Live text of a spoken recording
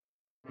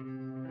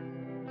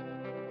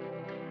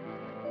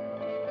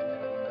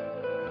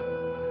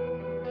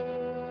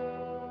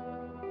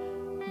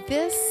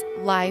This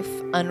life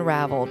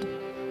unraveled.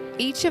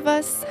 Each of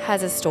us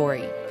has a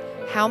story.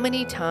 How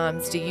many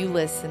times do you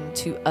listen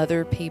to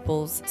other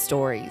people's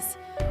stories?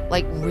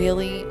 Like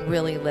really,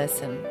 really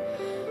listen.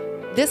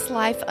 This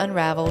Life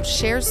Unraveled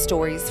shares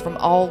stories from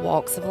all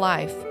walks of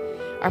life.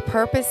 Our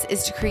purpose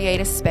is to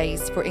create a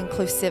space for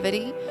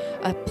inclusivity,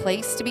 a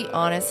place to be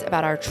honest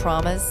about our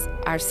traumas,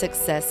 our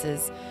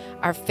successes,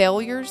 our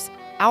failures,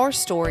 our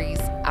stories,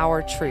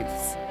 our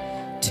truths.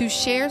 To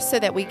share so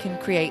that we can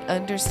create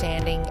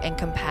understanding and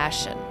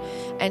compassion,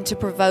 and to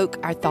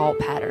provoke our thought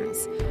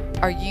patterns.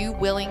 Are you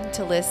willing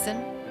to listen?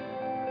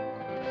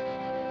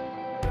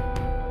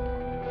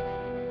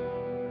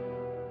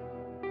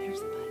 Here's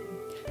the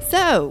button.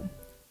 So,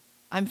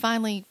 I'm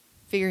finally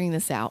figuring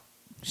this out,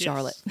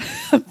 Charlotte.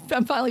 Yes.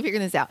 I'm finally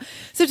figuring this out.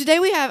 So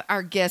today we have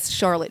our guest,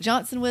 Charlotte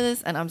Johnson, with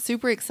us, and I'm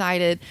super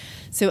excited.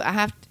 So I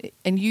have to,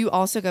 and you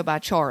also go by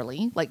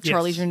Charlie. Like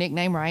Charlie's your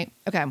nickname, right?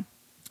 Okay.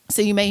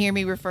 So you may hear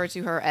me refer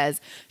to her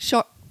as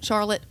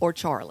Charlotte or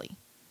Charlie.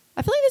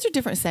 I feel like those are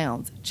different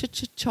sounds.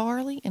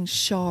 Charlie and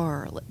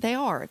Charlotte.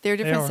 They're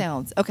different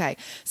sounds. Okay.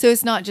 So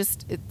it's not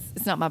just,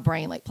 it's not my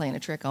brain like playing a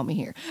trick on me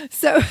here.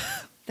 So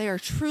they are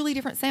truly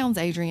different sounds,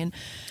 Adriane.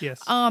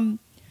 Yes.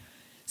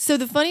 So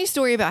the funny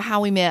story about how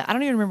we met, I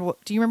don't even remember.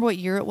 Do you remember what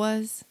year it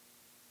was?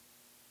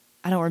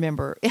 I don't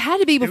remember. It had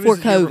to be before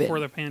COVID. It was the year before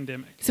the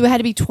pandemic. So it had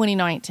to be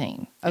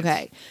 2019.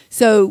 Okay. Yes.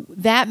 So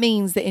that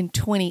means that in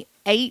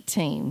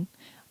 2018,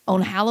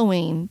 on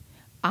Halloween,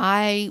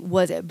 I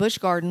was at Busch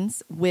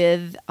Gardens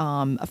with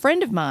a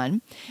friend of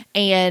mine.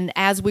 And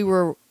as we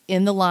were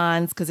in the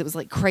lines, because it was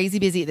like crazy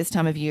busy at this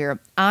time of year,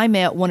 I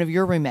met one of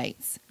your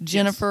roommates,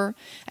 Jennifer,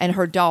 and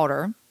her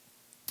daughter.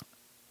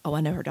 Oh,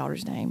 I know her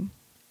daughter's name.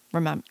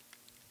 Remind me.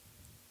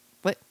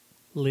 What?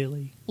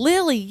 Lily.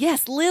 Lily.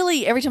 Yes,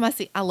 Lily. Every time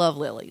I love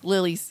Lily.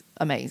 Lily's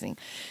amazing.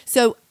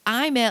 So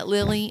I met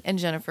Lily and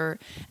Jennifer,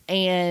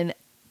 and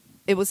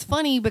it was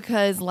funny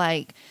because,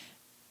 like,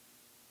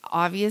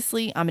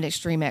 obviously, I'm an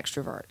extreme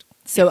extrovert.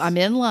 So I'm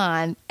in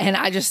line and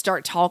I just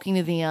start talking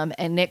to them.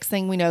 And next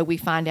thing we know, we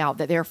find out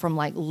that they're from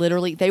like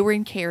literally, they were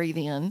in Cary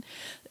then.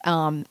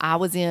 I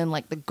was in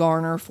like the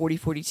Garner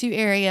 4042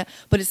 area.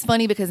 But it's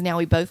funny because now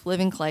we both live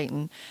in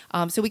Clayton.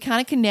 So we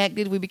kind of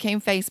connected. We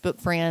became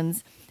Facebook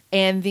friends.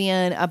 And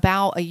then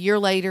about a year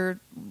later,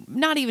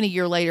 not even a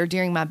year later,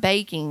 during my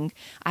baking,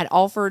 I'd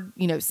offered,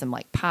 some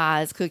like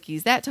pies,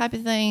 cookies, that type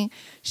of thing.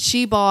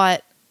 She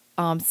bought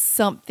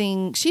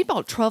something. She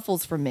bought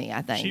truffles from me,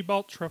 I think. She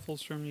bought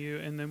truffles from you,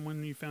 and then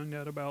when you found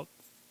out about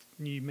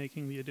you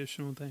making the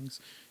additional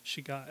things,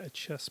 she got a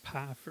chess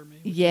pie for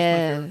me. Which is my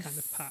favorite kind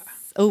of pie.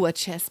 Oh, a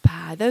chess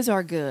pie. Those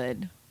are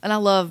good. And I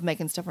love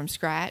making stuff from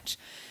scratch.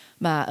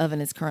 My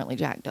oven is currently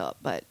jacked up,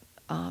 but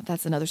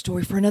that's another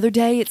story for another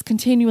day. It's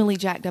continually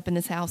jacked up in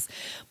this house.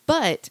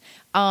 But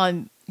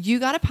you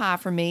got a pie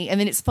for me, and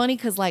then it's funny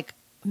because like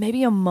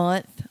maybe a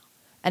month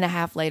and a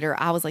half later,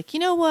 I was like, you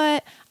know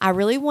what? I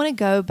really want to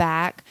go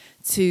back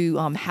to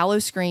Hallow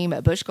Scream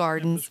at Busch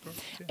Gardens.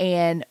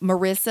 And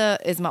Marissa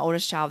is my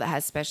oldest child that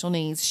has special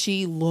needs.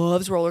 She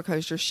loves roller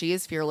coasters. She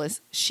is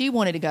fearless. She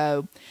wanted to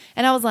go.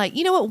 And I was like,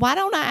 you know what? Why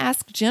don't I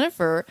ask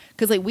Jennifer?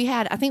 Because like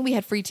I think we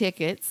had free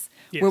tickets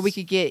where we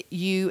could get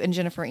you and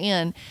Jennifer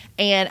in.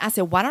 And I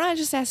said, why don't I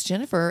just ask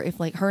Jennifer if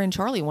like her and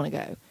Charlie want to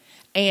go?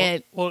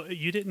 And well,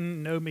 you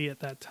didn't know me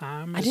at that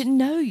time. I didn't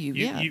know you.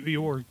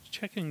 You were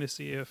checking to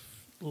see if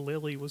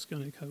Lily was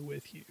going to go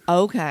with you.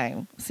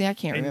 Okay. See, I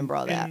can't remember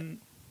all that.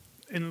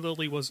 And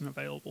Lily wasn't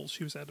available.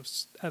 She was out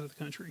of the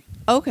country.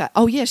 Okay.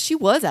 Oh, yes, she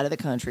was out of the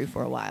country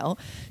for a while.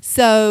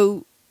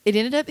 So it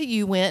ended up that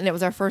you went, and it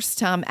was our first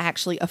time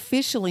actually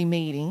officially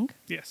meeting.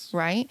 Yes.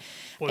 Right?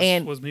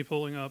 Was me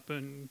pulling up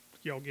and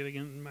y'all getting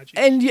in my Jeep.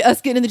 And us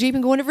getting in the Jeep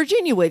and going to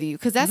Virginia with you,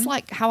 because that's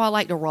like how I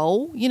like to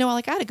roll.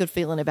 I had a good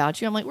feeling about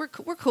you. I'm like, we're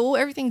cool.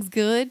 Everything's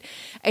good.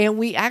 And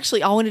we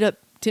actually all ended up,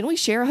 didn't we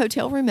share a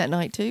hotel room that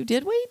night too?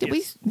 Did we?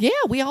 We? Yeah,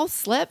 we all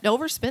slept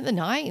over, spent the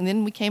night, and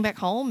then we came back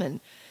home, and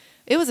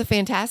it was a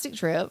fantastic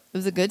trip. It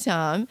was a good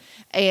time.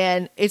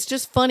 And it's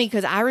just funny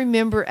because I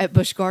remember at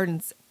Busch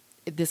Gardens,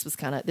 this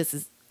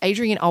is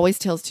Adriane always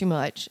tells too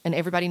much, and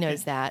everybody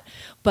knows that.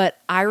 But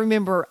I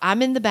remember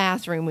I'm in the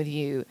bathroom with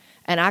you,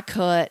 and I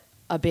cut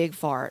a big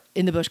fart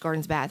in the Busch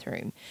Gardens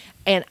bathroom.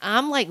 And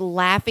I'm like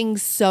laughing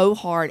so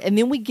hard. And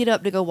then we get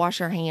up to go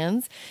wash our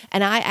hands.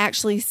 And I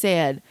actually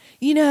said,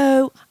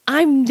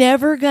 I'm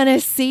never going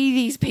to see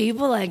these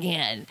people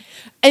again.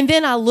 And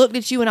then I looked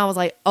at you and I was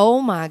like,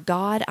 oh my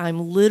God,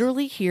 I'm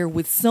literally here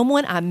with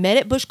someone I met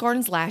at Busch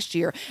Gardens last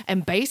year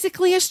and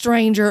basically a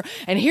stranger.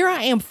 And here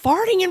I am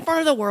farting in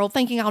front of the world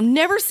thinking I'll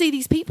never see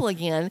these people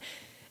again.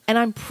 And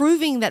I'm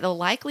proving that the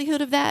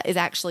likelihood of that is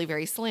actually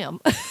very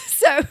slim.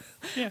 So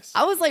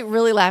I was like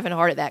really laughing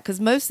hard at that because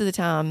most of the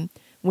time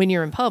when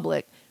you're in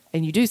public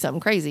and you do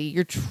something crazy,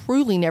 you're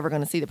truly never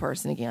going to see the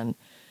person again.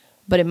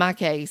 But in my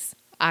case,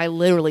 I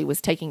literally was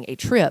taking a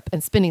trip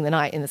and spending the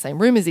night in the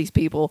same room as these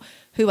people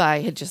who I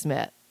had just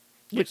met.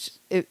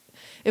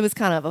 it was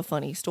kind of a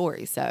funny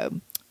story.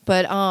 So,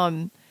 but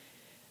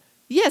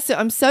yeah. So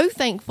I'm so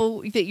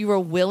thankful that you were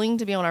willing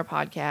to be on our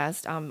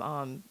podcast.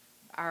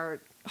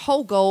 Our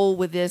whole goal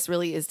with this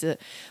really is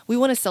we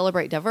want to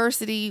celebrate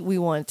diversity, we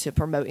want to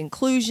promote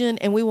inclusion,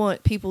 and we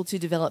want people to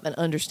develop an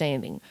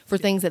understanding for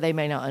things that they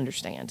may not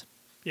understand.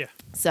 Yeah.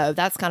 So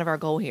that's kind of our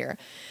goal here.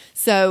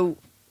 So,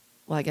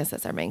 well, I guess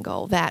that's our main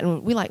goal. That,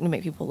 and we like to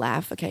make people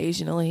laugh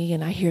occasionally,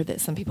 and I hear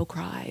that some people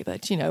cry,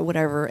 but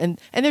whatever. And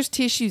there's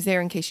tissues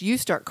there in case you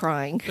start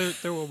crying.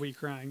 There will be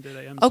crying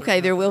today. Okay,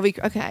 there will be.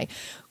 Okay.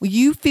 Well,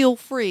 you feel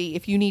free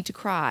if you need to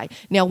cry.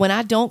 Now, when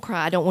I don't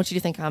cry, I don't want you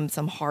to think I'm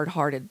some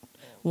hard-hearted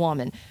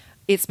woman.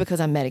 It's because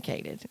I'm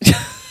medicated.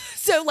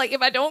 So, like,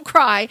 if I don't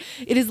cry,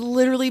 it is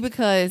literally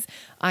because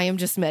I am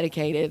just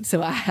medicated.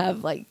 So I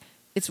have, like,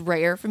 it's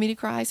rare for me to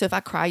cry. So if I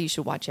cry, you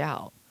should watch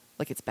out.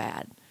 Like, it's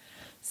bad.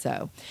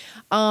 So,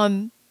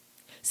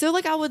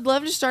 like, I would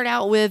love to start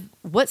out with,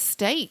 what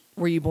state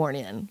were you born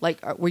in?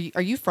 Like,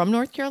 are you from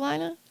North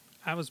Carolina?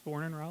 I was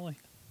born in Raleigh.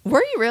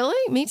 Were you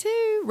really? Me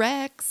too,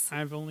 Rex.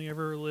 I've only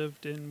ever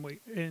lived in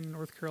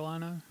North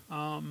Carolina.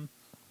 I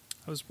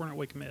was born at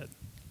Wake Med.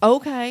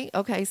 Okay.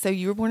 So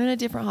you were born in a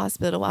different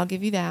hospital. I'll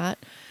give you that.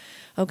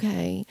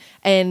 Okay.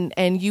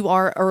 And you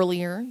are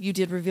earlier. You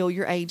did reveal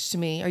your age to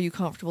me. Are you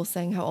comfortable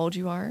saying how old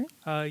you are?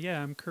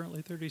 Yeah, I'm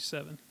currently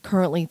 37.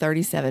 Currently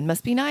 37.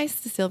 Must be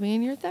nice to still be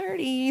in your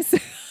 30s.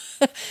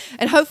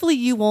 And hopefully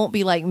you won't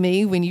be like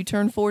me when you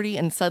turn 40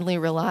 and suddenly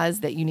realize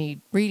that you need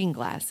reading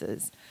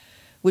glasses,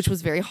 which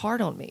was very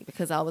hard on me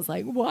because I was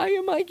like, why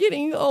am I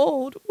getting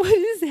old? What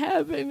is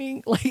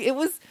happening? Like,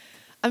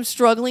 I'm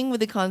struggling with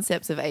the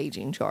concepts of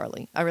aging,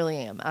 Charlie. I really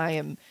am.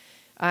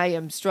 I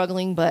am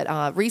struggling,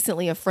 but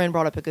recently a friend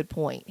brought up a good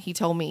point. He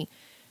told me,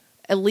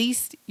 at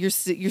least you're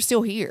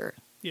still here.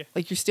 Yeah.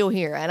 Like, you're still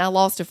here. And I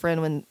lost a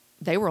friend when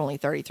they were only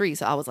 33,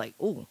 so I was like,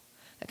 ooh,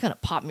 that kind of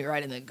popped me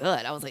right in the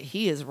gut. I was like,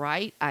 he is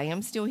right. I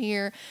am still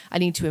here. I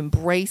need to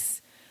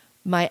embrace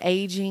my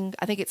aging.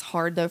 I think it's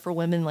hard, though, for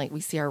women. Like,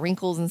 we see our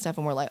wrinkles and stuff,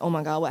 and we're like, oh,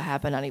 my God, what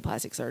happened? I need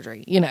plastic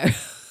surgery,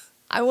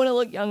 I want to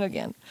look young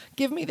again.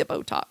 Give me the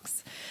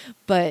Botox.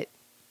 But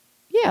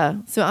yeah,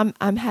 so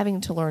I'm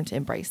having to learn to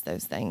embrace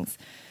those things.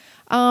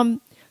 So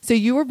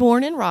you were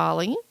born in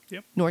Raleigh,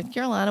 Yep. North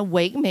Carolina,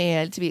 Wake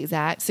Med to be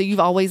exact. So you've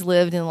always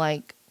lived in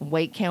like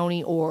Wake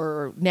County,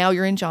 or now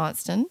you're in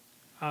Johnston.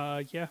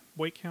 Yeah,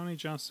 Wake County,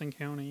 Johnston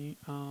County,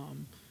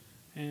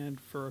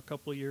 and for a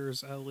couple of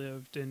years I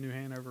lived in New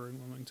Hanover and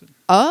Wilmington.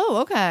 Oh,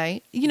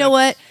 okay. You know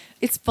what?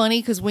 It's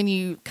funny because when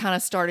you kind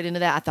of started into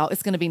that, I thought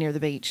it's going to be near the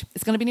beach.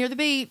 It's going to be near the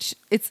beach.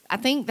 I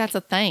think that's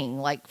a thing,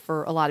 like,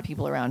 for a lot of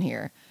people around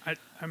here.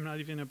 I'm not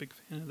even a big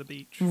fan of the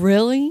beach.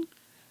 Really?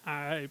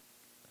 I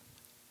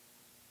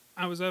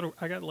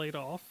got laid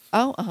off.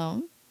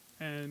 Oh,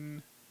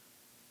 And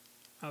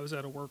I was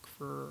out of work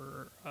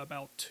for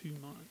about 2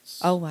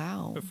 months. Oh,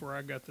 wow. Before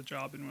I got the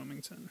job in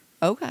Wilmington.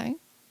 Okay.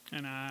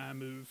 And I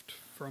moved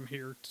from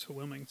here to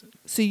Wilmington.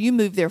 So you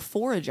moved there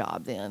for a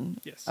job then?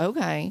 Yes.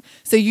 Okay.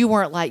 So you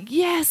weren't like,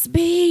 yes,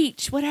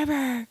 beach,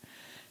 whatever.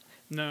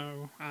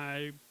 No,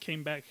 I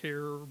came back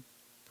here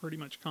pretty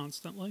much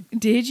constantly.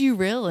 Did you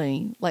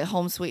really? Like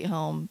home sweet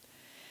home?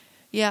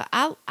 Yeah,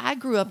 I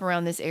grew up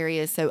around this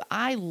area, so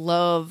I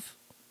love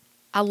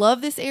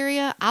this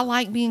area. I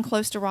like being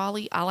close to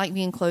Raleigh. I like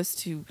being close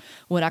to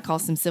what I call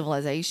some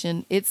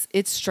civilization. It's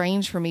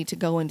strange for me to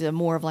go into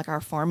more of like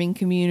our farming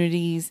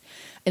communities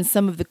and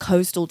some of the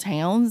coastal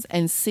towns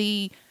and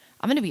see,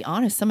 I'm going to be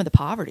honest, some of the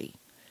poverty.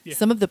 Yeah.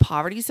 Some of the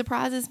poverty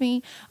surprises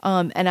me.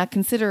 And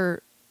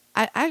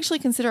I actually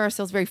consider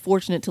ourselves very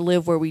fortunate to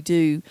live where we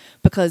do,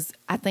 because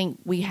I think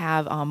we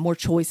have more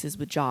choices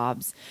with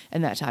jobs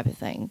and that type of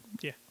thing.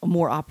 Yeah.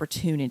 More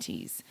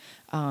opportunities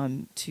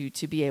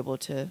to be able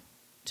to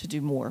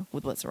do more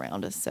with what's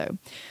around us. So,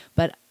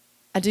 but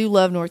I do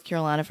love North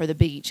Carolina for the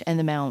beach and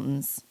the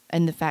mountains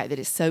and the fact that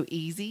it's so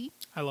easy.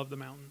 I love the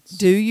mountains.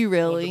 Do you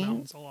really? I love the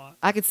mountains a lot.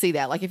 I could see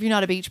that. Like, if you're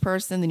not a beach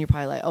person, then you're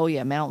probably like, oh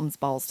yeah, mountains,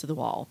 balls to the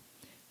wall.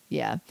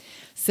 Yeah.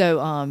 So,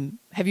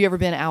 have you ever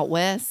been out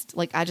west?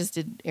 Like, I just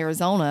did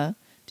Arizona.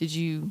 Did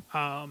you?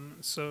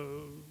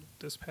 So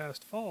this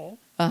past fall,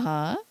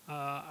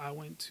 I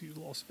went to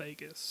Las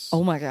Vegas.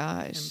 Oh my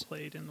gosh. And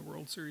played in the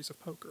World Series of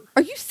Poker.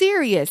 Are you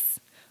serious?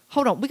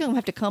 Hold on, we're going to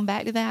have to come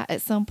back to that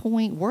at some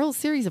point. World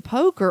Series of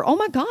Poker. Oh,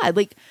 my God.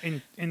 Like,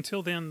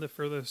 until then, the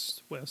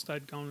furthest west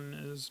I'd gone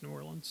is New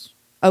Orleans.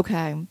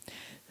 Okay.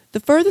 The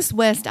furthest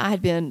west I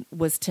had been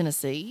was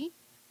Tennessee.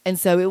 And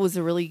so it was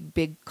a really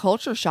big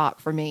culture shock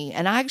for me.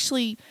 And I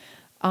actually,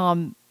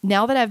 now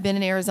that I've been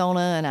in Arizona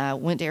and I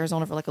went to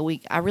Arizona for like a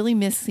week, I really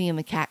miss seeing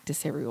the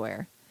cactus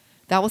everywhere.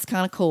 That was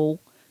kind of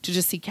cool to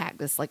just see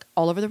cactus like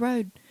all over the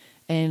road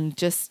and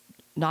just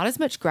not as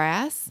much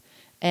grass.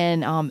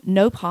 And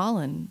no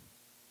pollen.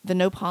 The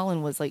no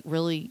pollen was like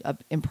really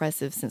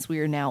impressive, since we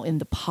are now in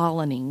the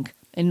pollinating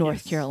in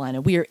North Carolina.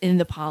 We are in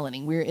the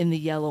pollinating. We are in the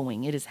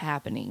yellowing. It is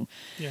happening.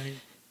 Yeah.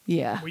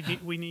 Yeah.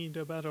 We need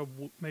about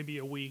maybe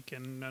a week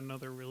and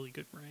another really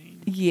good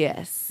rain.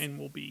 Yes. And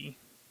we'll be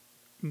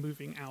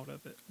moving out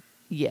of it.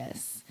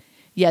 Yes.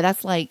 Yeah,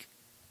 that's like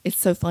It's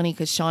so funny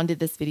because Sean did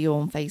this video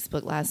on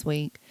Facebook last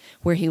week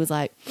where he was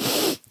like,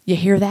 you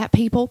hear that,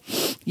 people?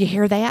 You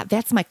hear that?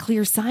 That's my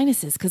clear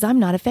sinuses because I'm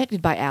not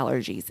affected by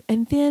allergies.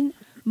 And then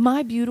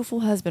my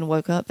beautiful husband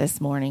woke up this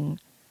morning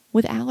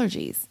with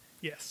allergies.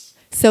 Yes.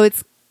 So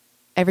it's,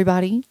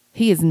 everybody,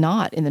 he is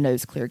not in the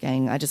nose clear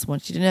gang. I just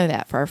want you to know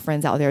that for our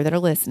friends out there that are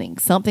listening.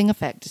 Something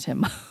affected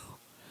him.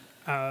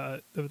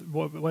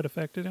 What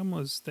affected him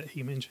was that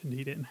he mentioned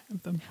he didn't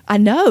have them. I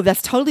know.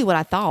 That's totally what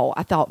I thought.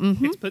 I thought,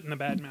 It's putting a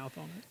bad mouth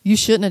on it. You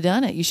shouldn't have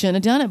done it. You shouldn't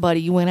have done it, buddy.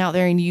 You went out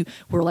there and you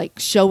were like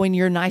showing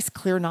your nice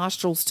clear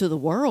nostrils to the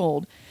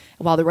world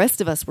while the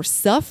rest of us were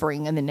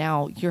suffering. And then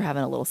now you're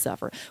having a little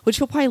suffer, which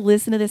he'll probably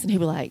listen to this and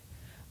he'll be like,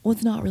 well,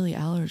 it's not really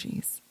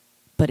allergies,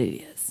 but it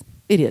is.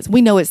 It is.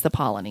 We know it's the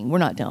pollinating. We're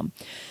not dumb.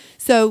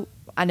 So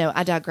I know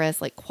I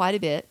digress like quite a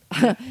bit.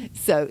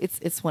 So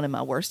it's one of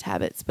my worst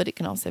habits, but it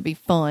can also be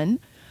fun.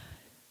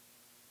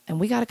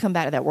 And we got to come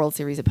back to that World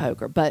Series of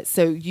Poker. But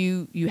so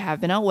you have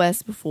been out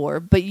west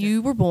before, but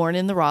you were born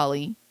in the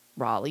Raleigh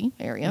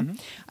area,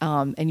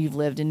 and you've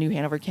lived in New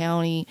Hanover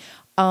County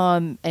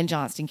and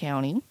Johnston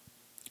County,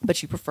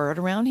 but you prefer it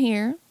around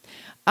here.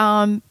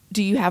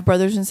 Do you have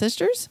brothers and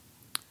sisters?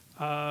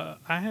 I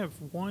have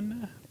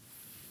one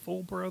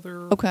full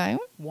brother, Okay,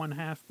 one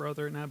half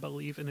brother, and I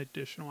believe an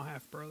additional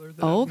half brother.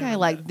 Oh, okay,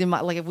 like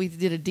if we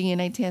did a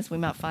DNA test, we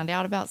might find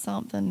out about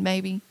something,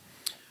 maybe.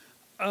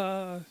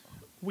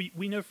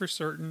 We know for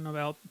certain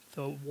about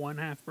the one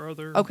half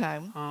brother. Okay.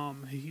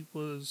 He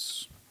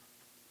was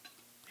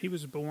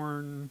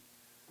born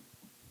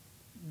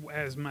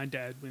as my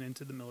dad went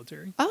into the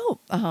military. Oh,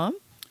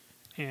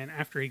 And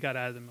after he got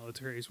out of the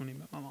military is when he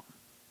met my mom.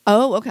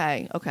 Oh,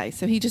 okay.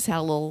 So he just had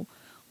a little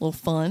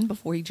fun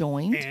before he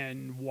joined.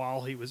 And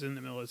while he was in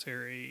the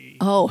military,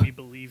 we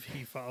believe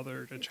he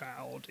fathered a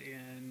child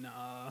in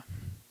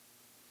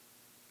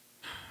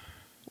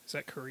is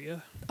that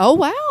Korea? Oh,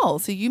 wow.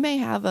 So you may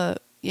have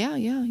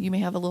you may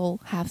have a little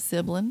half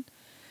sibling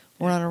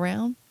running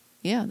around.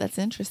 Yeah, that's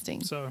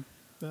interesting. So,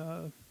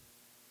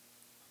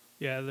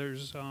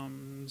 there's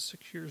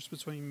 6 years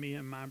between me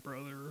and my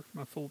brother,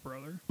 my full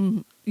brother.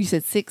 Mm-hmm. You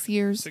said 6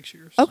 years? 6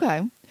 years.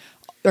 Okay.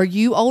 Are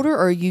you older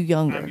or are you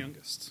younger? I'm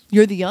youngest.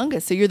 You're the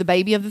youngest, so you're the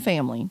baby of the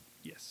family.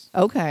 Yes.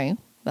 Okay,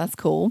 that's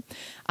cool.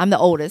 I'm the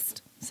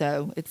oldest,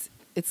 so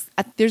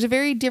there's a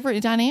very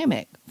different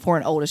dynamic for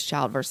an oldest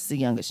child versus a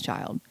youngest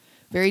child.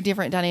 Very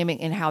different dynamic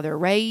in how they're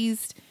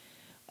raised,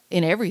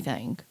 in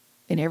everything.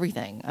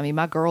 I mean,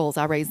 my girls,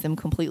 I raised them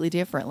completely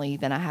differently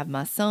than I have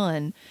my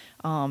son.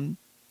 In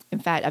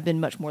fact, I've been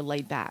much more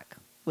laid back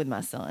with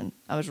my son.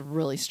 I was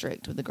really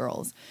strict with the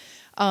girls.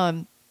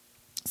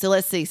 So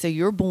let's see. So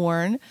you're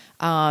born.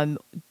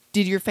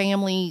 Did your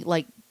family,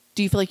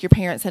 do you feel like your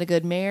parents had a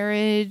good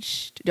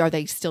marriage? Are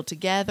they still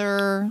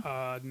together?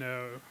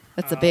 No.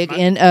 That's a big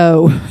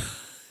N-O.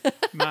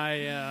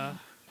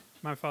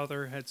 My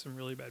father had some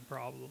really bad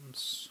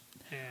problems,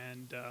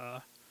 and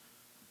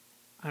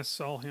I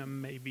saw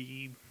him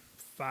maybe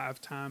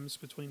 5 times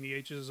between the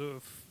ages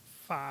of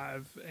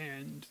 5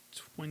 and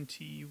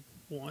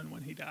 21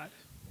 when he died.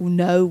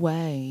 No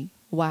way.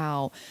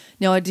 Wow.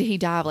 Now, did he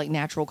die of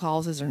natural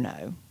causes or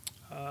no?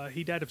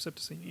 He died of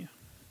septicemia.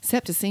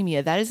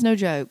 Septicemia, that is no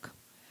joke.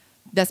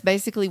 That's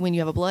basically when you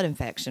have a blood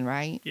infection,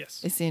 right?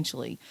 Yes.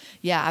 Essentially.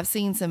 Yeah, I've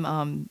seen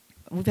some,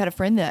 we've had a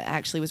friend that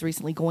actually was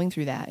recently going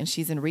through that, and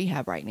she's in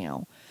rehab right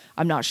now.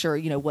 I'm not sure,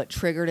 what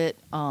triggered it.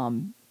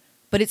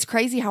 But it's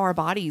crazy how our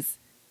bodies,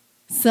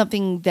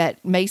 something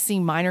that may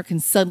seem minor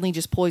can suddenly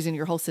just poison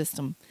your whole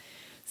system.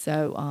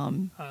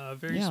 So,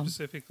 very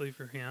specifically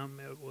for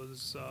him, it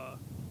was,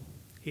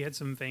 he had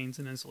some veins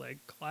in his leg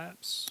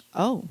collapse.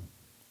 Oh.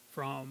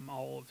 From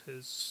all of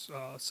his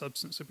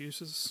substance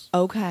abuses.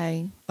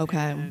 Okay.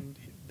 And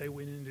they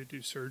went in to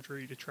do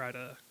surgery to try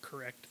to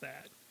correct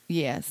that.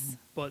 Yes.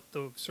 But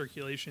the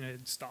circulation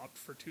had stopped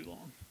for too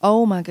long.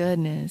 Oh, my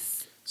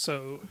goodness.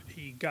 So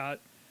he got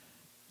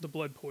the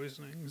blood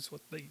poisoning, is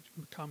what they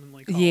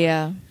commonly call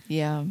it.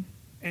 Yeah.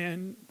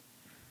 And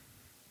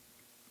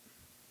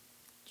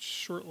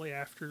shortly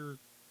after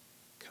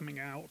coming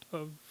out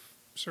of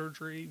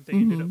surgery, they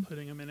ended up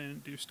putting him in an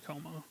induced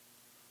coma.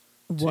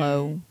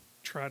 Whoa.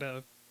 Try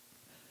to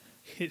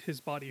hit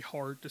his body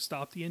hard to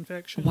stop the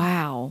infection.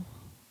 Wow.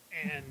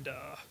 And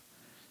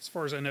as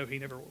far as I know, he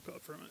never woke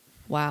up from it.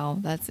 Wow,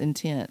 that's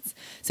intense.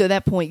 So at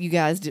that point, you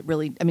guys did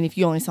really, if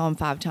you only saw him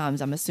 5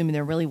 times, I'm assuming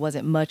there really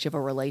wasn't much of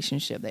a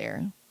relationship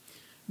there.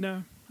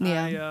 No.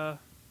 Yeah.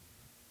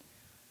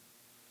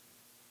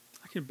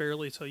 I can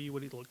barely tell you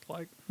what he looked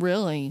like.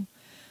 Really?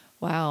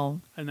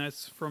 Wow. And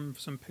that's from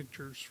some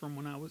pictures from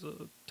when I was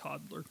a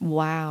toddler.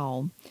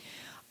 Wow.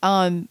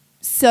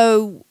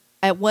 So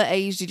at what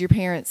age did your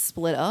parents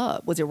split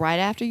up? Was it right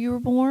after you were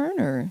born,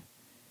 or?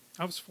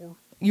 I was 4.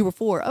 You were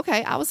 4.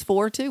 Okay, I was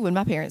 4 too when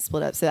my parents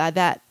split up. So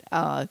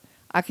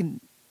I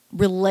can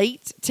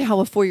relate to how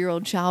a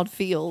 4-year-old child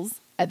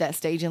feels at that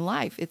stage in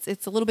life.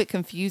 It's a little bit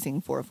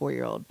confusing for a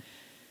 4-year-old,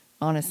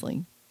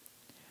 honestly.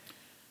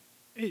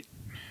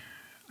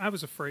 I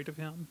was afraid of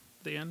him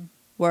then.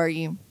 Were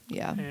you?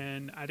 Yeah.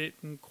 And I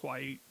didn't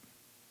quite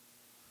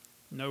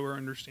know or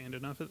understand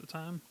enough at the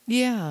time.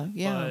 Yeah,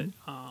 yeah.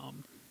 But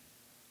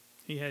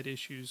he had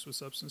issues with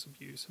substance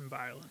abuse and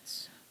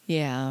violence.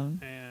 Yeah.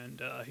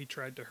 And he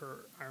tried to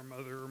hurt our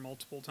mother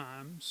multiple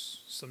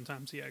times.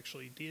 Sometimes he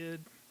actually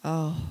did.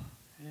 Oh.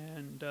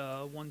 And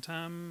one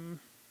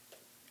time,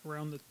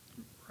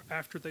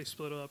 after they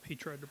split up, he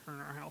tried to burn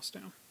our house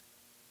down.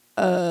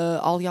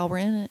 All y'all were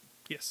in it?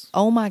 Yes.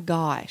 Oh my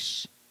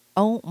gosh.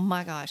 Oh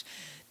my gosh.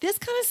 This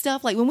kind of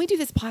stuff, like when we do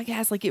this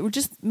podcast, like it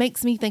just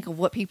makes me think of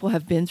what people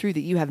have been through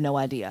that you have no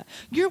idea.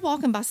 You're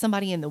walking by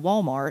somebody in the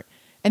Walmart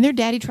and their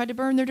daddy tried to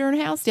burn their darn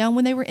house down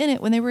when they were in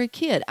it, when they were a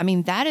kid. I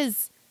mean, that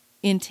is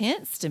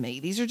intense to me.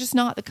 These are just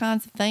not the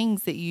kinds of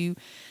things that you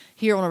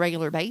hear on a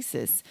regular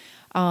basis.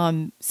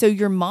 So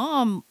your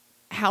mom,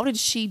 how did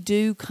she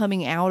do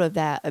coming out of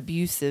that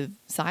abusive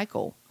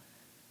cycle?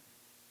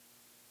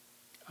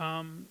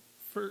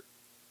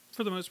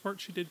 For the most part,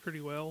 she did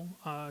pretty well.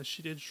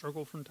 She did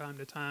struggle from time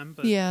to time,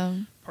 but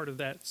Yeah. part of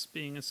that's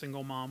being a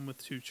single mom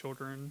with 2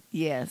 children.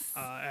 Yes.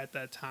 At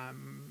that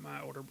time,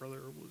 my older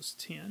brother was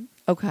 10.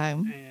 Okay.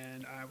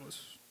 And I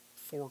was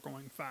 4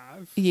 going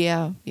 5.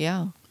 Yeah.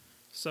 Yeah.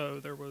 So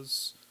there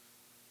was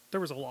a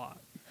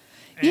lot.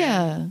 And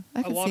Yeah,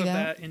 I can a lot see of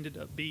that. that ended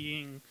up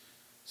being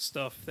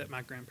stuff that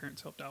my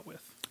grandparents helped out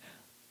with.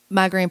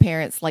 My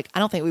grandparents, like, I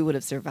don't think we would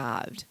have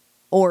survived,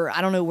 or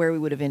I don't know where we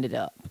would have ended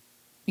up.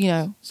 You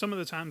know, Some of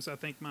the times I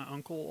think my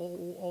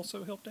uncle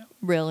also helped out.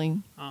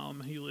 really.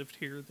 He lived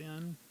here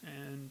then,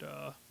 and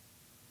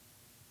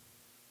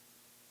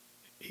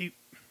he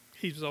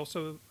was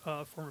also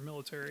former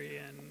military,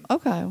 and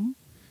Okay.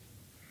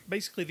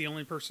 basically the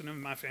only person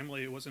in my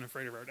family who wasn't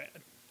afraid of our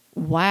dad.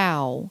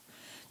 Wow.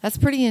 That's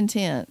pretty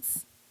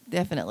intense.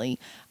 Definitely.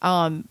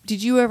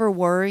 Did you ever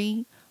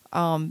worry?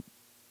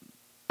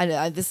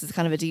 This is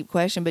kind of a deep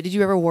question, but did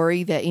you ever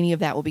worry that any of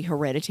that will be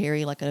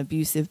hereditary, like an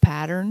abusive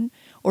pattern,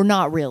 or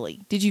not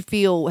really?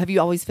 Have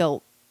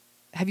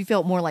you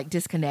felt more like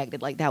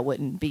disconnected, like that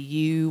wouldn't be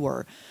you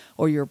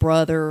or your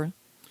brother?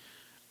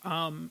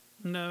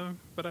 No,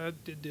 but I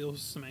did deal with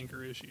some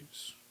anger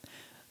issues.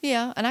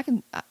 Yeah.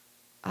 And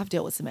I've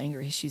dealt with some anger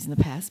issues in the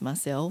past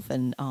myself.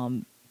 And,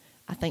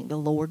 I thank the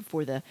Lord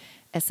for the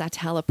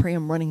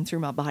escitalopram running through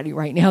my body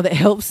right now that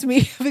helps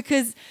me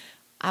because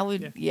I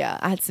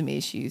had some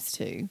issues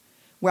too,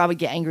 where I would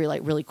get angry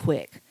like really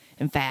quick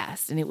and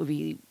fast, and it would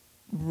be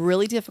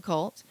really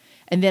difficult.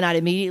 And then I'd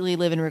immediately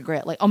live in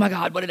regret, like, oh my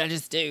God, what did I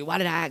just do? Why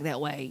did I act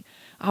that way?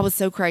 I was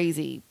so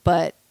crazy,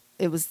 but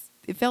it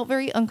felt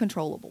very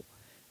uncontrollable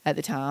at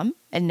the time.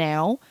 And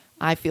now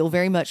I feel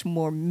very much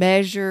more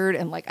measured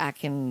and like I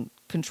can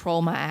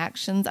control my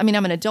actions. I mean,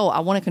 I'm an adult.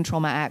 I want to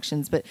control my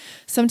actions, but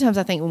sometimes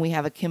I think when we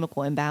have a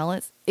chemical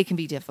imbalance, it can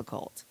be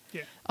difficult.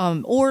 Yeah.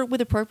 Or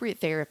with appropriate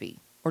therapy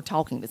or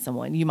talking to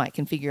someone, you might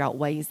can figure out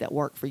ways that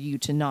work for you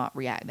to not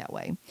react that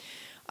way.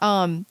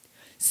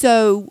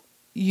 So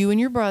you and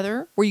your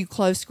brother, were you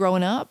close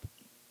growing up?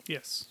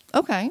 Yes.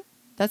 Okay.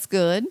 That's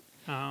good.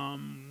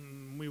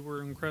 We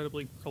were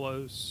incredibly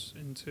close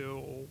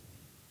until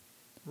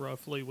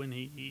roughly when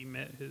he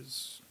met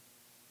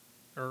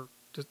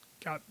just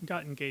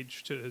got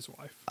engaged to his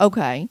wife.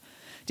 Okay.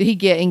 Did he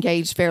get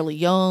engaged fairly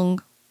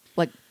young?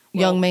 Like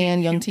young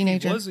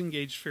teenager? He was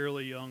engaged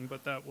fairly young,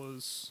 but that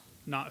was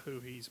not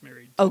who he's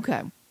married to.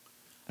 Okay.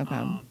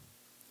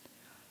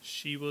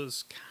 She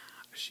was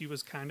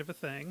kind of a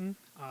thing.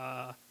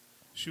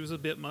 She was a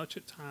bit much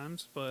at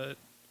times, but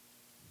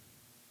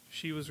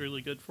she was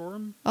really good for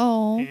him.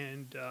 Oh.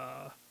 And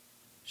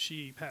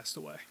she passed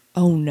away.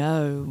 Oh,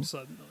 no.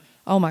 Suddenly.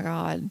 Oh, my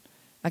God.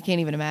 I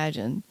can't even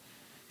imagine.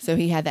 So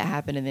he had that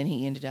happen, and then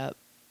he ended up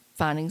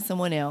finding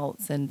someone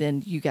else, and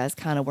then you guys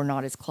kind of were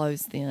not as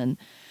close then.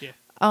 Yeah.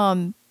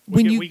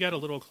 We got a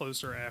little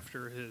closer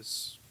after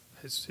his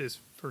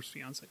first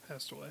fiance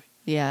passed away.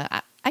 Yeah.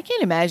 I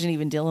can't imagine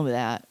even dealing with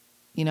that.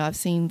 You know, I've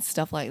seen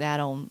stuff like that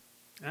on,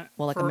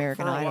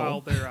 American Idol. For a while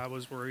there, I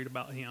was worried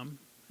about him.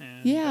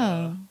 And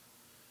Yeah.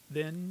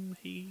 then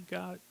he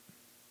got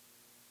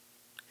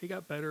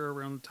better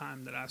around the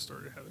time that I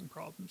started having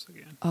problems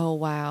again. Oh,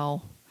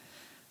 wow.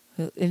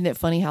 Isn't it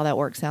funny how that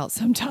works out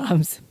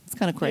sometimes? It's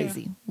kind of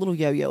crazy. Yeah. Little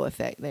yo-yo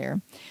effect there.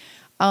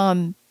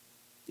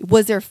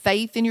 Was there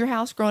faith in your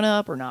house growing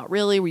up or not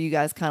really? Were you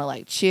guys kind of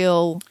like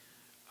chill?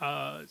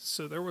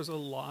 So there was a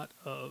lot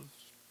of...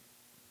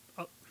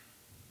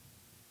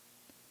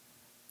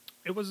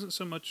 it wasn't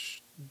so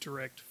much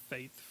direct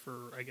faith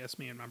for, I guess,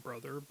 me and my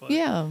brother, but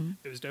Yeah.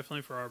 it was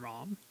definitely for our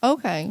mom.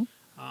 Okay.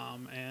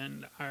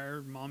 And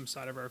our mom's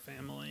side of our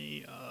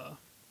family,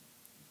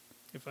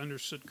 if I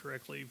understood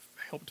correctly,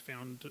 helped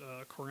found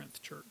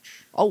Corinth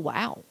Church. Oh,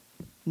 wow.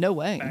 No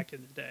way. Back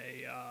in the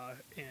day,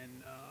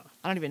 in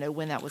I don't even know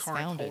when that was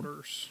Corinth founded.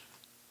 Holders.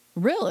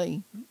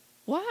 Really?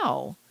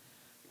 Wow.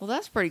 Well,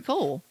 that's pretty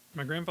cool.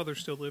 My grandfather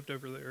still lived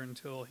over there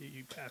until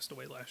he passed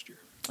away last year.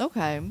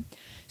 Okay.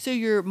 So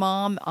your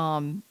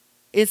mom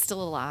is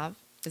still alive.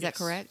 Is that Yes.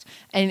 correct?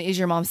 And is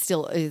your mom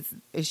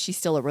is she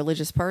still a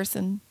religious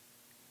person?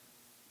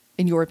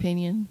 In your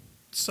opinion?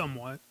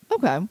 Somewhat.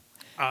 Okay.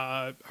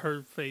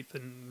 Her faith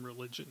and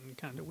religion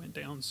kind of went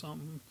down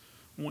some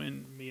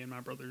when me and my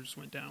brothers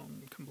went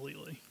down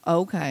completely.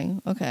 Okay.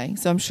 Okay.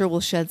 So I'm sure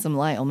we'll shed some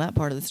light on that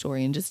part of the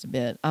story in just a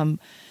bit.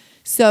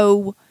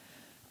 So,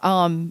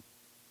 I'm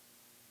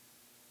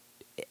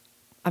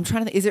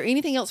trying to think, is there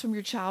anything else from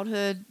your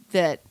childhood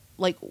that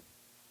like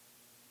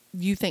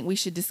you think we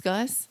should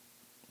discuss?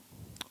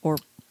 Or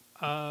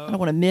I don't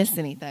want to miss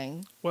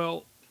anything.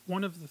 Well,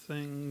 one of the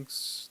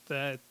things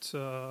that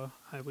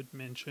I would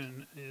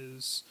mention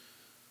is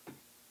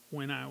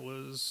when I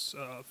was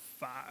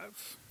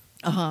 5.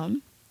 I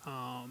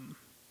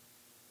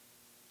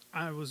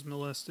was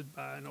molested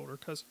by an older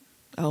cousin.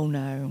 Oh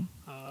no.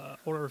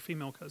 Older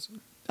female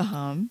cousin.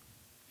 And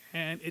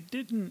it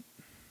didn't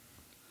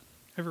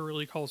ever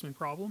really cause me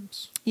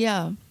problems.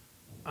 Yeah.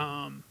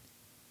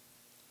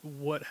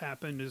 What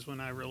happened is when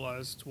I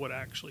realized what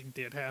actually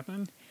did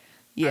happen,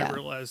 Yeah. I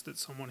realized that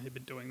someone had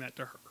been doing that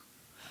to her.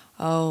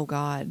 Oh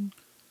God.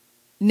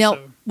 Now,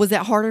 So, was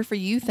that harder for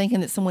you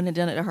thinking that someone had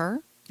done it to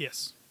her?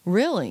 yes,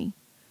 Really?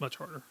 much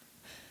harder.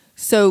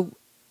 So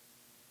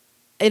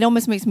it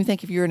almost makes me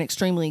think if you're an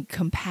extremely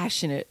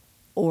compassionate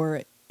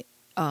or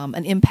an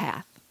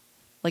empath,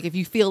 like if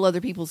you feel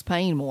other people's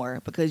pain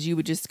more, because you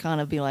would just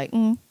kind of be like,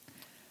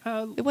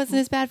 it wasn't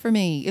as bad for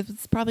me. It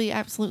was probably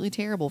absolutely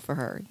terrible for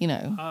her, you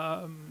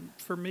know.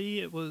 For me,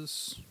 it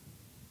was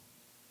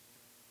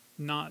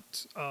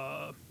not.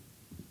 I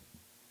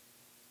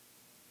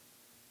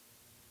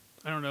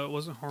don't know. It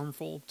wasn't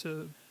harmful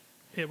to.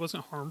 It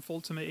wasn't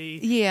harmful to me.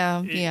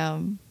 Yeah, It-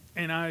 yeah.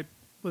 And I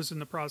was in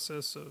the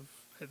process of.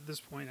 At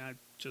this point,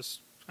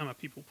 I'm a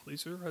people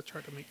pleaser. I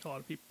try to make a lot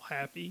of people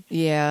happy.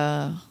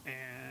 Yeah.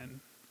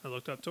 And I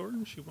looked up to her,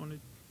 and she wanted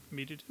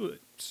me to do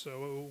it,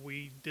 so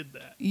we did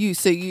that.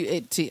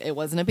 It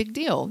wasn't a big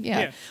deal. Yeah.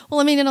 Yeah. Well,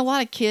 I mean, and a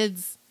lot of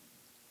kids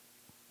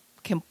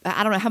can.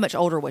 I don't know how much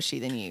older was she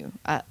than you.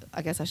 I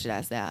guess I should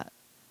ask that.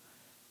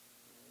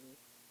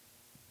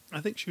 I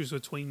think she was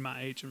between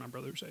my age and my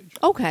brother's age.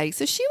 Okay,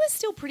 so she was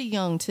still pretty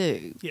young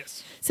too.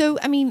 Yes. So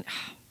I mean,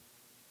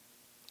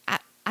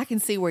 I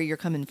can see where you're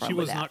coming from. She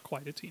with was that. not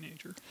quite a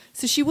teenager.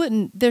 So she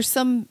wouldn't. There's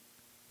some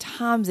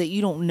times that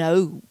you don't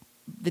know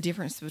the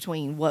difference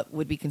between what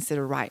would be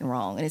considered right and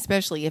wrong, and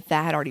especially if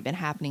that had already been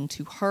happening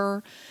to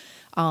her,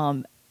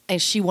 and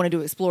she wanted to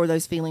explore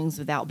those feelings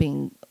without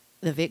being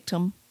the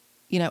victim.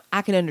 You know,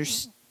 I could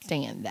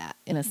understand that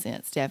in a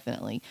sense,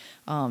 definitely.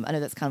 I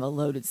know that's kind of a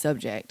loaded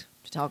subject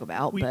to talk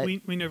about, but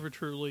We never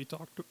truly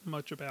talked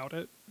much about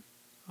it,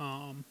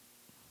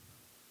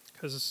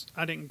 because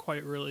I didn't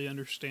quite really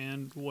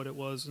understand what it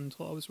was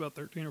until I was about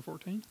 13 or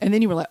 14. and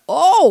then you were like,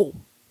 oh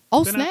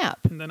Then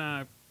snap. And then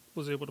I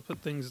was able to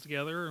put things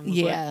together and was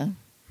Yeah.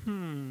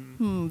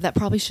 like, That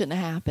probably shouldn't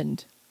have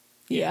happened.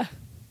 Yeah.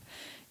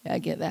 I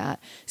get that.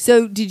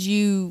 So did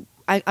you,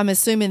 I'm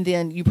assuming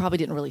then you probably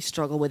didn't really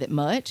struggle with it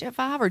much at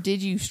 5, or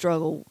did you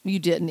struggle? You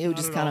didn't. It was Not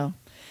just at kind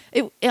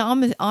all.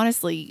 of,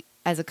 honestly,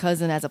 as a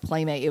cousin, as a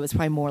playmate, it was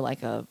probably more like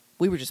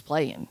we were just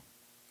playing.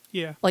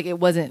 yeah. Like it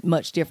wasn't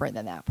much different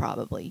than that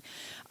probably.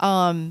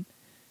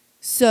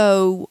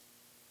 So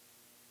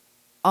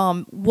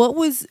what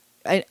was,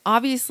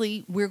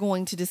 obviously we're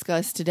going to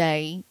discuss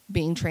today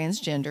being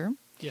transgender.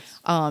 Yes.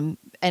 And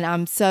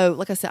I'm so,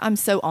 like I said, I'm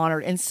so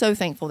honored and so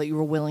thankful that you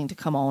were willing to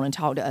come on and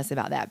talk to us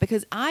about that,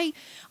 because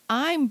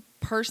I'm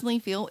personally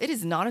feel it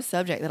is not a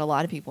subject that a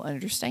lot of people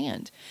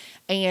understand.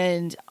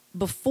 And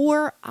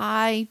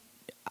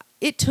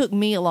it took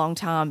me a long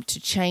time to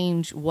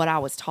change what I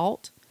was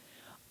taught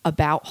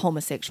about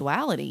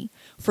homosexuality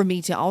for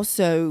me to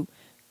also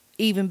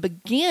even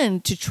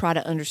begin to try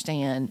to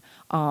understand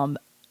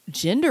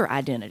gender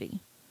identity.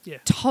 Yeah.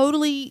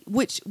 Totally,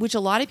 which a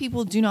lot of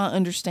people do not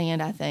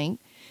understand, I think,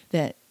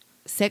 that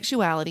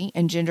sexuality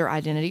and gender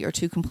identity are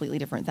two completely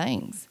different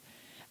things.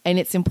 And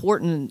it's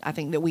important, I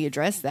think, that we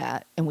address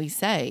that and we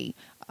say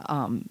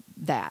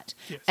that.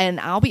 Yes. And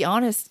I'll be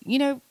honest,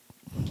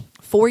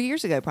 4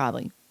 years ago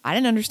probably, I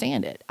didn't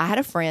understand it. I had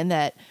a friend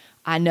that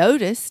I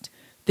noticed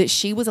that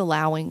she was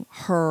allowing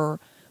her,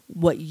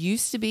 what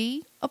used to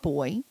be a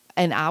boy,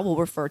 and I will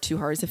refer to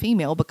her as a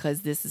female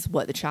because this is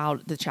what the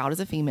child is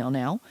a female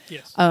now.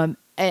 Yes.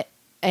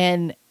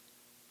 And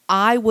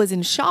I was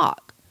in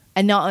shock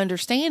and not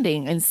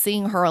understanding and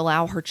seeing her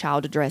allow her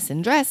child to dress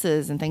in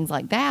dresses and things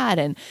like that.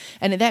 And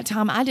at that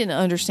time I didn't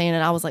understand.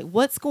 And I was like,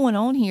 what's going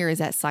on here? Is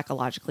that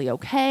psychologically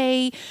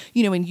okay?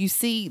 And you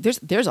see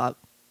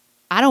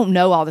I don't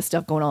know all the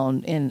stuff going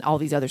on in all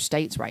these other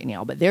states right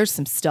now, but there's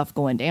some stuff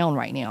going down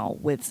right now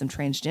with some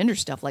transgender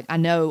stuff. Like I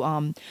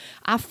know,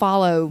 I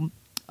follow,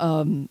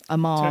 a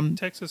mom.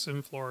 Texas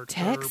and Florida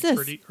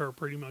Texas are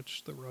pretty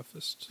much the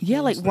roughest.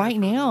 Yeah, like ones that right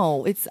I've heard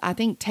now, I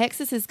think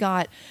Texas has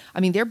got,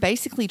 they're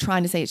basically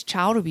trying to say it's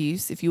child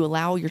abuse if you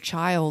allow your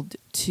child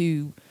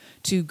to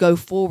go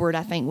forward,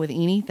 I think, with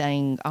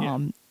anything. Yeah.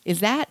 Is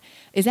that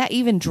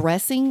even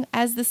dressing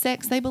as the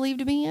sex they believe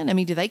to be in?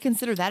 Do they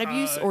consider that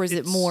abuse, or is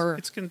it more?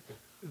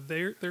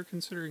 They're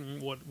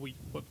considering what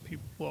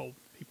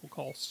people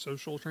call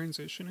social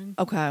transitioning.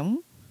 Okay.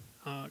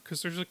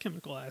 Because there's a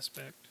chemical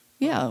aspect.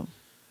 Yeah.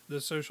 The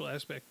social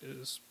aspect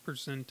is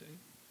presenting,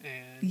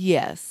 and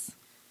Yes.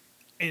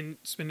 And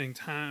spending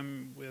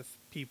time with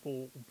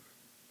people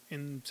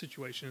in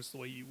situations the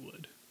way you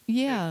would.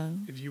 Yeah.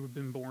 If you had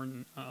been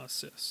born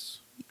cis.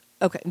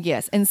 Okay,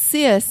 yes. And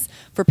cis,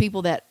 for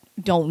people that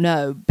don't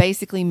know,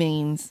 basically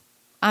means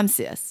I'm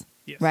cis,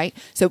 Yes. right?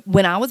 So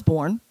when I was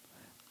born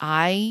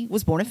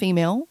a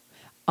female.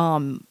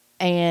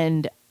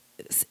 And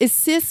is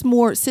cis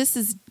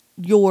is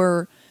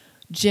your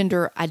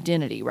gender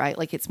identity, right?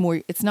 Like it's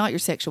not your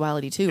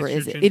sexuality too, or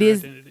is it? It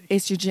is. Identity.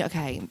 It's your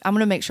okay. I'm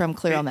going to make sure I'm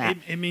clear on that.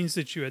 It means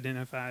that you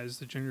identify as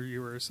the gender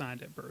you were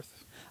assigned at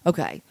birth.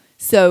 Okay.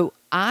 So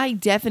I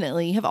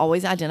definitely have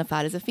always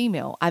identified as a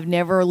female. I've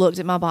never looked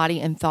at my body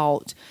and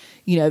thought,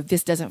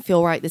 this doesn't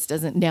feel right. This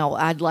doesn't. Now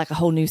I'd like a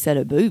whole new set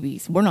of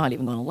boobies. We're not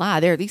even going to lie.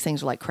 These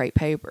things are like crepe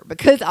paper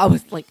because I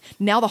was like,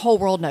 now the whole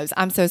world knows.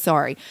 I'm so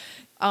sorry.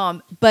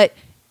 But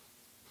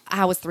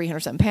I was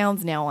 300 something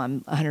pounds. Now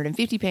I'm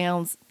 150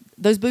 pounds.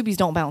 Those boobies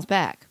don't bounce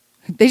back.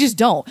 They just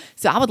don't.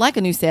 So I would like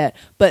a new set,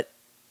 but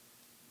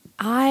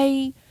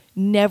I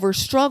never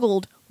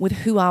struggled with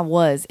who I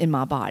was in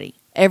my body.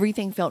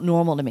 Everything felt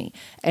normal to me.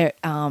 There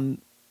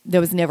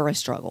was never a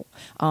struggle.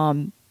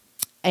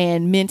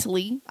 And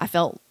mentally, I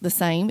felt the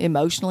same.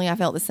 Emotionally, I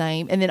felt the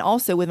same. And then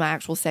also with my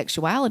actual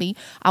sexuality,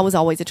 I was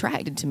always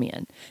attracted to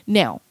men.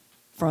 Now,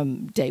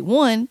 from day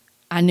one,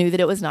 I knew that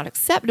it was not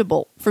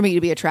acceptable for me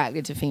to be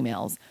attracted to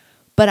females.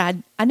 But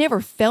I never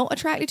felt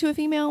attracted to a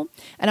female.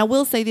 And I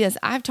will say this.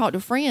 I've talked to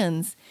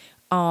friends,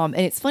 and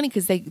it's funny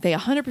because they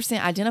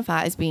 100%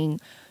 identify as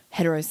being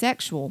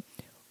heterosexual.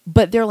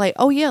 But they're like,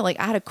 oh, yeah, like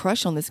I had a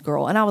crush on this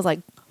girl. And I was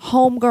like,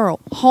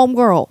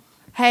 homegirl.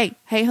 Hey,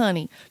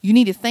 honey, you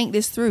need to think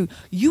this through.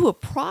 You were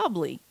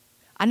probably,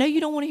 I know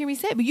you don't want to hear me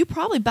say it, but you're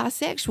probably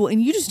bisexual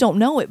and you just don't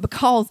know it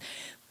because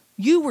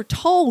you were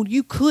told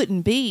you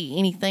couldn't be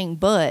anything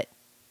but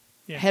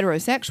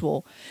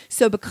heterosexual.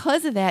 So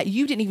because of that,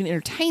 you didn't even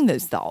entertain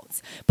those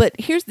thoughts. But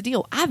here's the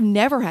deal. I've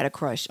never had a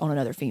crush on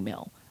another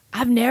female.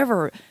 I've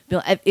never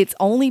been, it's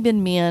only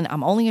been men.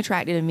 I'm only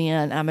attracted to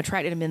men, and I'm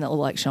attracted to men that look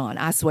like Sean.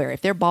 I swear,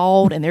 if they're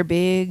bald and they're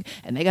big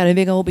and they got a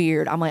big old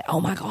beard, I'm like, oh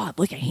my God,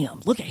 look at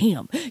him.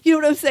 You know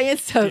what I'm saying?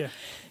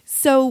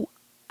 So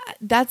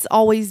that's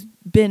always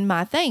been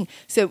my thing.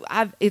 So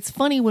it's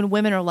funny when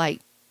women are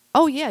like,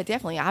 oh yeah,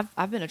 definitely.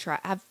 I've been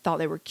I've thought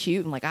they were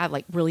cute, and like I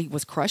like really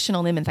was crushing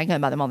on them and thinking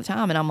about them all the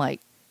time. And I'm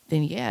like,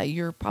 then yeah,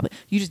 you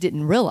just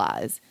didn't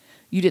realize,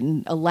 you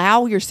didn't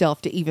allow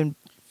yourself to even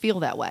feel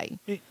that way.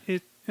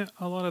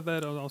 A lot of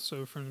that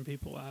also from the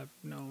people I've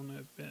known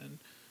have been,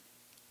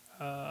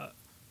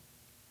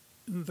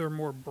 they're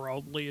more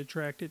broadly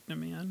attracted to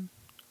men,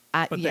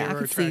 but they are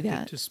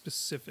attracted to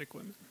specific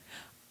women.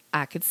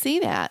 I could see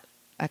that.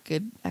 I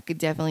could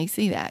definitely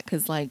see that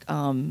because, like,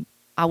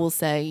 I will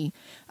say,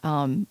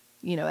 and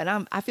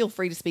I feel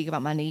free to speak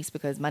about my niece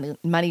because my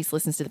niece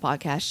listens to the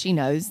podcast. She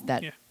knows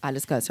that I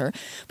discuss her,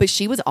 but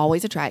she was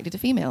always attracted to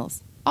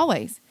females,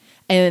 always,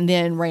 and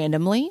then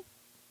randomly,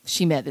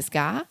 she met this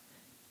guy.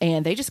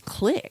 And they just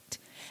clicked.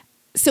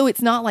 So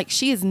it's not like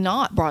she is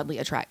not broadly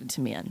attracted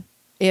to men.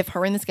 If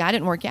her and this guy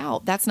didn't work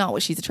out, that's not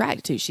what she's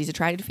attracted to. She's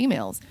attracted to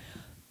females.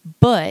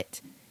 But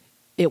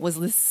it was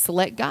this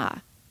select guy,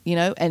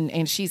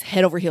 and she's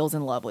head over heels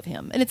in love with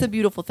him. And it's a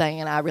beautiful thing.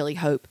 And I really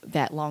hope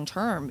that long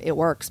term it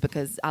works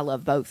because I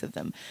love both of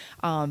them.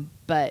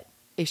 But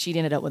if she'd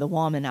ended up with a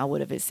woman, I would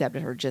have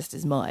accepted her just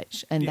as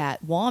much. And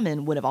that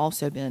woman would have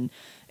also been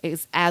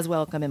as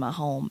welcome in my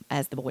home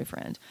as the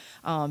boyfriend.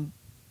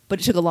 But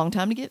it took a long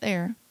time to get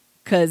there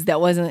because that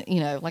wasn't,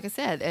 like I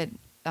said,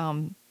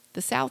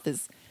 the South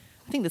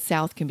I think the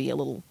South can be a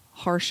little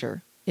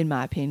harsher in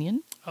my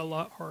opinion. A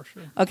lot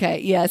harsher. Okay.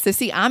 Yeah. So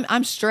see,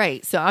 I'm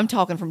straight. So I'm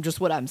talking from just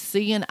what I'm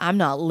seeing. I'm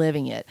not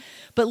living it,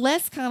 but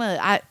let's kind of,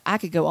 I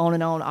could go on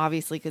and on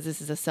obviously, because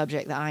this is a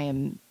subject that I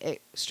am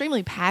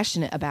extremely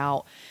passionate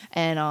about.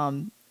 And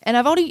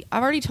I've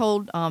already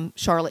told,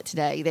 Charlotte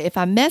today that if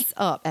I mess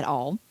up at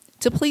all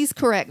to please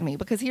correct me,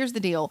 because here's the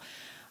deal.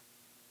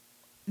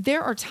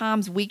 There are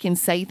times we can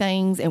say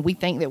things and we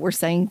think that we're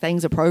saying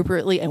things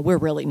appropriately and we're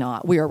really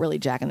not. We are really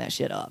jacking that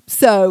shit up.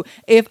 So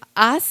if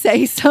I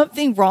say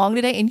something wrong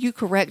today and you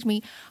correct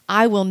me,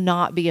 I will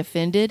not be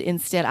offended.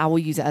 Instead, I will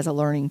use it as a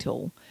learning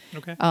tool.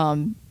 Okay.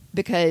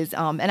 Because,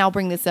 and I'll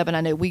bring this up, and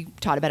I know we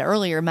talked about it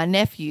earlier, my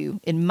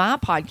nephew, in my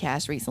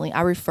podcast recently,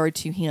 I referred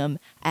to him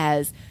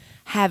as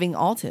having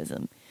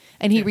autism.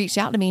 And he reached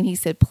out to me and he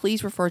said,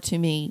 please refer to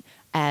me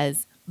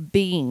as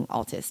being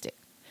autistic.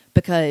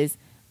 Because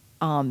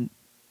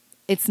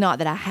it's not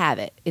that I have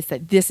it. It's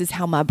that this is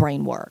how my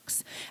brain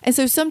works. And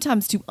so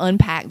sometimes to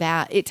unpack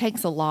that, it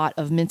takes a lot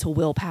of mental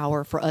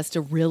willpower for us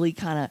to really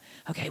kind of,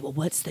 okay, well,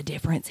 what's the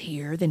difference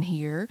here than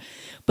here?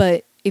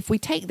 But if we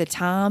take the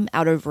time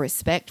out of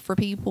respect for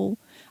people,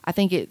 I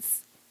think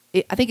it's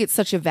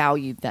such a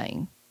valued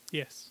thing.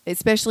 Yes.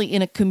 Especially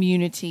in a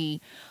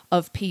community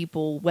of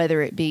people,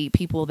 whether it be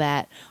people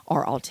that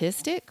are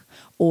autistic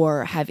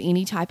or have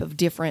any type of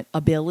different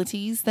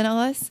abilities than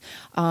us,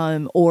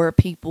 or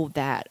people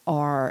that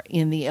are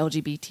in the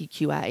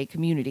LGBTQIA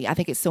community. I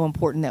think it's so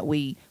important that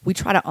we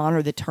try to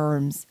honor the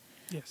terms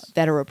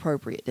that are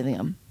appropriate to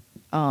them.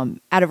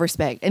 out of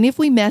respect. And if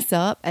we mess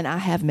up, and I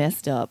have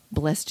messed up,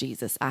 bless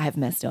Jesus, I have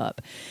messed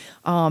up.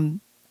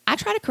 I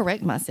try to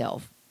correct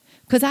myself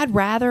because I'd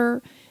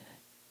rather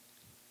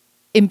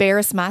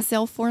embarrass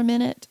myself for a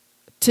minute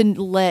to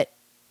let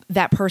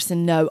that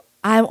person know,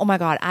 oh my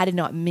God, I did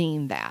not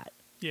mean that.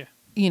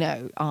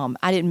 Yeah.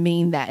 I didn't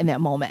mean that in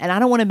that moment. And I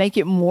don't want to make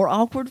it more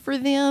awkward for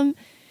them.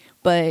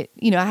 But,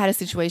 I had a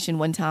situation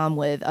one time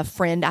with a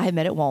friend I had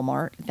met at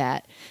Walmart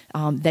that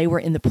they were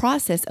in the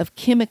process of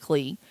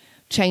chemically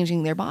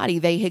changing their body.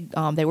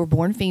 They were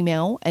born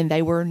female and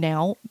they were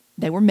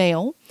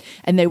male,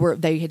 and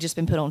they had just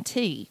been put on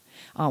T,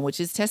 which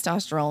is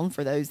testosterone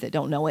for those that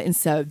don't know it. And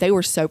so they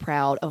were so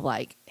proud of,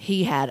 like,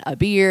 he had a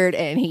beard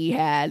and he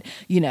had,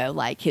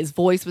 like, his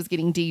voice was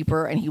getting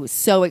deeper and he was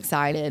so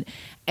excited.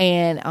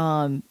 And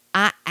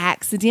I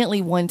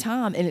accidentally one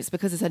time, and it's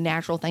because it's a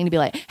natural thing to be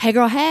like, hey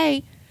girl,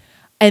 hey.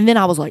 And then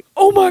I was like,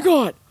 oh my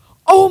God.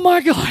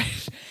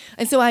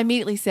 And so I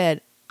immediately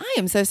said, I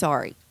am so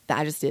sorry that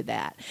I just did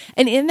that.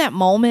 And in that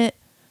moment,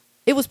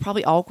 it was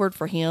probably awkward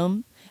for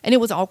him and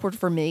it was awkward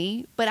for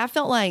me, but I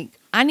felt like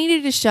I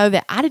needed to show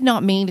that I did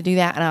not mean to do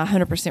that. And I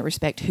 100%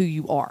 respect who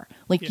you are.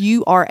 Like,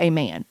 you are a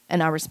man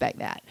and I respect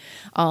that.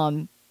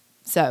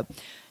 So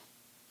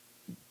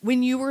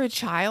when you were a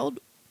child,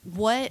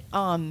 what,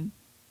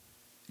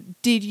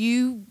 did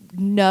you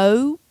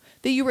know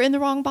that you were in the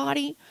wrong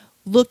body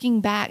looking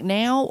back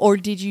now, or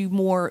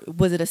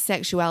was it a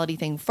sexuality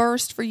thing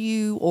first for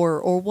you,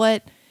 or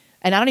what?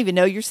 And I don't even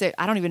know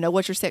I don't even know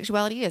what your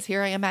sexuality is.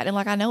 Here I am acting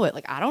like I know it.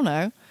 Like, I don't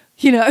know,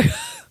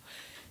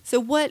 So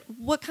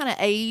what kind of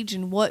age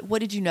and what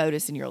did you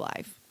notice in your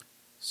life?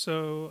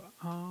 So,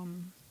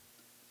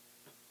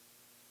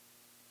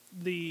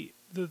 the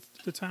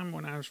time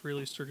when I was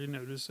really started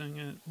noticing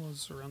it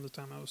was around the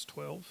time I was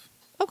 12.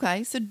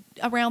 Okay. So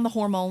around the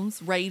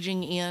hormones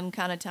raging in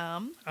kind of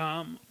time.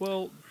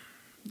 Well,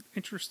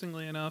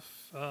 interestingly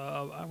enough,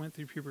 I went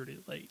through puberty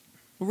late.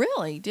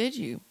 Really? Did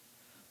you?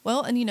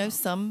 Well, and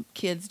some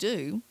kids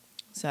do.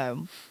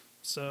 So,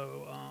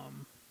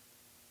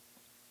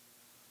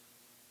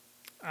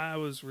 I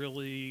was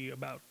really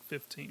about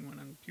 15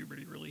 when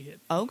puberty really hit.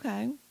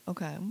 Okay.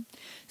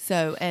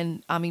 So,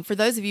 and I mean, for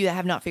those of you that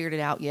have not figured it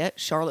out yet,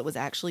 Charlotte was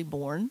actually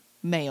born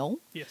male.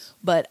 Yes.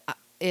 But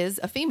is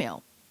a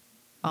female.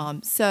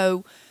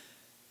 So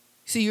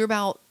you're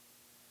about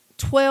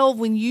 12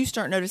 when you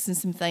start noticing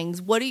some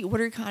things. What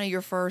are kind of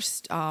your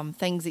first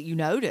things that you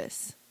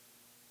notice?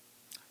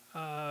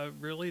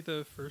 Really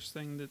the first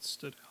thing that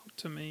stood out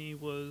to me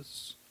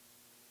was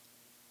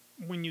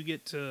when you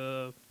get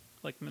to,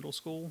 like, middle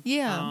school.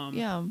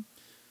 Yeah.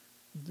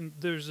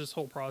 There's this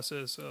whole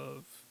process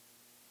of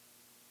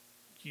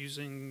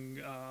using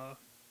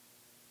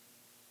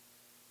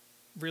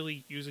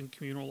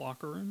communal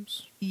locker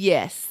rooms.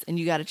 Yes, and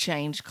you got to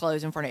change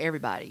clothes in front of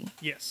everybody.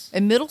 Yes.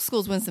 And middle school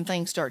is when some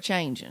things start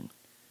changing.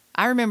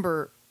 I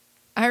remember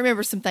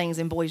some things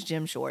in boys'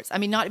 gym shorts. I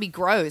mean, not to be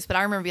gross, but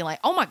I remember being like,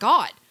 "Oh my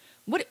God,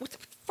 what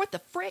the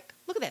frick?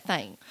 Look at that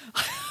thing!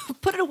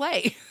 Put it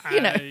away!"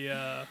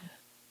 I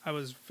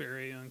was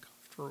very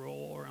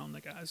uncomfortable around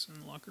the guys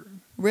in the locker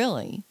room.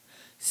 Really?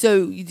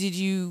 So did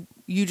you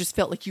just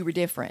felt like you were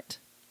different?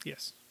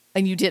 Yes.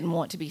 And you didn't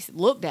want to be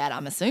looked at,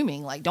 I'm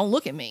assuming. Like, don't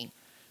look at me.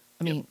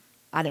 I mean, Yep.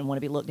 I didn't want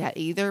to be looked at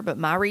either, but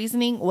my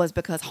reasoning was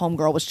because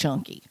homegirl was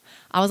chunky.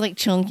 I was like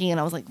chunky, and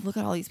I was like, look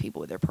at all these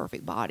people with their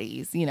perfect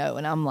bodies, and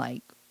I'm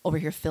like over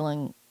here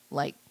feeling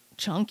like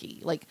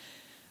chunky. Like,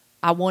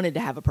 I wanted to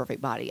have a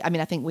perfect body. I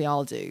mean, I think we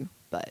all do,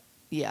 but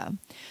yeah.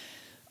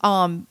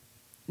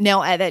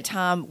 Now at that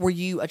time, were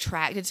you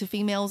attracted to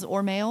females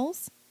or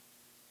males?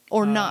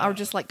 Or not, or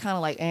just like kind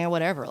of like,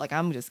 whatever, like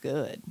I'm just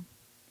good.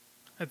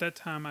 At that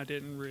time, I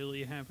didn't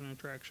really have an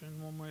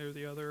attraction one way or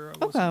the other.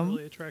 I wasn't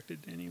really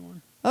attracted to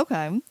anyone.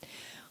 Okay.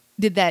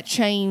 Did that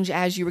change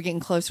as you were getting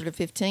closer to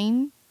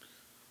 15?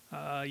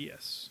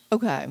 Yes.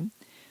 Okay.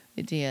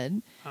 It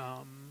did.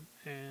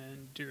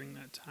 And during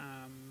that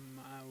time,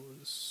 I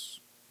was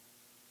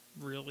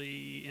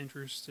really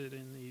interested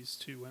in these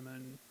two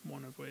women,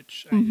 one of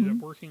which I ended up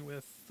working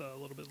with a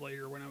little bit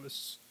later when I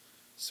was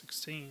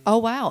 16. Oh,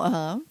 wow.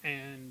 Uh-huh.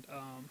 And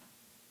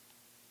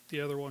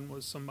the other one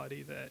was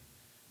somebody that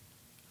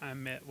I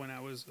met when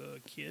I was a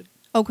kid.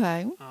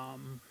 Okay.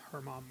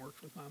 Her mom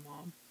worked with my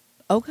mom.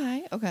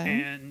 Okay.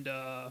 And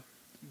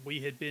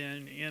we had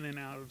been in and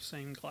out of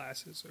same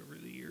classes over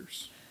the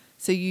years.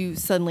 So you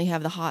suddenly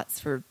have the hots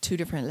for two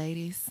different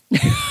ladies?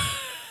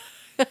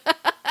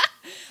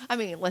 I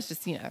mean, let's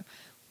just,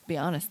 be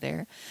honest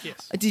there.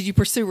 Yes. Did you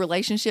pursue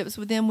relationships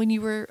with them when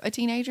you were a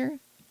teenager?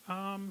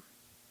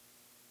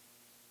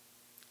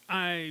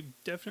 I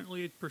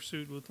definitely had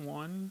pursued with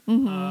one.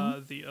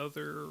 The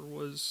other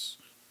was,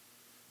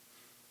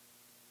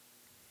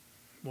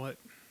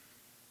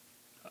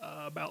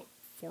 about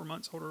 4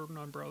 months older than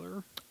my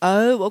brother.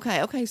 Oh,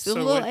 okay. So a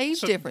little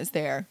age difference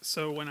there.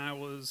 So when I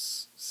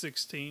was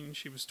 16,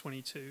 she was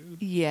 22.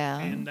 Yeah.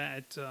 And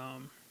that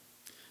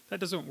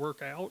doesn't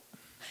work out.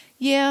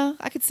 Yeah,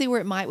 I could see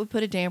where it would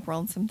put a damper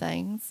on some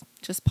things,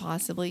 just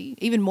possibly.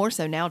 Even more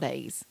so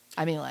nowadays.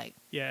 I mean, like,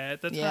 Yeah,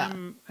 Yeah.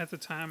 at the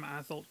time,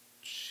 I thought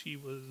she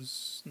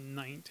was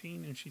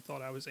 19 and she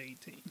thought I was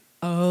 18.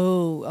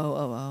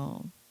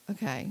 oh.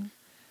 Okay.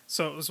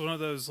 So it was one of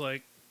those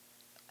like,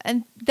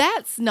 And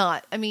that's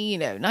not, I mean,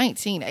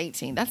 19,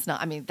 18, that's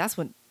not, I mean, that's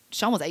when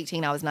Sean was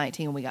 18, I was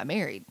 19 when we got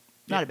married.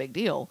 Not Yeah. a big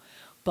deal.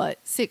 But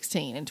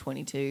 16 and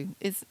 22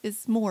 is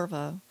more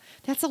of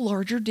that's a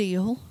larger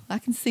deal. I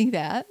can see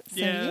that. So,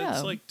 yeah.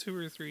 it's like 2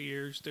 or 3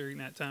 years during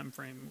that time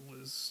frame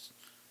is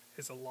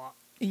a lot.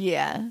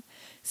 Yeah.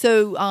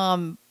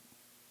 So,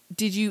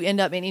 did you end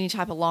up in any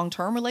type of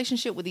long-term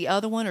relationship with the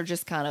other one or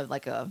just kind of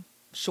like a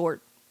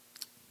short?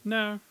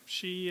 No,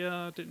 she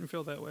didn't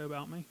feel that way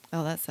about me.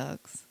 Oh, that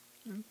sucks.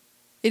 Mm.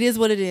 It is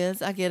what it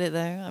is. I get it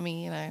though. I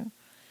mean,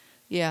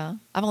 yeah,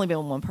 I've only been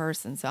with one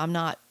person, so I'm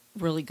not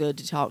really good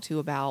to talk to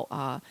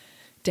about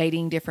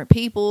dating different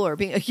people or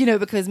being,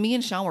 because me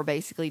and Sean were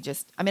basically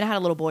just, I mean, I had a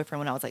little boyfriend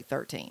when I was like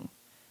 13,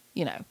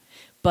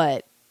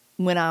 but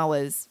when I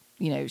was,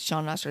 Sean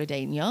and I started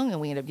dating young and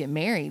we ended up getting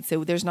married.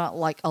 So there's not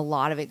like a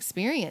lot of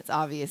experience,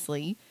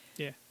 obviously,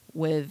 Yeah.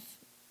 with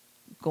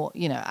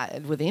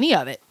with any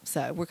of it.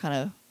 So we're kind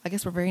of, I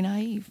guess we're very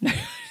naive.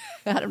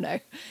 I don't know.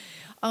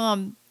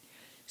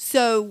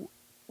 So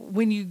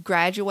when you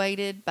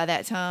graduated by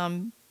that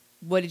time,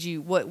 what'd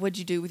you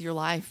do with your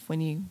life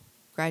when you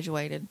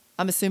graduated?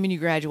 I'm assuming you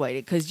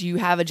graduated because you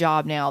have a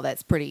job now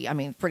that's pretty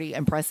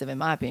impressive in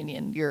my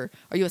opinion.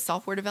 Are you a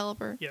software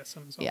developer? Yes,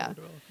 I'm a software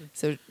developer.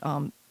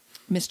 So,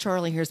 Miss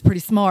Charlie here is pretty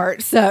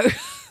smart. So,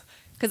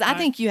 because I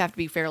think you have to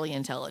be fairly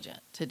intelligent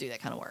to do that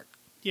kind of work.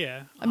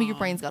 Yeah. I mean, your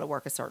brain's got to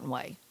work a certain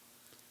way.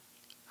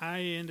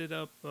 I ended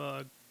up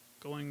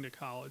going to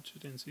college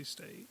at NC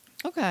State.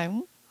 Okay.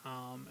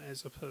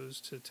 As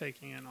opposed to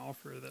taking an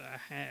offer that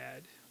I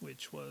had,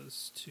 which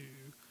was to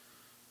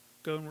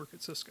go and work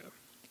at Cisco.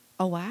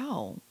 Oh,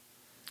 wow.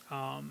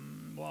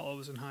 While I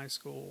was in high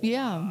school,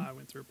 Yeah. I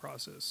went through a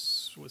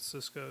process with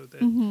Cisco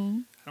that Mm-hmm.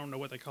 I don't know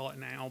what they call it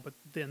now, but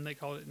then they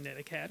called it Net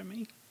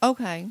Academy,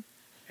 Okay.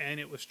 and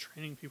it was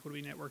training people to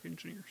be network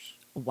engineers.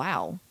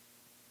 Wow.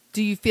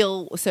 Do you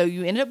feel, so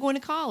you ended up going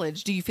to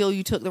college. Do you feel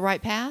you took the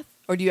right path?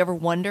 Or do you ever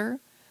wonder,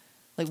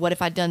 like, what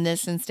if I'd done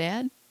this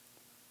instead?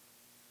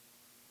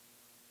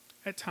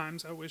 At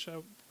times, I wish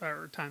I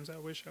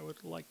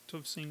would like to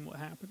have seen what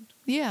happened.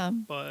 Yeah.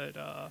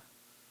 But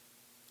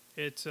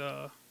it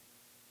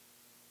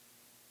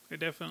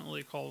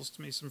definitely caused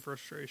me some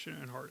frustration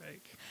and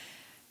heartache.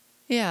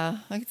 Yeah,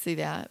 I could see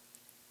that.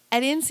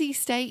 At NC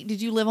State,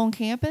 did you live on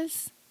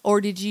campus? Or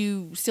did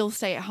you still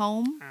stay at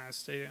home? I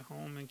stayed at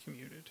home and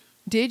commuted.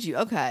 Did you?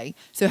 Okay.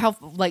 So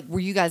were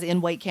you guys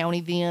in Wake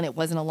County then? It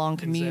wasn't a long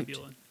commute? In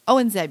Zebulon. Oh,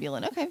 in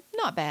Zebulon. Okay.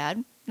 Not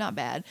bad. Not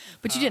bad.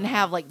 But you didn't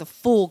have like the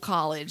full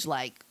college,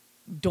 like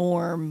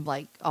dorm,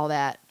 like all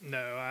that. No,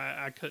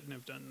 I couldn't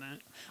have done that.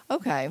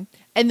 Okay.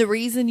 And the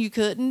reason you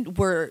couldn't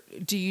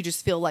do you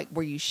just feel like,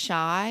 were you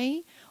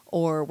shy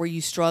or were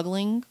you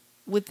struggling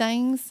with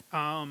things?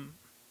 I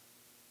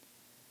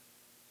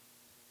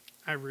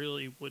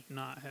really would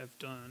not have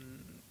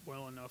done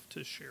well enough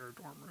to share a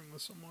dorm room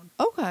with someone.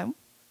 Okay.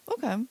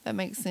 Okay. That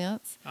makes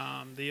sense.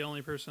 The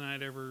only person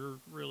I'd ever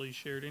really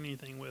shared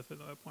anything with at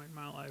that point in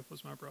my life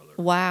was my brother.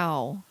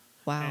 Wow.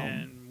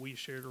 And we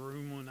shared a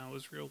room when I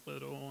was real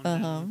little.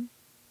 And then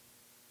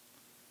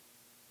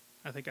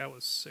I think I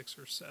was 6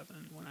 or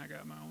 7 when I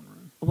got my own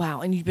room. Wow.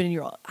 And you've been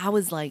I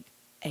was like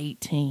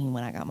 18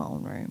 when I got my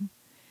own room.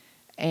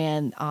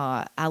 And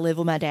I lived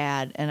with my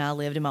dad, and I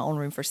lived in my own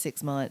room for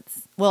 6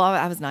 months. Well,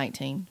 I was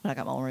 19 when I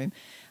got my own room.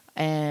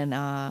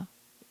 And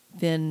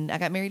then I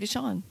got married to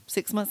Sean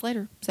 6 months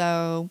later.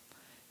 So,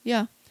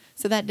 yeah.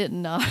 So that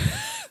didn't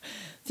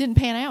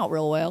pan out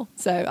real well.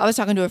 So I was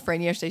talking to a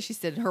friend yesterday. She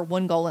said her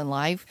one goal in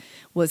life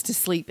was to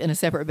sleep in a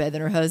separate bed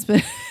than her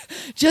husband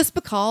just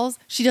because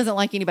she doesn't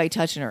like anybody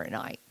touching her at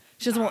night.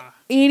 She doesn't want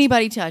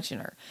anybody touching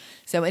her.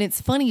 So, and it's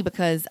funny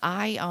because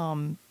I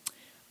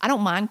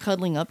don't mind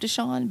cuddling up to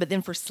Sean, but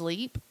then for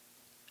sleep,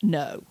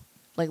 no.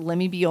 Like, let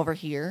me be over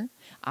here.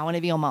 I want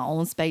to be on my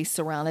own space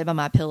surrounded by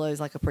my pillows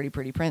like a pretty,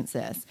 pretty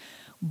princess.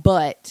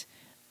 But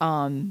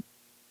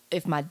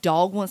if my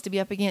dog wants to be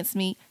up against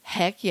me,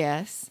 heck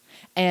yes.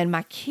 And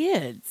my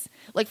kids,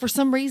 like for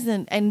some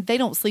reason, and they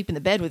don't sleep in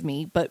the bed with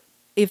me, but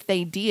if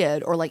they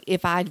did, or like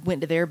if I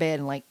went to their bed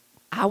and like,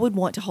 I would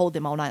want to hold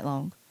them all night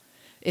long.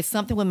 It's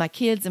something with my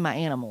kids and my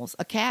animals.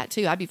 A cat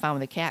too. I'd be fine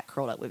with a cat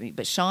curled up with me.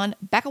 But Sean,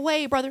 back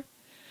away, brother.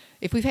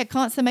 If we've had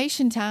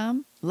consummation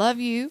time, love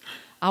you.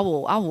 I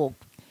will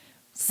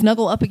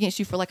snuggle up against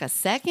you for like a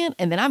second,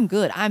 and then I'm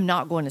good. I'm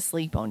not going to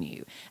sleep on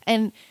you.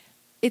 And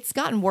it's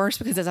gotten worse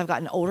because as I've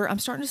gotten older, I'm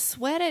starting to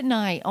sweat at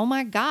night. Oh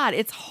my God,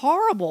 it's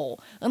horrible.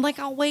 And like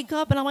I'll wake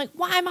up and I'm like,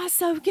 why am I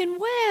soaking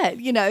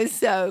wet?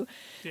 So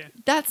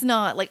that's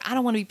not like, I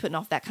don't want to be putting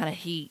off that kind of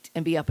heat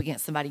and be up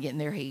against somebody getting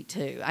their heat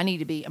too. I need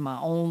to be in my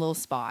own little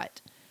spot.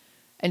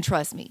 And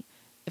trust me,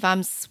 if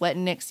I'm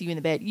sweating next to you in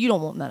the bed, you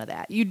don't want none of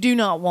that. You do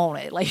not want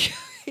it. Like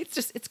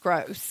it's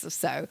gross.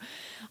 So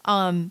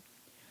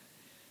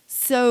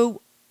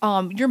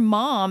Your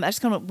mom, I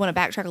just kind of want to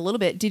backtrack a little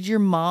bit. Did your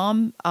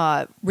mom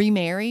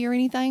remarry or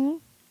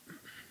anything?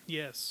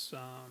 Yes,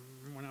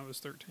 when I was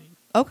 13.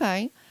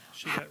 Okay.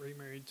 She got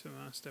remarried to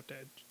my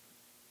stepdad.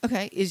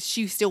 Okay. Is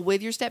she still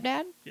with your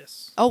stepdad?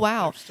 Yes. Oh,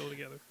 wow. They're still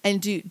together.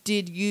 And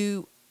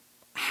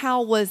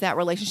how was that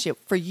relationship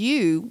for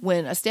you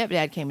when a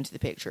stepdad came into the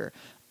picture?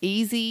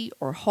 Easy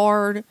or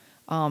hard?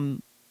 I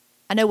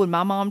know when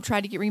my mom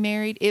tried to get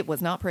remarried, it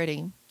was not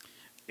pretty.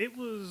 It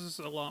was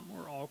a lot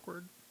more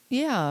awkward.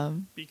 Yeah.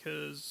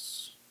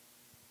 Because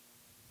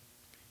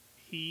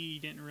he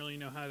didn't really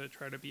know how to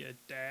try to be a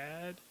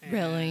dad. And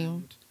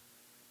Really?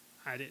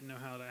 I didn't know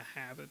how to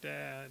have a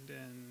dad.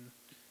 And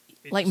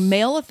like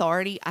male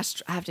authority, I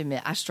have to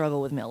admit, I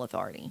struggle with male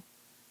authority.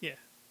 Yeah.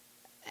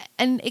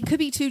 And it could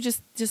be, too,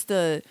 just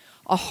a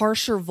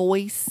harsher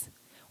voice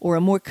or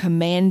a more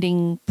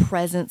commanding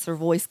presence or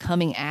voice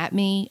coming at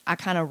me. I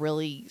kind of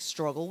really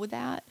struggle with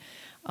that.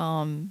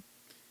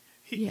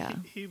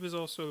 He was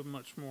also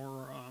much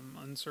more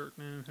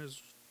uncertain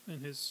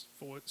in his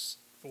voice.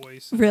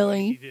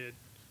 Really? He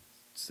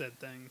said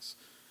things.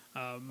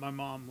 My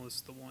mom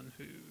was the one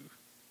who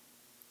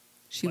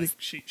she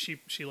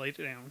laid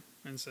it down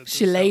and said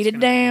she laid it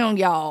down,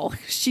 y'all.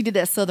 She did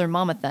that Southern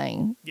mama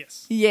thing.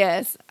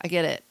 Yes, I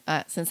get it.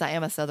 Since I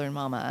am a Southern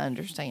mama, I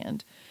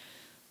understand.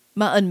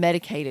 My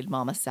unmedicated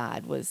mama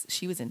side was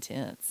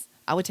intense.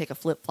 I would take a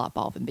flip flop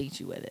off and beat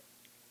you with it.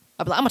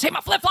 I'd be like, I'm gonna take my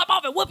flip flop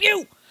off and whoop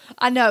you.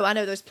 I know.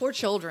 Those poor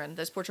children.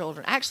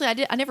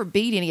 Actually, I never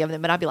beat any of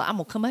them, but I'd be like, I'm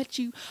gonna come at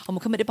you. I'm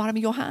gonna come at the bottom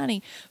of your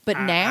hiney. But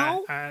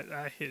now,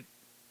 I hit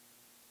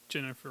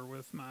Jennifer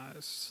with my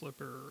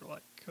slipper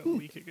like a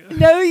week ago.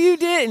 No, you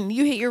didn't.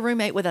 You hit your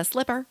roommate with a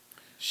slipper.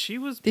 She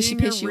was Did she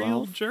piss a you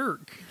real off?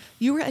 jerk.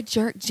 You were a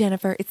jerk,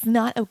 Jennifer. It's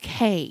not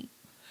okay.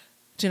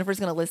 Jennifer's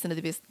gonna listen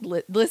to this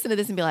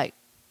and be like,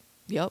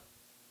 "Yep,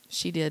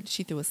 she did.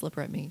 She threw a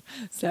slipper at me."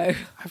 So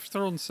I've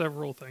thrown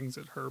several things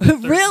at her.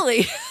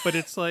 Really? But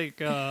it's like,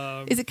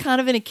 is it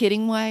kind of in a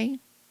kidding way?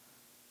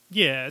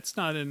 Yeah, it's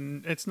not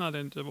in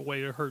a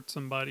way to hurt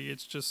somebody.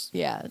 It's just,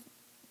 yeah.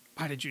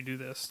 Why did you do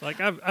this? Like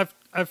I've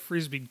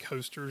frisbeed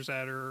coasters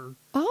at her.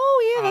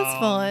 Oh yeah, that's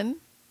fun.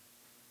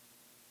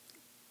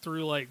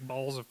 Threw like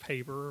balls of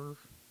paper.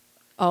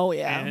 Oh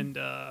yeah. And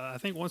I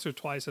think once or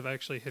twice I've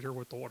actually hit her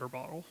with the water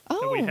bottle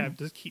that we have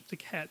to keep the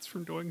cats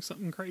from doing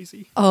something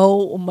crazy.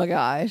 Oh my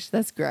gosh,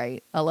 that's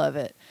great. I love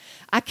it.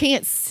 I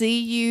can't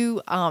see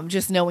you,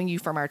 just knowing you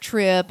from our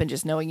trip and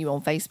just knowing you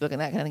on Facebook and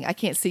that kind of thing. I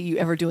can't see you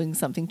ever doing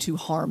something to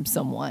harm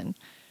someone.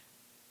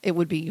 It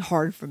would be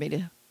hard for me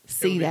to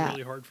see that. It would be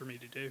really hard for me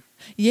to do.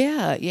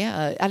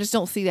 Yeah. I just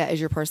don't see that as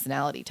your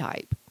personality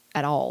type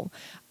at all.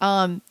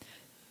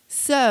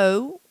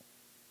 So,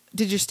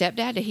 did your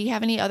stepdad, did he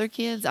have any other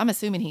kids? I'm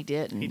assuming he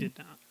didn't. He did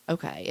not.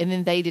 Okay. And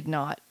then they did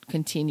not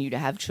continue to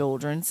have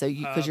children, so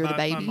because you're the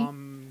baby?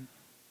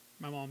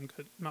 My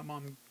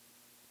mom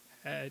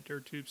had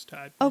her tubes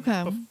tied.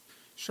 Okay.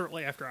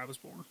 Shortly after I was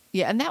born.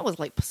 Yeah, and that was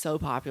like so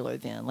popular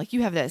then. Like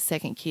you have that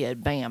second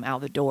kid, bam,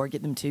 out the door,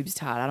 get them tubes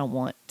tied. I don't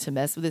want to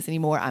mess with this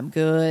anymore. I'm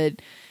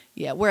good.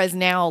 Yeah. Whereas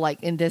now,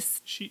 like in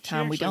this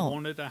time, we don't. She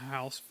wanted a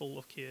house full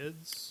of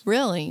kids.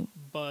 Really?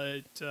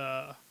 But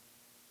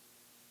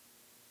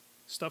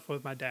stuff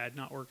with my dad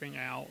not working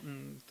out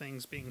and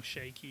things being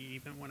shaky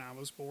even when I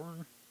was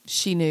born.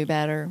 She knew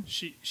better.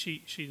 She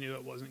knew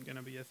it wasn't going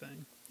to be a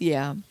thing.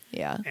 Yeah.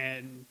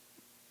 And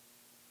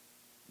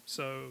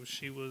so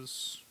she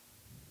was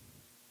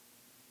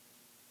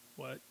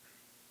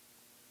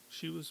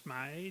she was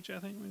my age, I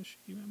think, when she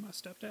met my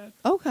stepdad.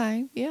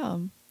 Okay, yeah.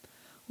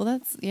 Well,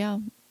 that's,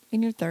 in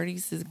your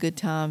 30s is a good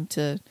time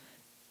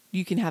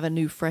you can have a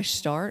new fresh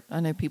start.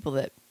 I know people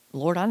that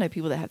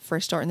have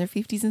fresh start in their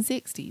 50s and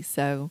 60s.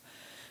 So,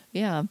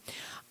 yeah.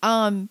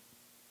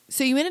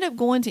 So you ended up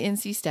going to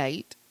NC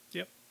State.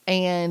 Yep.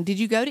 And did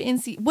you go to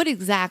NC? What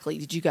exactly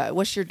did you go?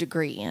 What's your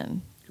degree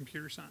in?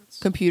 Computer science.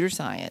 Computer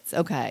science.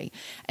 Okay.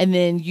 And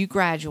then you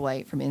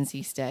graduate from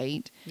NC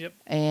State. Yep.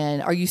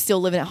 And are you still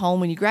living at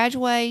home when you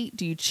graduate?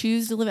 Do you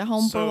choose to live at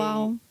home for a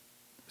while?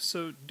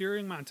 So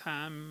during my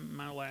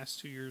last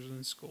 2 years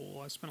in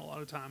school, I spent a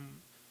lot of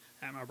time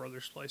at my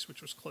brother's place,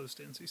 which was close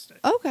to NC State.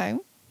 Okay.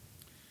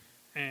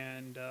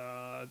 And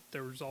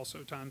there was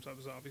also times I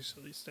was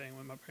obviously staying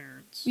with my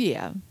parents.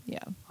 Yeah.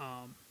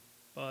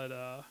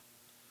 But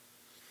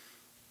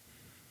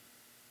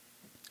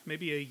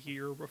maybe a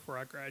year before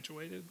I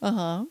graduated,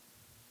 my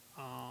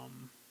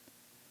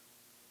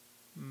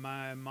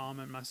mom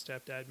and my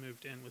stepdad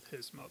moved in with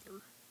his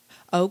mother.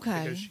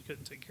 Okay. Because she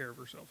couldn't take care of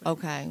herself anymore.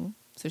 Okay.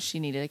 So she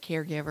needed a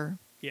caregiver.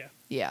 Yeah.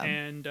 Yeah.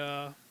 And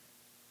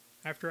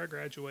after I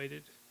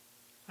graduated,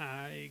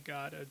 I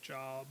got a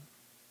job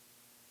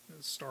at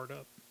a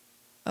startup.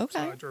 Okay.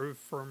 So I drove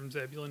from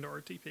Zebulon to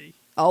RTP.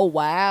 Oh,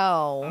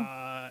 wow.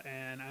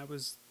 And I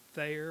was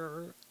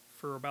there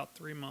for about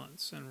 3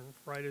 months, and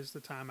right as the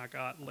time I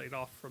got laid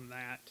off from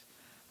that,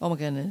 oh my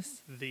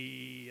goodness,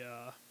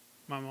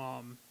 my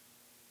mom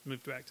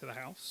moved back to the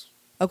house.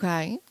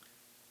 Okay.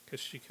 Because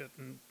she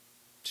couldn't.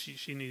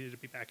 She needed to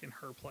be back in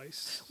her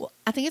place. Well,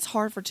 I think it's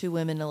hard for two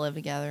women to live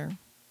together.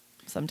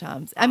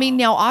 sometimes. I mean,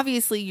 now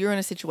obviously you're in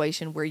a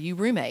situation where you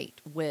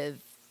roommate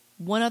with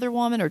one other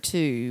woman or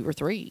two or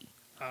three.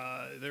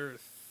 There are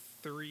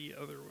 3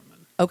 other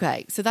women.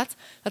 Okay, so that's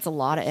a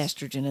lot of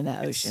estrogen in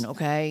that ocean.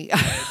 Okay,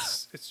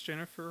 It's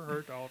Jennifer,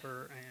 her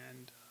daughter,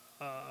 and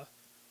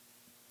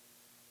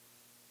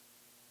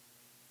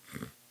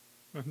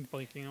I'm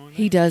blanking on.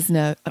 he does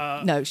know.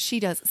 No, she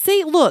does.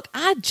 See, look,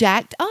 I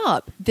jacked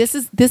up. This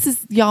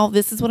is y'all.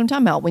 This is what I'm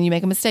talking about. When you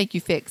make a mistake,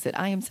 you fix it.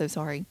 I am so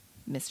sorry,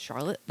 Miss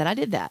Charlotte, that I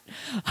did that.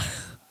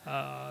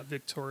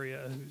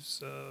 Victoria,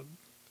 who's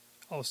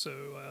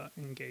also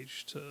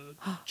engaged to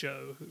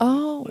Joe, who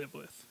Oh. we live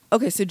with.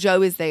 Okay, so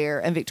Joe is there,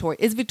 and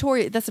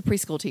Victoria. That's a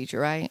preschool teacher,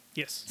 right?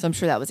 Yes. So I'm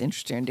sure that was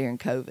interesting during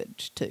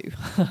COVID too.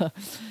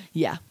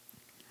 Yeah,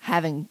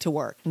 having to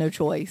work, no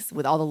choice,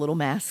 with all the little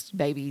masked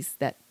babies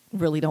that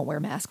really don't wear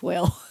masks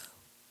well.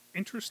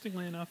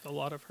 Interestingly enough, a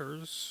lot of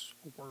hers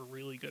were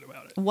really good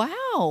about it.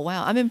 Wow,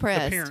 I'm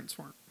impressed. The parents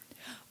weren't.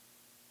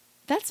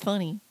 That's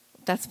funny.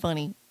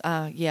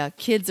 Yeah,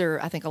 kids are,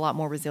 I think, a lot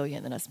more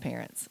resilient than us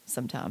parents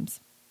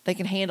sometimes. They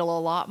can handle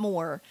a lot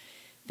more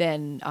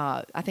than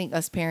I think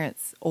us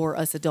parents or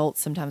us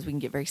adults. Sometimes we can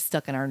get very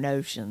stuck in our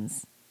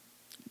notions.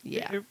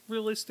 Yeah.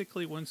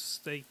 Realistically, once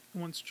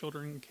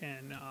children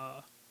can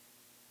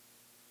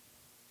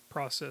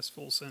process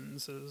full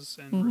sentences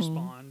and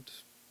respond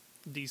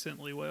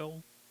decently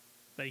well,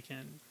 they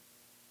can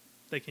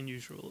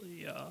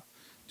usually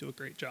do a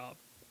great job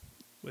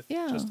with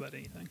just about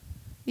anything.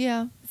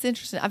 Yeah, it's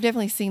interesting. I've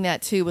definitely seen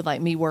that too with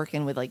like me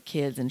working with like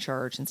kids in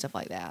church and stuff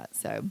like that.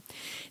 So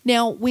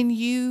now when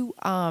you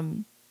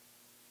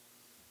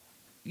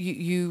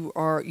you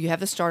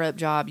have the startup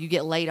job, you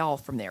get laid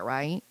off from there,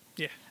 right?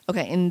 Yeah.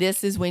 Okay, and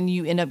this is when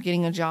you end up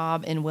getting a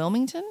job in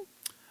Wilmington?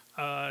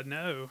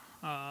 No.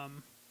 I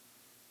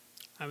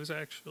was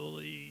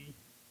actually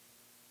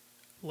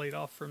laid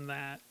off from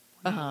that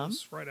when I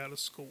was right out of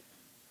school.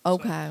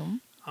 Okay.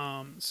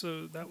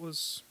 So that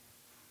was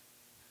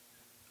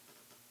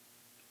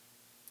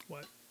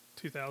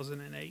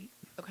 2008.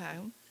 Okay.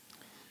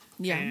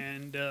 Yeah.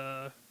 And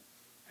I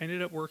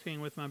ended up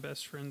working with my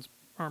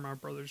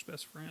brother's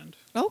best friend.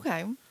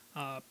 Okay.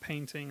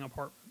 Painting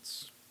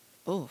apartments.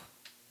 Oh,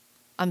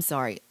 I'm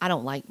sorry. I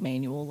don't like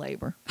manual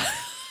labor.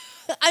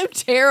 I'm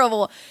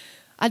terrible.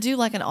 I do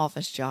like an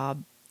office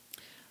job.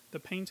 The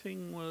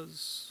painting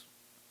was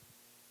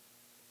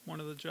one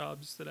of the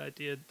jobs that I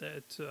did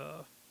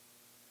that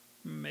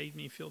made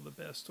me feel the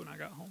best when I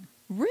got home.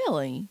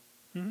 Really?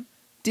 Mm-hmm.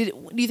 Do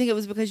you think it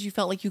was because you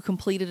felt like you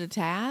completed a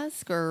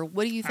task, or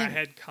what do you think? I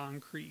had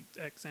concrete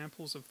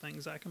examples of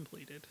things I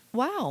completed.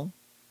 Wow,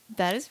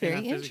 that is very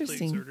and I physically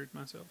interesting. exerted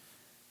myself.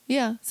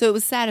 Yeah, so it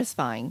was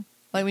satisfying.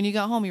 Like when you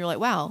got home, you were like,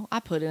 "Wow, I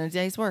put in a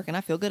day's work, and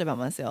I feel good about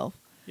myself."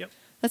 Yep,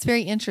 that's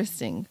very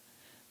interesting.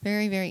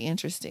 Very, very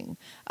interesting.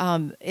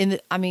 I've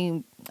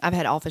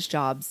had office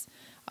jobs,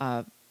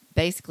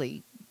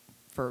 basically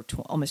for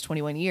almost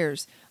 21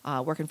 years,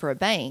 working for a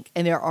bank,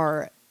 and there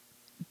are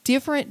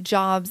different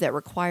jobs that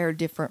require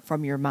different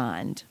from your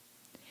mind.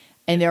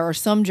 And there are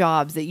some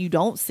jobs that you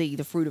don't see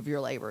the fruit of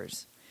your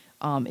labors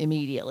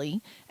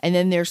immediately. And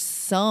then there's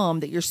some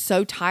that you're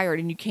so tired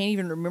and you can't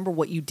even remember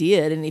what you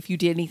did and if you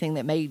did anything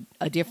that made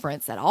a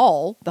difference at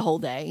all the whole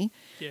day.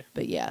 Yeah.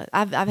 But yeah,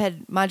 I've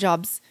had my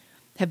jobs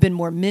have been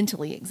more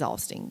mentally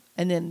exhausting.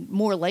 And then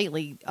more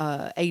lately,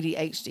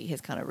 ADHD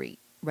has kind of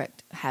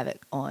wreaked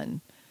havoc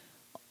on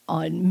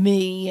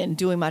me and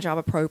doing my job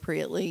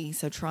appropriately.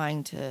 So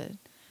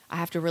I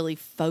have to really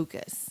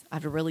focus. I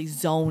have to really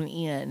zone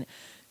in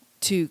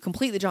to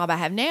complete the job I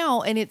have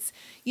now. And it's,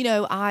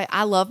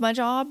 I love my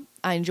job.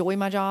 I enjoy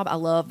my job. I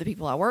love the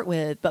people I work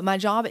with, but my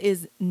job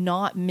is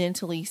not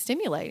mentally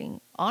stimulating,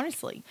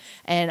 honestly.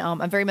 And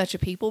I'm very much a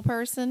people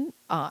person,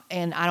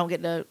 and I don't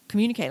get to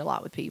communicate a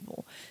lot with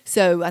people.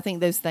 So I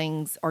think those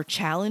things are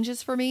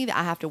challenges for me that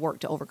I have to work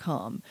to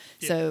overcome.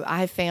 Yeah. So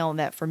I have found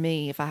that for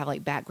me, if I have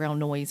like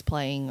background noise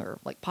playing or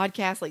like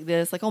podcasts like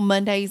this, like on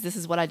Mondays, this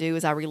is what I do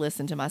is I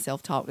re-listen to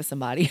myself talk to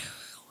somebody.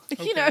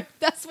 Okay.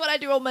 That's what I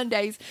do on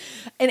Mondays.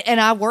 And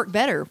I work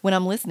better when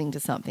I'm listening to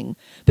something.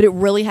 But it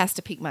really has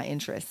to pique my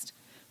interest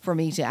for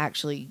me to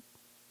actually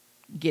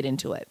get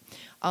into it.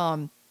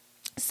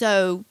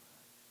 So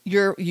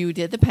you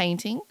did the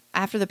painting.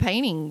 After the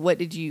painting,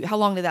 how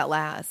long did that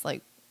last?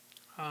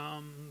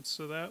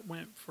 So that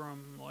went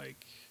from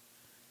like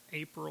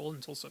April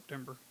until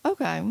September.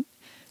 Okay.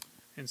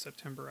 In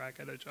September, I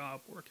got a job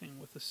working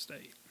with the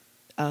state.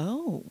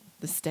 Oh,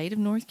 the state of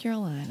North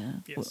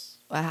Carolina. Yes.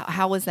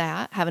 How was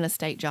that, having a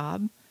state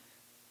job?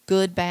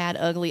 Good, bad,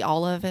 ugly,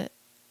 all of it?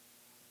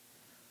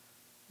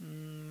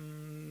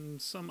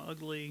 Some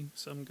ugly,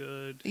 some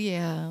good.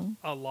 Yeah.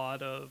 A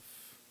lot of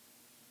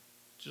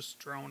just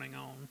droning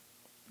on.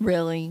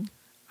 Really?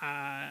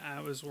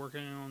 I was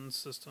working on a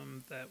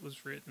system that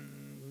was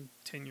written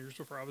 10 years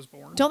before I was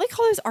born. Don't they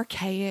call those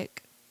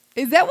archaic?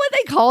 Is that what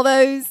they call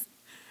those?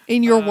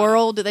 In your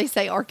world, do they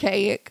say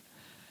archaic?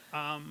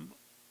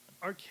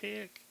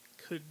 Archaic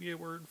could be a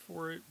word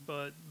for it,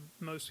 but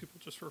most people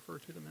just refer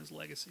to them as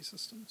legacy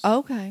systems.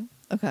 Okay.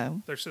 Okay.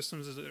 They're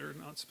systems that are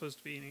not supposed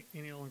to be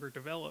any longer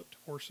developed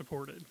or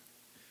supported.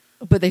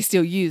 But they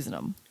still using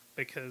them.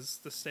 Because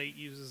the state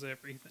uses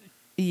everything.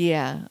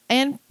 Yeah.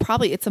 And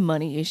probably it's a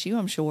money issue,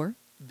 I'm sure.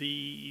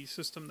 The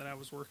system that I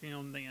was working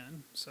on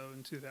then, so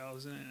in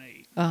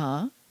 2008,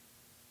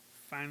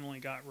 finally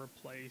got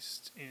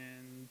replaced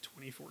in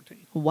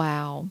 2014.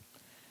 Wow.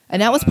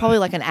 And that was probably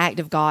like an act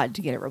of God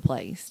to get it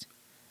replaced.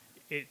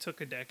 It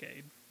took a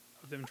decade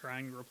of them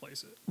trying to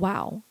replace it.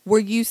 Wow. Were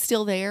you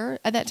still there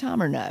at that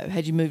time or no?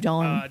 Had you moved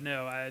on?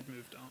 No, I had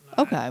moved on.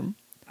 No, okay.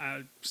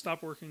 I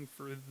stopped working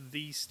for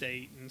the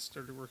state and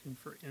started working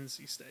for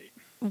NC State.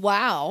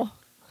 Wow.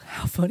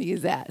 How funny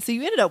is that? So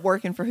you ended up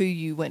working for who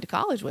you went to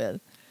college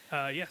with?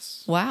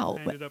 Yes. Wow.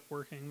 I ended up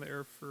working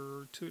there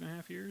for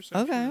 2.5 years.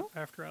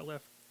 After I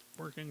left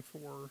working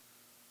for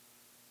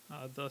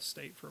the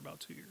state for about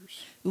 2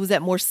 years. Was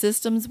that more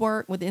systems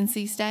work with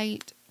NC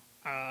State?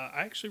 I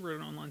actually wrote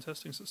an online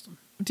testing system.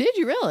 Did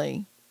you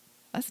really?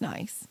 That's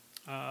nice.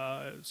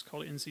 It was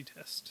called NC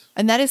Test.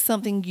 And that is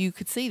something you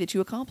could see that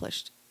you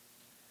accomplished.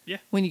 Yeah.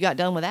 When you got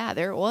done with that,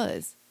 there it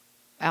was,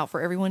 out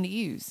for everyone to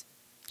use.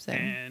 So.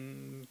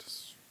 And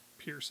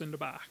Pearson to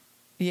buy.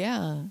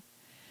 Yeah.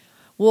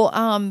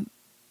 Well,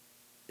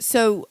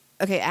 so,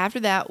 okay, after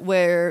that,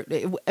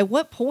 at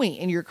what point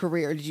in your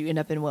career did you end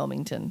up in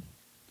Wilmington?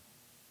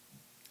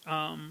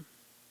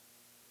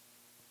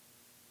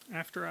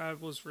 After I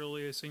was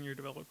really a senior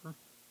developer.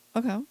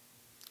 Okay.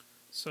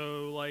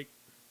 So, like,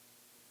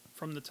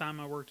 from the time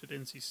I worked at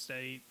NC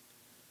State,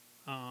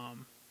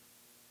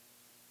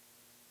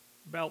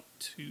 about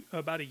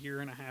a year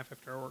and a half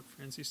after I worked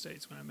for NC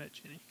State's when I met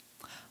Jenny.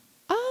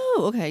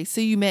 Oh, okay. So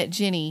you met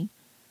Jennifer.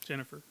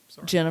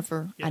 Sorry.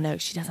 Jennifer. Yeah. I know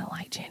she doesn't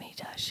like Jenny,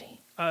 does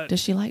she?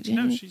 Does she like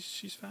Jenny? No,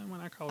 she's fine when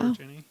I call her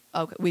Jenny.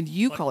 Okay, when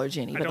you call her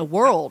Jenny, but the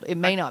world, it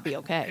may not be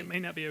okay. It may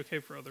not be okay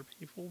for other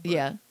people, but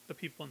yeah. The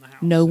people in the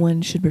house. No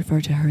one should refer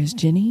to her as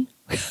Jenny.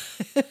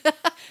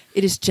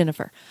 It is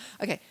Jennifer.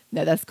 Okay,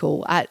 no, that's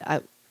cool.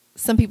 I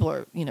some people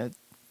are,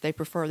 they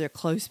prefer their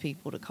close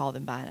people to call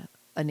them by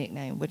a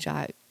nickname, which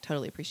I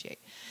totally appreciate.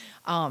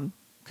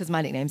 Because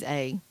my nickname's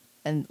A,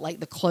 and like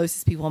the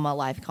closest people in my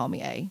life call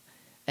me A,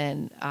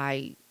 and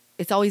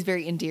it's always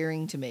very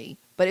endearing to me.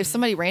 But if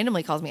somebody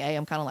randomly calls me A,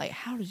 I'm kind of like,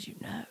 how did you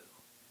know?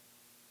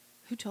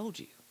 Who told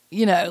you?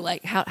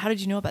 Like how did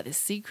you know about this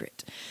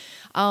secret?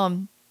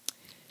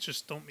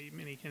 Just don't meet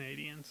many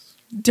Canadians.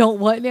 Don't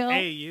what now?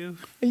 Hey, you.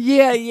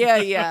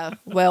 Yeah.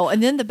 Well,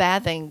 and then the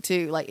bad thing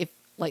too, like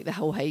the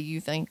whole hey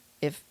you thing.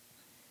 If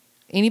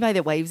anybody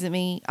that waves at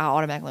me, I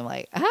automatically am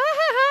like, hi.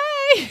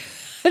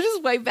 I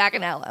just wave back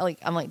and out.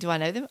 I'm like, do I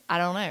know them? I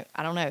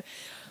don't know.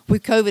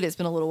 With COVID, it's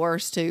been a little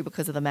worse too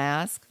because of the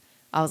mask.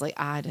 I was like,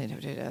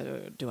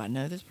 do I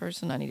know this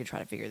person? I need to try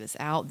to figure this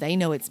out. They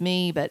know it's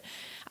me, but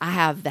I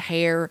have the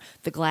hair,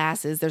 the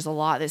glasses. There's a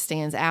lot that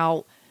stands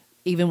out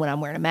even when I'm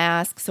wearing a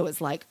mask. So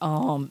it's like,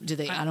 do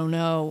they? I don't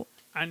know.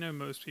 I know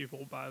most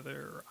people by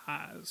their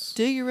eyes.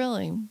 Do you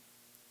really?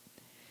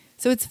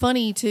 So it's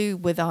funny too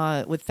with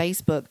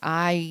Facebook.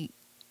 I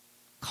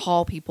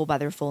call people by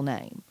their full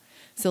name.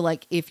 So,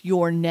 like, if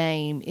your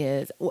name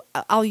is,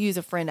 I'll use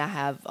a friend I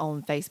have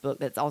on Facebook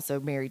that's also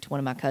married to one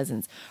of my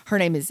cousins. Her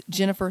name is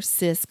Jennifer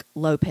Sisk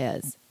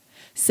Lopez.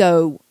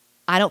 So,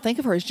 I don't think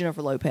of her as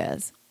Jennifer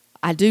Lopez.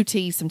 I do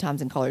tease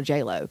sometimes and call her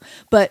J-Lo.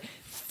 But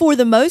for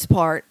the most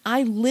part,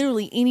 I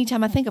literally,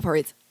 anytime I think of her,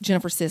 it's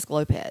Jennifer Sisk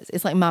Lopez.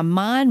 It's like my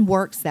mind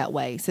works that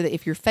way so that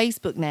if your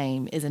Facebook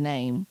name is a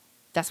name,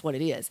 that's what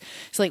it is.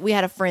 So, like, we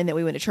had a friend that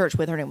we went to church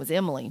with. Her name was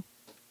Emily.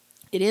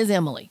 It is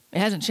Emily. It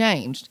hasn't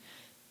changed.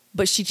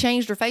 But she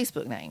changed her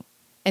Facebook name.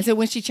 And so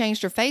when she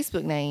changed her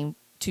Facebook name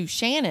to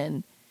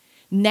Shannon,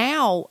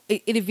 now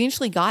it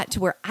eventually got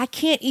to where I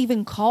can't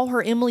even call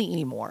her Emily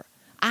anymore.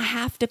 I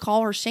have to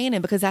call her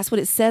Shannon because that's what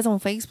it says on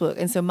Facebook.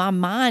 And so my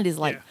mind is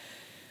like,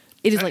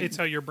 it's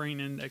how your brain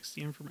indexes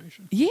the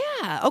information.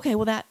 Yeah. Okay.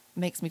 Well, that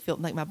makes me feel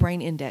like my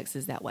brain index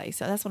is that way.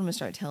 So that's what I'm going to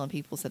start telling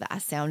people so that I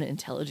sound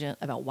intelligent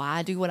about why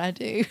I do what I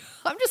do.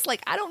 I'm just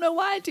like, I don't know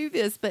why I do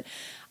this, but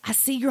I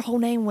see your whole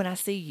name when I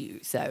see you.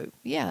 So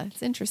yeah,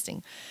 it's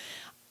interesting.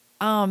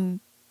 So.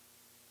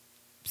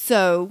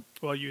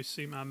 Well, you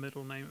see my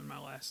middle name and my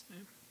last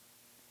name.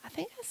 I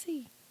think I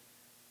see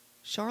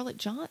Charlotte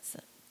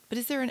Johnson. But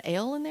is there an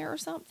L in there or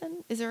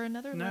something? Is there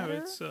another letter?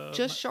 No, it's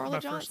just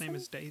Charlotte Johnson. My first name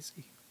is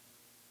Daisy.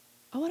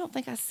 Oh, I don't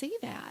think I see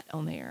that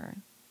on there.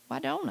 Why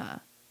don't I?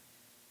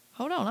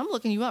 Hold on, I'm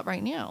looking you up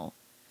right now.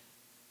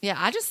 Yeah,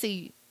 I just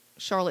see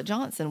Charlotte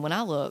Johnson when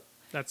I look.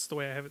 That's the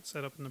way I have it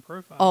set up in the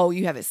profile. Oh,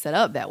 you have it set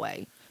up that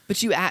way.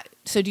 But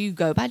so do you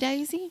go by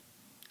Daisy?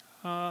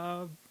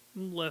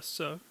 Less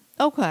so.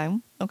 Okay.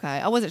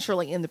 I wasn't sure,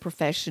 like, in the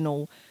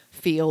professional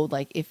field,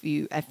 like if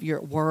you're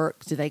at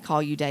work, do they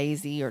call you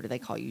Daisy or do they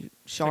call you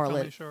Charlotte? They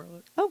call me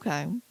Charlotte.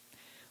 Okay.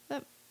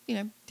 That,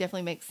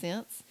 definitely makes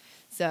sense.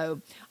 So,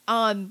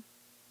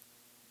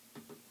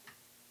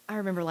 I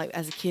remember, like,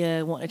 as a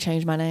kid wanting to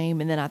change my name,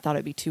 and then I thought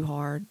it'd be too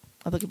hard.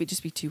 I thought it would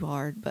just be too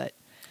hard, but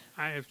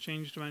I have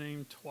changed my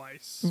name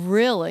twice.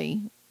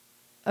 Really?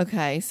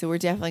 Okay, so we're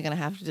definitely going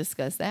to have to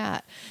discuss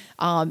that.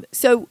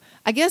 So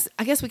I guess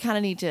we kind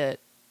of need to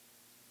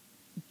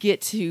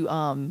get to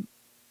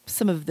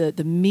some of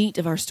the meat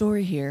of our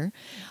story here.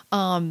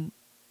 At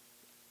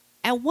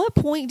what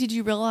point did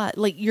you realize,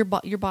 like, your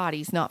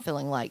body's not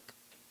feeling like,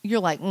 you're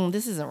like,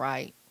 this isn't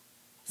right.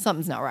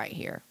 Something's not right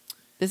here.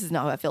 This is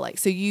not what I feel like.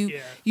 So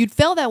you'd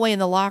felt that way in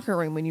the locker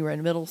room when you were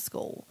in middle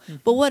school.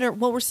 Mm-hmm. But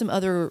what were some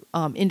other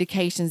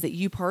indications that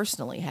you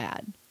personally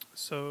had?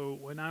 So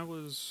when I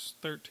was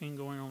 13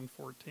 going on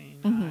 14,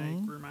 mm-hmm.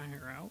 I grew my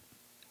hair out.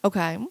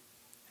 Okay.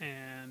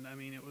 And I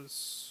mean, it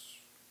was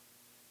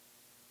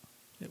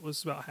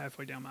about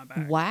halfway down my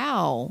back.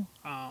 Wow.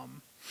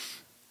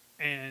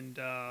 And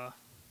at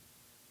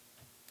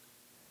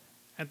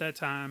that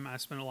time, I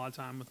spent a lot of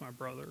time with my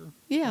brother.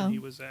 Yeah. He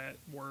was at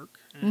work.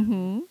 And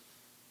mm-hmm.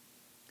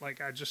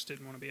 like, I just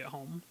didn't want to be at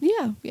home.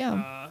 Yeah,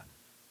 yeah.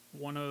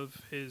 One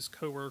of his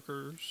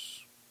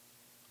coworkers,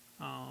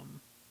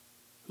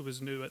 who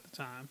was new at the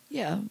time,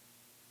 yeah,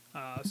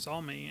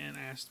 saw me and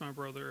asked my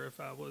brother if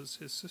I was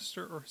his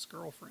sister or his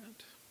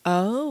girlfriend.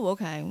 Oh,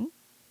 okay.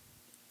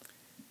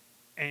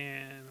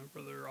 And my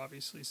brother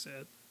obviously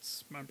said,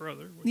 it's my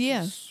brother, which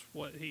is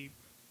what he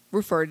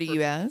referred to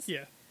you as.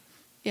 Yeah.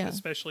 Yeah.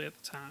 Especially at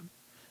the time.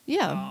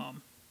 Yeah.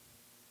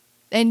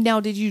 And now,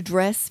 did you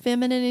dress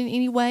feminine in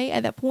any way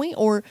at that point?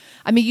 Or,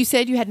 I mean, you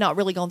said you had not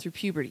really gone through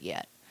puberty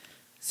yet.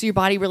 So your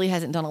body really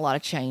hasn't done a lot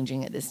of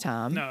changing at this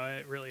time. No,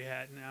 it really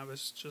hadn't. I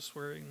was just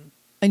wearing...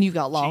 And you've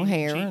got long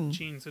hair. And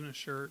jeans and a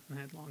shirt and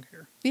had long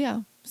hair.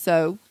 Yeah.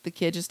 So the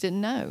kid just didn't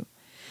know.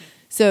 Yeah.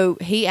 So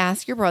he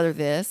asked your brother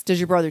this. Does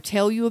your brother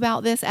tell you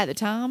about this at the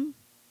time?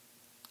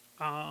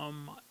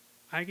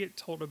 I get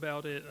told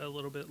about it a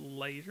little bit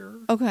later.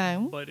 Okay.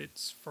 But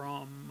it's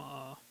from...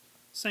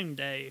 same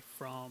day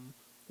from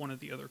one of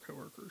the other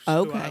coworkers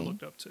who I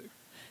looked up to.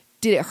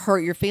 Did it hurt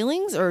your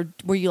feelings, or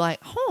were you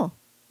like,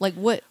 like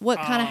what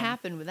kind of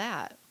happened with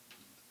that?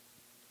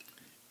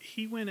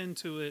 He went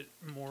into it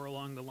more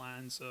along the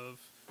lines of,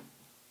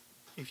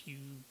 if you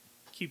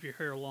keep your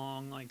hair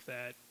long like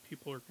that,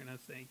 people are going to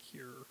think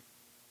you're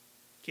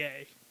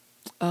gay.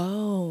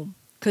 Oh,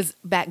 because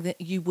back then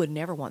you would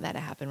never want that to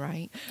happen,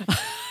 right?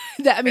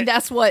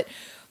 That's what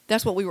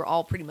we were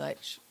all pretty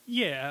much.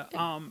 Yeah.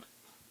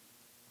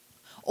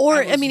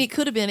 Or, it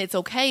could have been, it's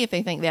okay if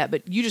they think that,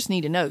 but you just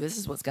need to know this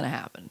is what's going to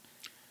happen.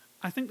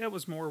 I think that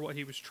was more what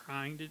he was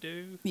trying to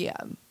do. Yeah.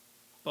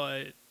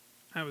 But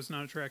I was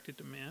not attracted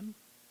to men.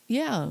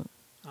 Yeah.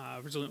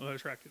 I was not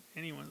attracted to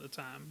anyone at the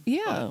time.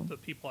 Yeah. But the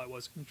people I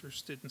was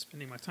interested in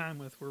spending my time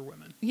with were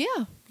women.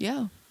 Yeah.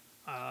 Yeah.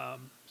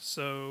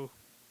 So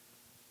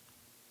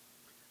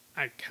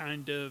I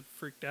kind of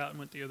freaked out and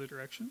went the other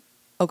direction.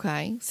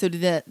 Okay. So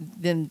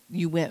then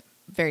you went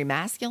very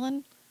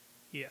masculine?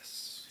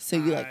 Yes. So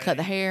you cut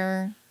the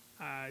hair?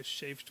 I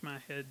shaved my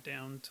head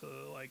down to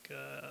like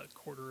a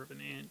quarter of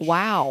an inch.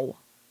 Wow.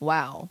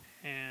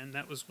 And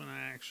that was when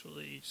I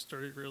actually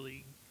started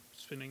really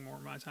spending more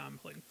of my time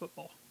playing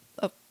football.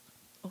 Oh,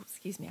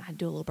 excuse me. I had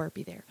to do a little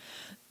burpee there.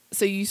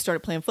 So you started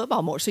playing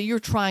football more. So you're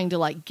trying to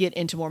like get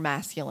into more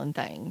masculine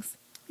things.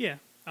 Yeah.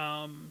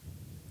 Trying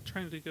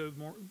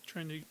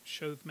to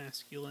show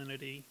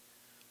masculinity,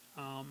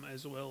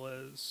 as well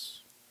as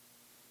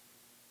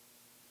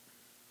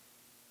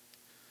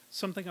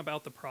something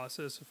about the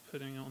process of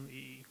putting on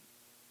the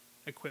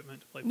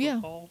equipment to play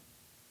football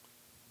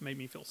made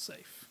me feel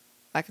safe.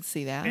 I could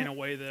see that. In a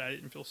way that I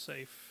didn't feel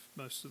safe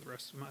most of the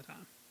rest of my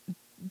time.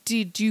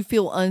 Did you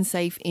feel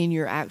unsafe in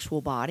your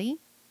actual body,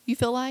 you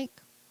feel like?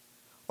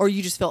 Or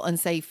you just felt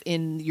unsafe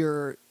in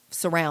your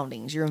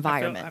surroundings, your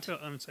environment? I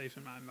felt unsafe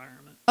in my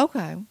environment.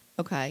 Okay.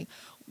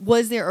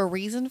 Was there a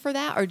reason for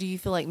that? Or do you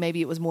feel like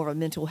maybe it was more of a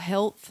mental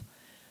health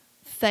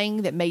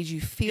thing that made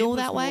you feel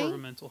that way? It was more of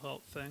a mental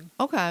health thing.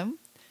 Okay.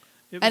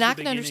 And I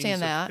can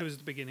understand that. It was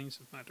the beginnings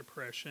of my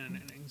depression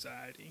and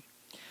anxiety.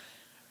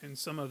 And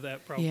some of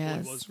that probably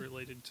was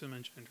related to my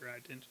gender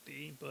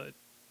identity, but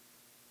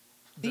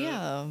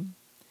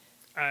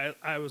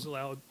I was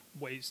allowed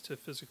ways to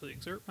physically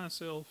exert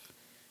myself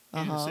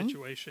in a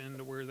situation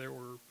to where there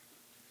were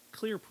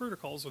clear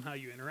protocols on how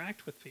you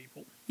interact with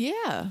people.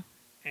 Yeah.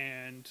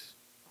 And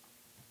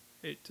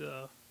I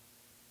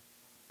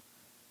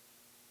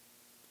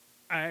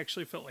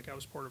actually felt like I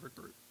was part of a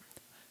group.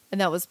 And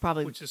that was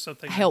probably which is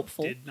something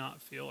helpful. I did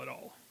not feel at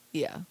all.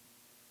 Yeah.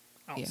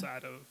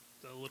 Outside of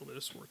the little bit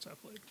of sports I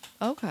played.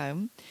 Okay.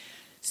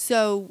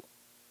 So,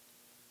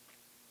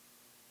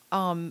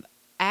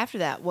 after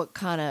that, what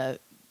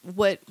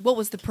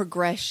was the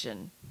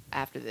progression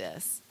after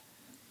this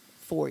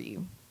for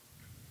you?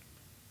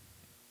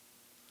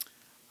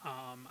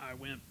 I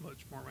went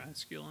much more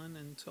masculine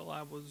until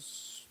I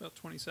was about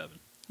 27.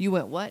 You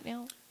went what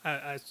now?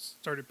 I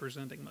started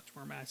presenting much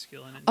more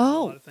masculine and a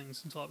lot of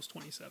things until I was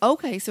 27.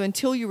 Okay, so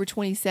until you were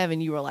 27,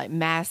 you were like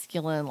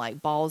masculine,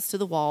 like balls to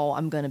the wall,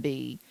 I'm going to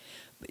be.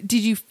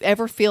 Did you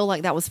ever feel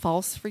like that was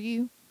false for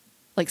you?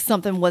 Like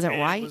something wasn't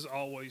right? It was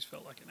always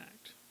felt like an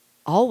act.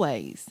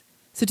 Always.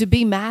 So to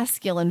be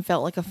masculine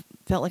felt like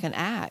an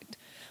act.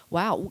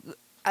 Wow.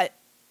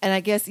 And I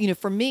guess,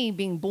 for me,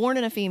 being born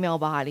in a female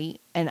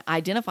body and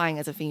identifying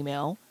as a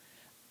female,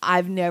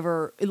 I've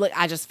never, like,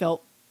 I just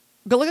felt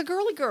like a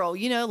girly girl,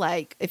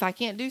 like if I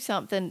can't do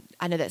something,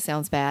 I know that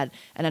sounds bad.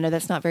 And I know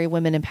that's not very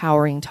women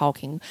empowering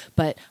talking,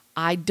 but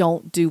I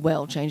don't do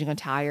well changing a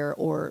tire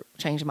or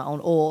changing my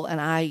own oil. And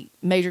I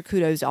major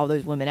kudos to all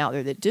those women out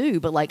there that do.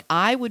 But like,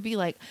 I would be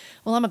like,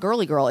 well, I'm a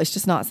girly girl. It's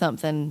just not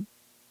something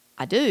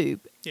I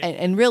do. Yeah.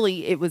 And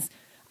really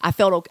I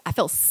felt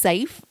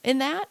safe in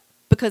that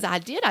because I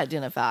did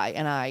identify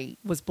and I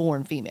was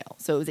born female.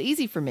 So it was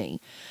easy for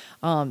me.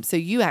 So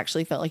you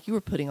actually felt like you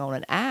were putting on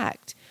an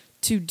act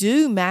to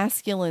do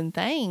masculine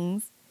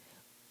things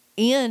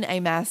in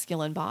a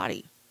masculine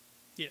body.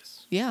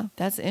 Yes. Yeah,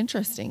 that's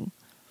interesting.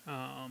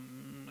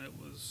 It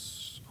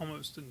was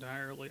almost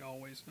entirely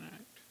always an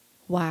act.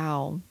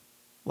 Wow.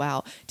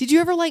 Did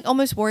you ever like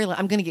almost worry like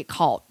I'm going to get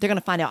caught? They're going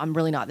to find out I'm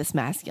really not this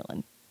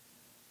masculine.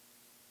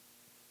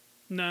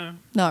 No.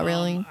 Not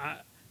really?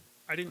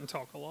 I didn't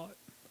talk a lot.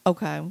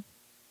 Okay.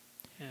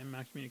 And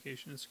my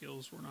communication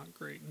skills were not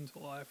great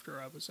until after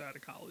I was out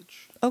of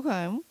college.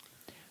 Okay.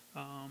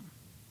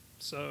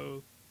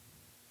 So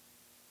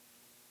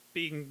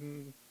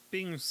being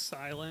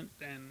silent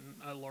and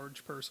a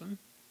large person,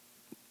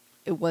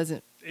 It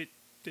wasn't.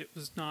 it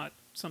was not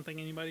something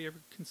anybody ever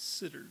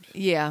considered.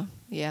 Yeah.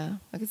 I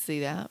could see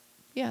that.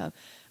 Yeah.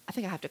 I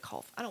think I have to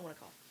cough. I don't want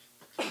to cough.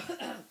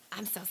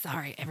 I'm so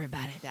sorry,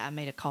 everybody, that I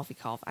made a coffee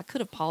cough. I could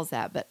have paused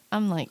that, but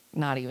I'm like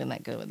not even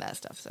that good with that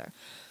stuff.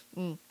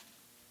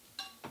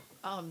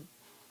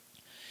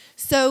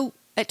 So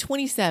at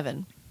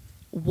 27,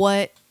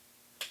 what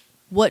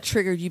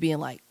triggered you being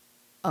like,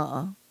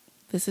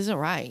 this isn't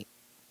right?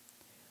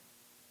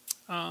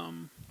 At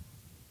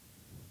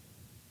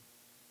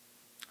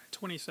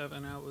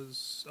 27, I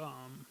was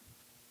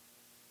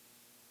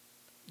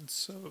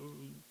so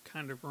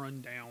kind of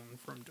run down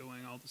from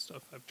doing all the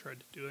stuff I've tried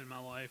to do in my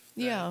life.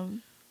 That, Yeah.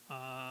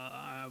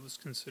 I was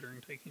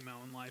considering taking my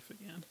own life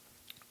again.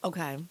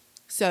 Okay.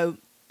 So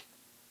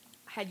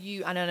had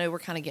you, I know we're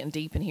kind of getting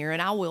deep in here,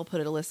 and I will put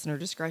a listener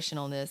discretion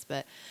on this,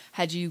 but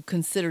had you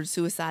considered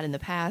suicide in the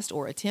past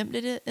or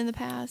attempted it in the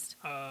past?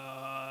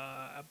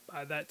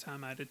 By that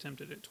time, I'd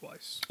attempted it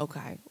twice.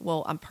 Okay.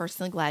 Well, I'm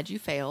personally glad you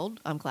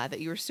failed. I'm glad that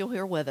you were still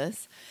here with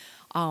us.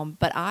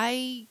 But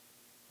I've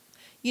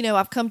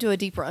come to a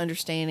deeper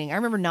understanding. I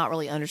remember not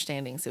really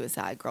understanding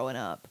suicide growing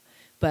up,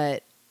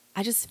 but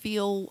I just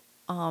feel,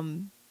 I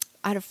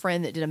had a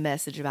friend that did a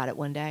message about it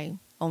one day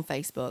on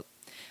Facebook,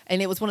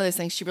 and it was one of those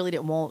things. She really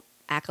didn't want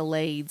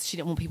accolades. She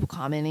didn't want people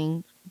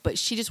commenting, but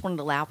she just wanted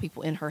to allow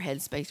people in her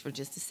headspace for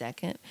just a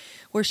second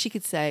where she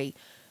could say,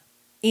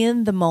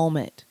 in the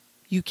moment,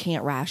 you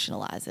can't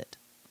rationalize it.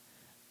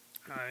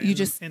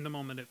 In the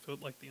moment, it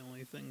felt like the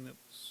only thing that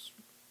was.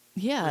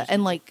 Yeah. reasonable.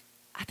 And like,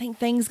 I think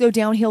things go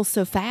downhill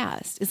so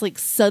fast. It's like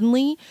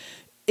suddenly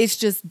it's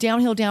just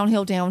downhill.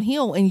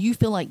 And you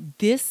feel like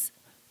this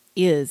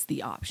is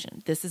the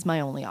option. This is my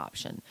only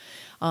option.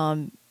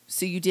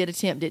 So you did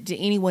attempt it. Did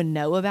anyone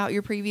know about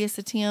your previous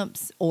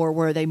attempts, or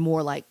were they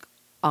more like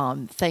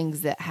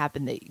things that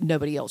happened that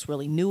nobody else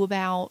really knew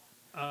about?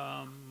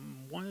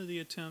 One of the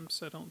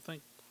attempts, I don't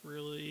think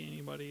really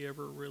anybody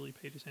ever really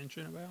paid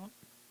attention about.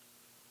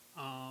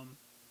 I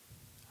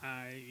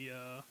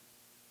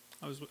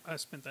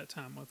spent that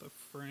time with a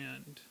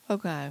friend.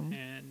 Okay.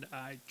 And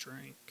I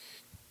drank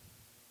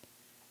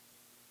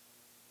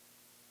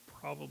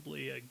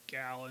probably a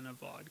gallon of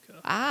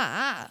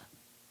vodka.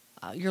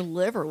 Your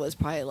liver was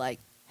probably like,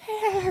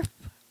 help.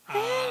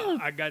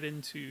 I got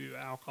into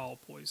alcohol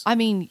poisoning. I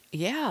mean,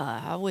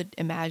 yeah, I would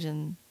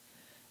imagine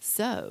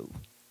so.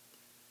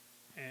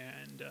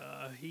 And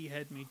he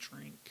had me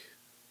drink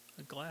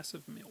a glass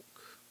of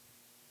milk.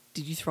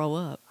 Did you throw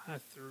up? I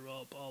threw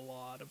up a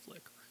lot of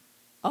liquor.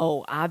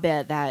 Oh, I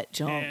bet that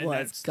jump And was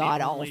that's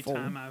god the awful. only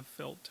time I've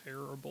felt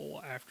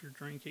terrible after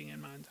drinking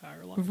in my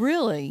entire life.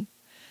 Really?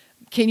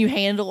 Can you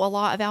handle a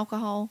lot of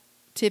alcohol,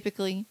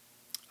 typically?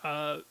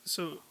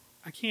 So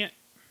I can't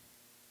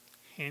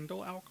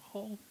handle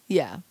alcohol.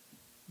 Yeah.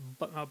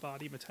 But my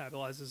body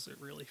metabolizes it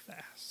really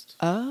fast.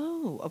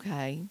 Oh,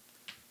 okay.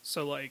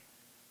 So, like,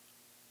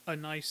 a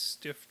nice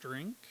stiff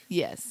drink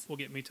Yes. will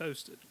get me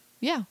toasted.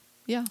 Yeah.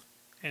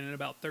 And in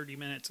about 30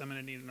 minutes, I'm going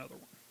to need another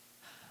one.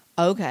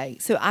 Okay.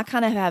 So I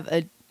kind of have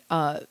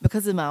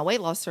because of my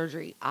weight loss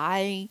surgery,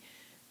 I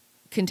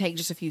can take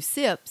just a few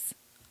sips.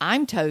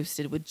 I'm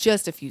toasted with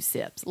just a few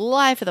sips.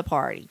 Life of the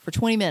party for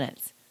 20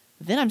 minutes.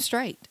 Then I'm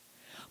straight.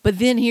 But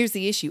then here's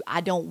the issue.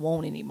 I don't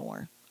want any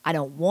more. I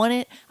don't want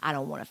it. I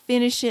don't want to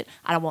finish it.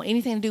 I don't want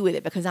anything to do with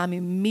it because I'm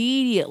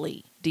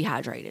immediately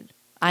dehydrated.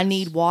 I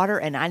need water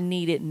and I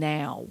need it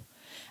now.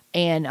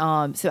 And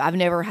so I've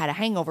never had a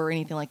hangover or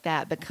anything like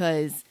that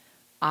because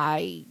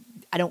I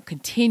don't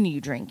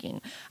continue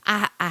drinking.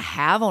 I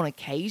have on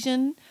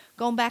occasion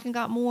gone back and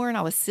got more, and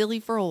I was silly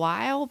for a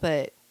while,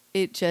 but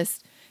it's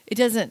just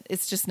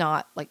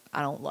not like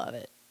I don't love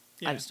it.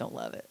 Yeah. I just don't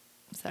love it.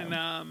 So.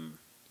 And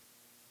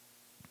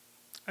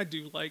I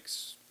do like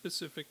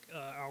specific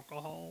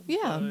alcohol.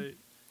 Yeah. But,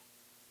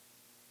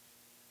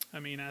 I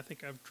mean, I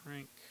think I've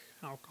drank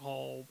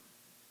alcohol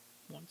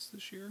once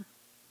this year.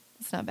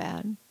 It's not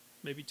bad.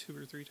 Maybe 2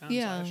 or 3 times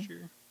last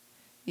year.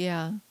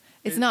 Yeah.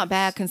 It's not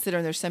bad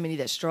considering there's so many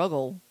that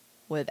struggle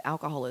with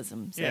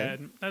alcoholism. So. Yeah,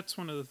 and that's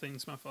one of the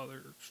things my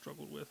father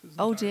struggled with his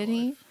Oh, entire did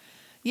he? life.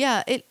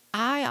 Yeah,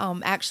 I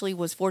actually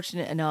was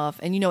fortunate enough,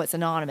 and it's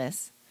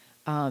anonymous.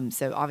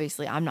 So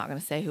obviously I'm not going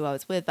to say who I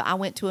was with, but I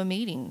went to an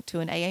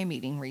AA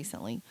meeting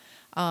recently.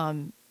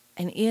 And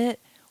it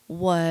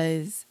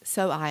was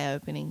so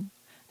eye-opening.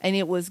 And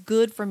it was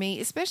good for me,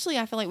 especially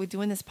I feel like with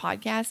doing this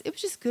podcast, it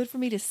was just good for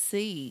me to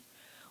see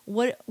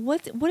what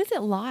is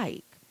it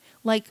like?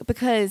 Like,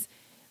 because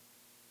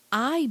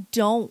I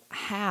don't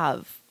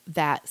have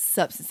that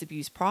substance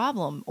abuse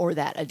problem or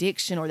that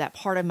addiction or that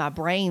part of my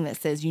brain that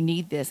says you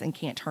need this and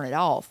can't turn it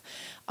off.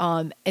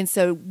 And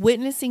so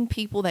witnessing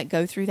people that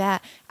go through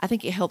that, I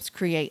think it helps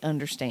create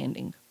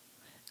understanding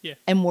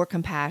and more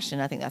compassion.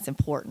 I think that's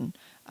important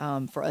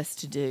for us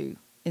to do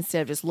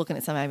instead of just looking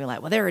at somebody and being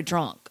like, well, they're a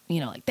drunk,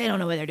 like they don't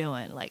know what they're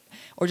doing, like,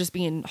 or just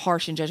being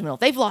harsh and judgmental.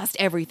 They've lost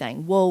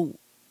everything. Well,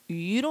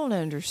 you don't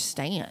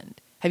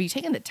understand. Have you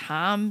taken the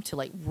time to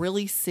like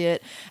really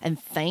sit and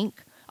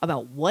think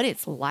about what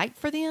it's like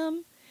for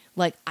them?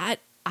 Like I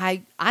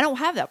don't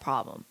have that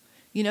problem,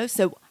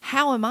 so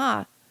how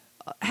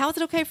is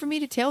it okay for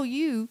me to tell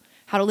you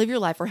how to live your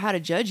life or how to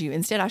judge you?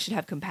 Instead, I should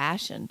have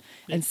compassion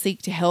and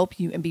seek to help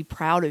you and be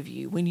proud of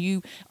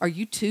you. Are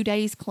you 2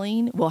 days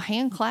clean? Well,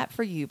 hand clap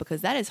for you,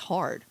 because that is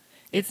hard.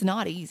 It's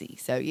not easy.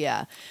 So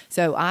yeah.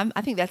 So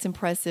I think that's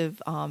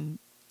impressive,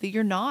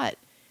 that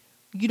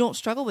you don't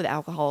struggle with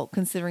alcohol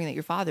considering that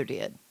your father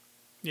did.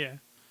 Yeah.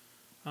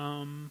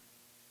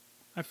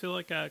 I feel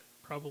like I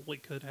probably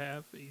could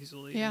have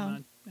easily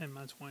in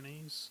my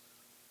 20s,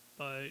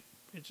 but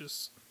it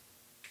just,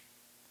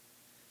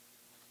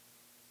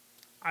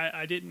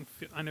 I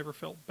never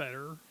felt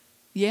better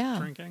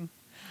drinking.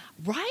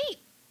 Right.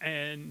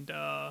 And,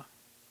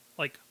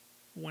 like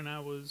when I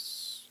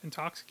was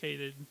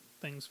intoxicated,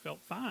 things felt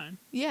fine.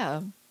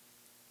 Yeah.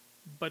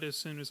 But as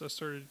soon as I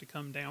started to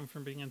come down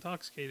from being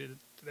intoxicated,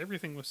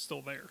 everything was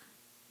still there.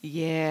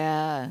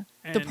 Yeah.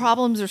 And the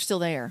problems are still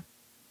there.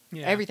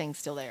 Yeah. Everything's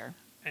still there.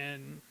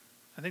 And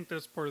I think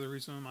that's part of the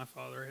reason why my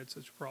father had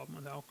such a problem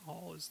with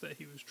alcohol, is that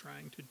he was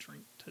trying to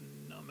drink to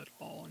numb it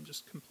all and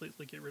just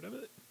completely get rid of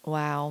it.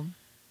 Wow.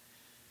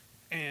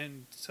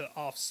 And to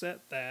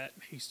offset that,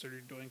 he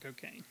started doing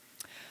cocaine.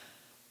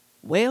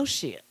 Well,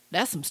 shit.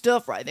 That's some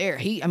stuff right there.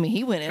 He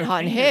went in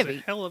hot and Cocaine heavy.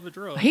 is a hell of a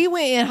drug. He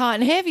went in hot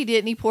and heavy,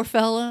 didn't he, poor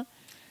fella?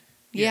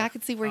 Yeah, Yeah. I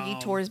could see where he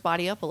tore his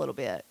body up a little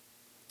bit.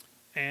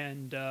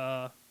 And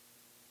the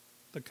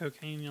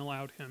cocaine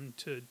allowed him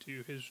to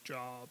do his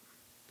job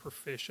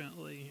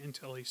proficiently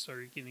until he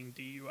started getting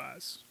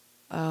DUIs.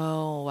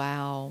 Oh,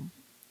 wow.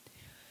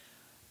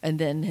 And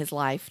then his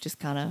life just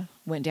kind of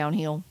went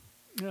downhill.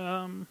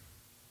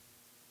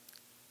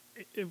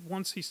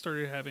 Once he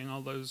started having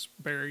all those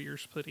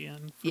barriers put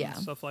in from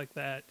stuff like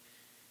that,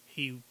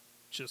 he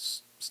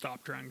just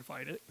stopped trying to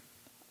fight it.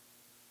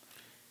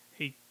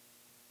 I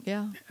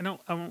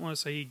don't want to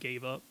say he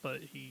gave up,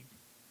 but he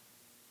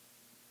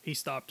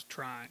stopped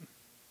trying.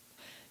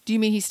 Do you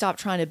mean he stopped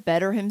trying to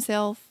better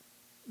himself?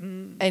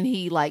 And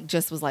he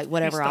just was like,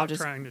 whatever, I'll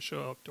just trying to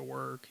show up to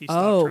work. He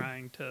stopped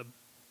trying to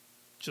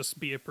just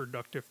be a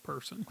productive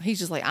person. He's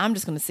just like, I'm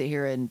just going to sit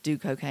here and do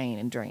cocaine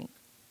and drink.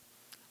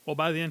 Well,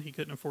 by then he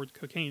couldn't afford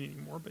cocaine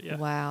anymore, but yeah.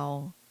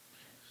 Wow.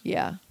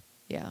 Yeah.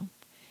 Yeah.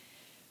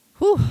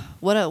 Whew.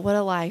 What a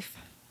life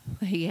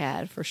he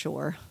had, for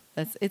sure.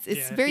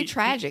 It's very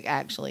tragic,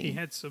 actually. He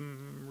had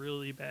some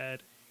really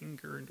bad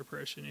anger and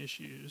depression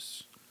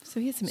issues. So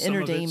he had some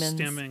inner demons. Some of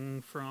it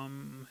stemming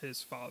from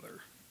his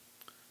father.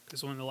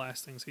 Because one of the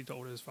last things he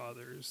told his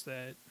father is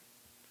that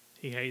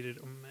he hated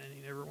him and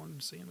he never wanted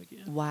to see him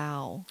again.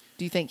 Wow.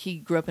 Do you think he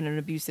grew up in an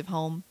abusive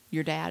home,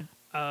 your dad?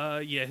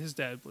 Yeah, his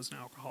dad was an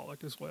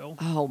alcoholic as well.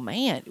 Oh,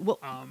 man. Well,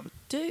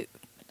 dude,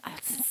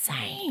 that's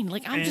insane.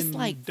 Like, I'm just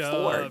like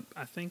floored.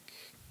 I think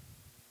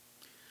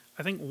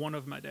one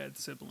of my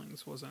dad's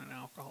siblings was an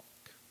alcoholic.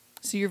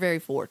 So you're very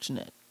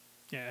fortunate.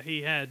 Yeah,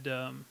 he had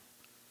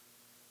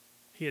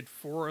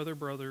 4 other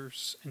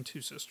brothers and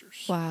 2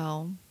 sisters.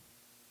 Wow.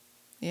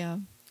 Yeah.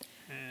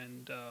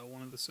 And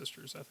one of the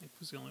sisters, I think,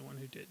 was the only one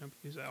who didn't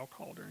abuse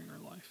alcohol during her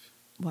life.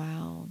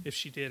 Wow. If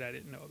she did, I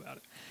didn't know about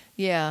it.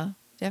 Yeah,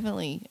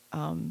 definitely.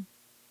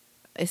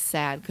 It's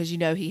sad because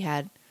he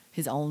had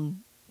his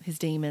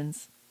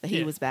demons that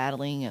he was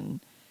battling, and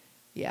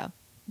you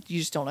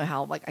just don't know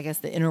how, I guess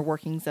the inner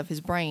workings of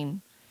his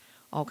brain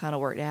all kind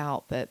of worked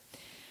out. But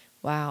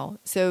wow.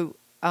 So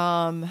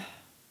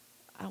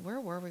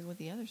where were we with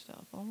the other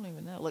stuff? I don't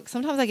even know. Look,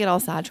 sometimes I get all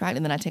sidetracked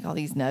and then I take all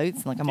these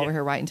notes and I'm over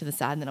here writing to the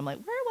side and then I'm like,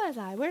 where was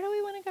I? Where do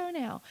we want to go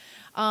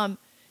now?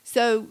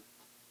 So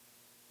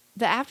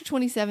the after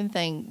 27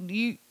 thing,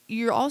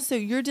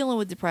 you're dealing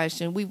with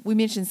depression. We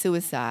mentioned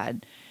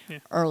suicide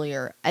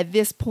earlier. At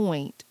this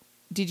point,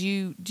 did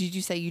you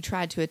say you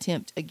tried to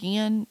attempt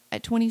again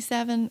at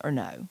 27 or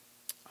no?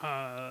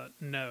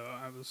 No,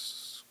 I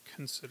was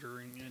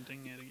considering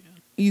ending it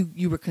again.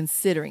 You were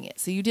considering it.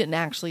 So you didn't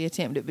actually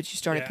attempt it, but you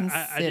started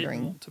considering. I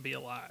didn't want to be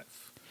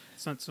alive.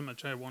 It's not so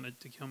much I wanted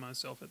to kill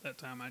myself at that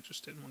time. I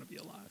just didn't want to be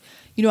alive.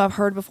 You know, I've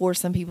heard before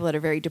some people that are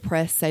very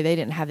depressed say they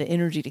didn't have the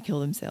energy to kill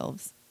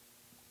themselves.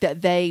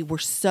 That they were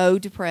so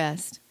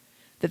depressed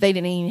that they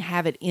didn't even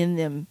have it in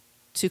them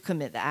to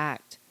commit the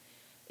act,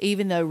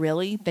 even though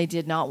really they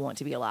did not want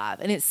to be alive.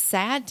 And it's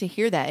sad to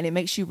hear that, and it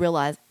makes you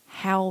realize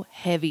how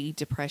heavy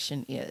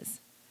depression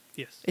is.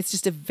 Yes. It's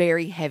just a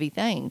very heavy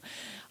thing.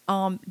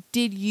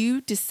 Did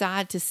you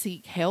decide to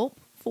seek help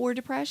for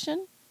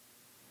depression?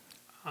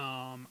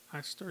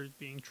 I started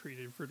being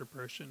treated for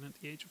depression at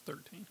the age of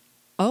 13.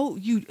 Oh,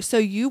 so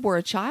you were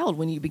a child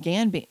when you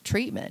began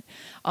treatment.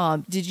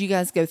 Did you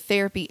guys go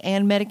therapy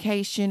and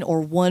medication,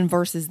 or one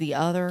versus the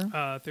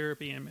other?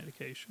 Therapy and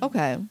medication.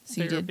 Okay, so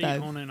therapy you did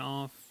both. on and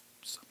off.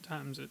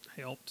 Sometimes it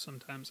helped,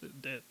 sometimes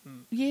it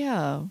didn't.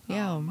 Yeah.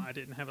 I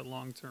didn't have a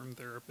long-term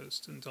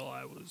therapist until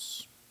I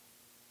was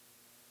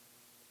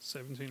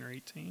 17 or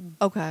 18.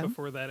 Okay.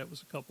 Before that, it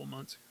was a couple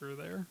months here or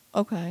there.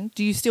 Okay.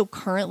 Do you still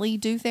currently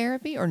do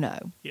therapy or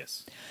no?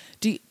 Yes.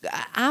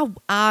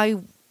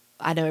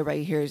 I know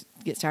everybody here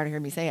gets tired of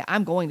hearing me say it.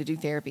 I'm going to do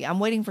therapy. I'm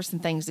waiting for some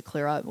things to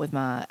clear up with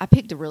I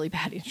picked a really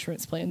bad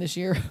insurance plan this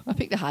year. I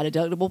picked a high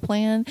deductible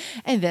plan,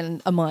 and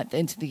then a month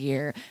into the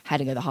year, had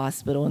to go to the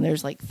hospital, and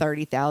there's like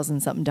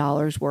 $30,000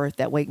 something worth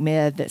that Wake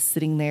Med that's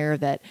sitting there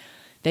that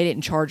they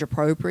didn't charge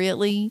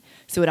appropriately.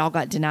 So it all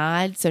got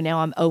denied. So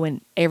now I'm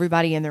owing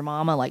everybody and their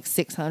mama like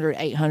 $600,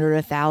 $800,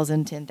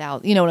 $1,000,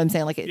 $10,000. You know what I'm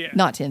saying?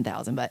 Not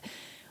 $10,000, but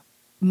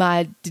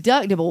my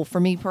deductible for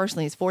me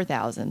personally is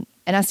 $4,000,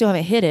 and I still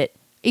haven't hit it,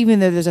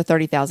 even though there's a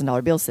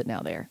 $30,000 bill sitting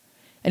out there.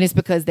 And it's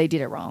because they did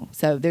it wrong.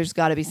 So there's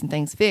got to be some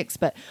things fixed.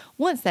 But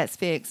once that's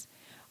fixed,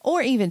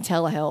 or even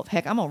telehealth,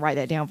 heck, I'm going to write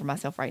that down for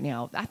myself right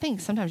now. I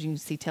think sometimes you can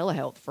see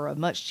telehealth for a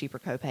much cheaper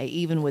copay,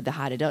 even with the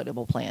high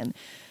deductible plan.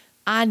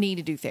 I need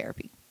to do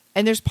therapy.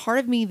 And there's part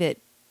of me that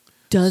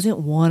doesn't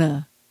want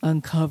to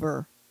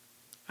uncover.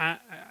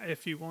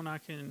 If you want, I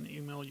can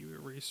email you a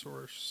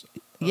resource.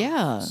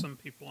 Yeah. Some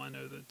people I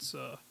know that's,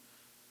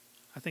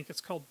 I think it's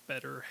called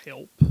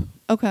BetterHelp.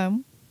 Okay.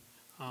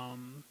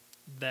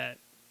 That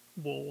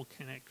will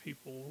connect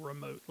people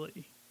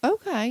remotely.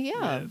 Okay,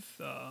 yeah.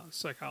 With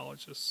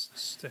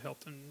psychologists to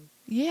help them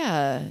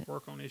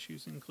work on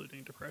issues,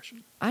 including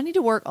depression. I need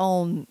to work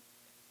on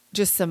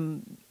just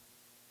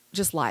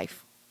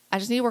life. I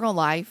just need to work on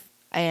life.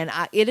 And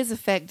it has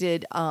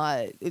affected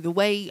the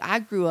way I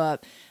grew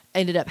up,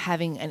 ended up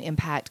having an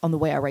impact on the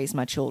way I raised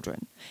my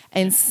children.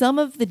 And some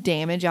of the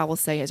damage, I will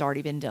say, has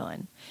already been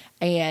done.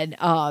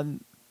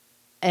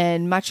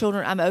 And my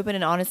children, I'm open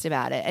and honest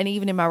about it. And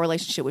even in my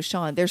relationship with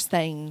Sean, there's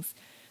things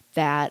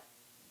that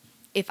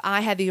if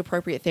I had the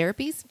appropriate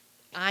therapies,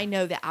 I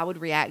know that I would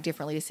react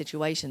differently to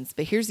situations.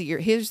 But here's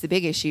the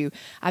big issue.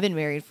 I've been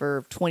married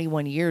for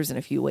 21 years in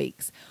a few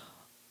weeks.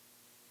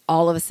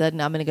 All of a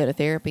sudden, I'm going to go to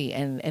therapy,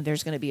 and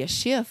there's going to be a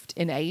shift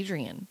in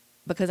Adriane,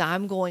 because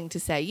I'm going to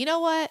say, you know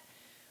what?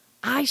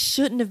 I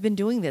shouldn't have been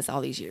doing this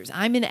all these years.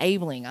 I'm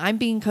enabling. I'm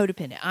being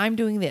codependent. I'm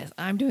doing this.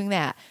 I'm doing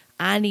that.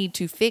 I need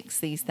to fix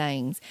these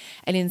things.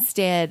 And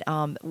instead,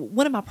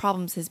 one of my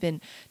problems has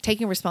been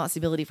taking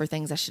responsibility for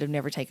things I should have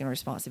never taken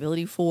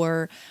responsibility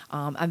for.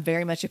 I'm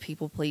very much a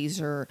people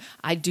pleaser.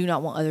 I do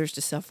not want others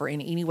to suffer in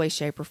any way,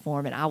 shape, or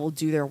form, and I will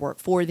do their work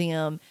for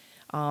them.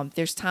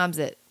 There's times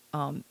that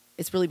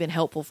it's really been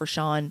helpful for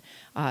Sean.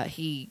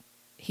 He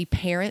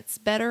parents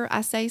better,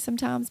 I say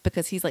sometimes,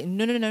 because he's like,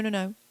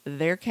 no.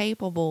 They're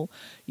capable.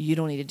 You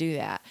don't need to do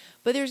that.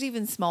 But there's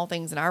even small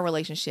things in our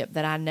relationship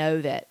that I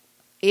know that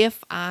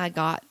if I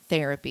got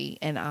therapy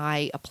and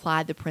I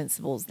applied the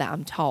principles that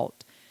I'm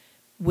taught,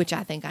 which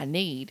I think I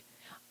need,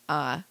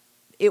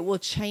 it will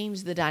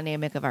change the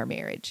dynamic of our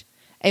marriage.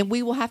 And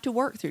we will have to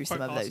work through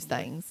some of those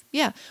things.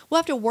 Yeah, we'll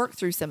have to work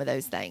through some of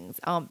those things.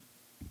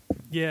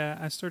 Yeah,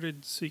 I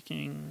started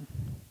seeking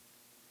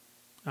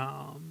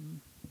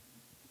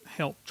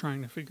help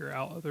trying to figure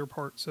out other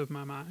parts of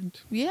my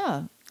mind.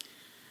 Yeah.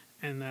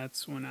 And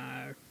that's when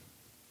I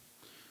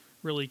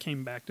really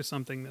came back to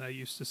something that I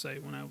used to say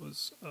when I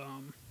was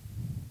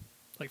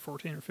like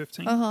 14 or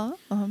 15.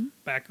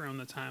 Back around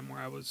the time where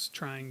I was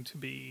trying to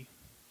be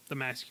the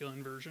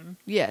masculine version.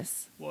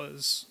 Yes.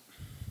 Was,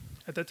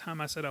 at that time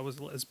I said I was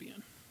a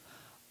lesbian.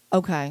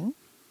 Okay.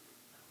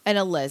 And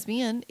a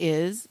lesbian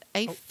is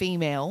a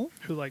female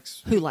who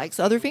likes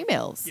other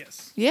females.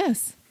 Yes.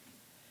 Yes.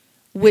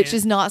 Which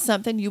is not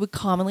something you would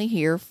commonly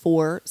hear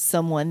for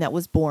someone that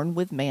was born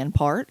with man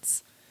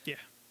parts. Yeah.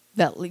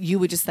 That you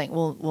would just think,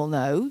 well,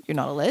 no, you're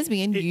not a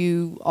lesbian.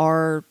 You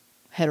are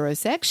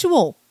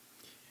heterosexual.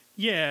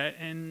 Yeah,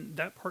 and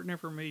that part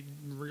never made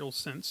real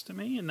sense to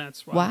me, and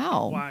that's why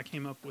why I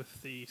came up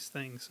with these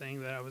things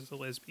saying that I was a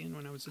lesbian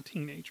when I was a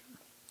teenager.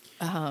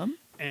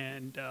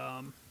 And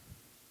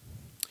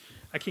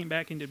I came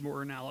back and did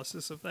more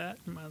analysis of that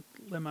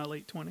in my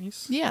late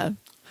 20s. Yeah.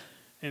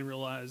 And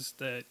realized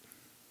that,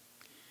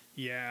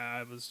 yeah,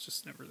 I was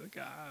just never the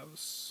guy.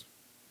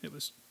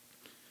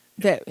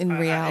 that in it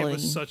reality,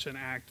 was such an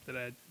act that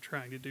I'd been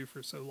trying to do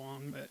for so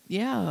long that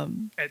yeah,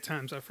 at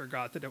times I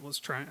forgot that I was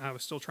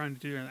still trying to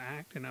do an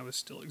act, and I was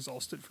still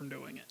exhausted from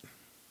doing it.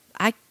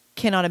 I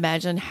cannot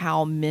imagine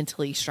how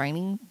mentally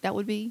straining that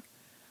would be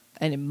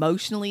and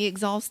emotionally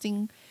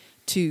exhausting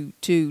to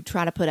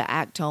try to put an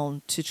act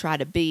on to try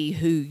to be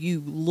who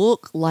you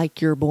look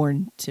like you're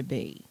born to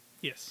be.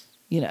 Yes.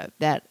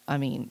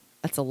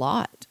 That's a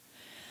lot.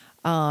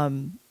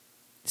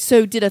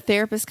 So did a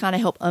therapist kind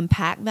of help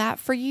unpack that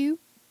for you?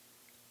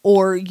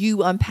 Or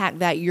you unpack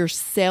that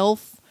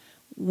yourself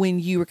when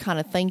you were kind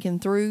of thinking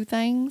through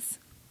things?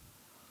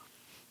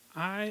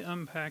 I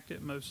unpacked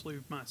it mostly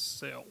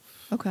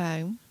myself.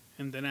 Okay.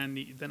 And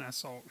then I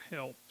sought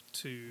help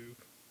to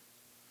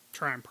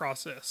try and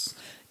process.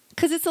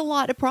 Because it's a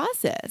lot to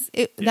process.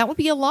 That would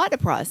be a lot to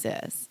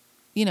process.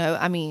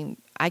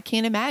 I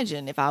can't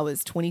imagine if I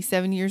was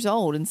 27 years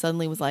old and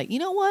suddenly was like, you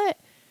know what?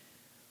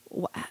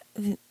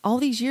 All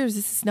these years,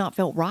 this has not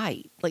felt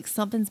right. Like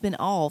something's been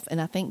off,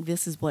 and I think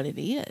this is what it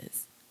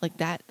is. Like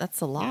that's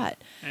a lot.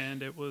 Yeah.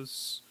 And it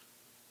was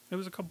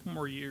a couple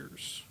more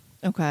years.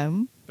 Okay.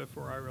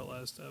 Before I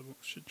realized I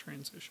should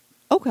transition.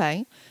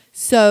 Okay.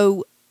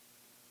 So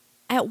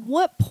at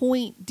what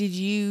point did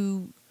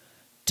you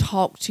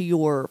talk to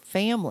your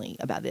family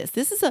about this?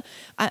 This is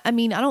I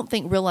don't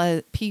think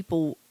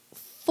people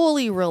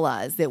fully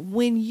realize that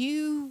when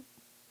you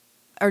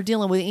are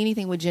dealing with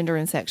anything with gender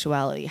and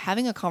sexuality,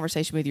 having a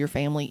conversation with your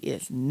family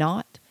is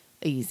not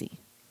easy.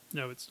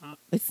 No, it's not.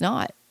 It's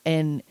not.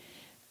 And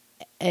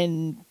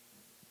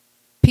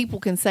people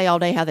can say all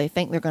day how they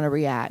think they're going to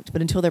react,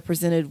 but until they're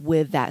presented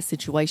with that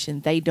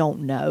situation, they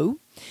don't know.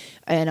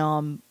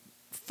 And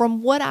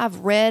from what I've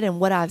read and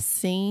what I've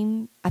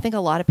seen, I think a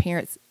lot of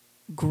parents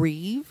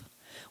grieve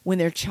when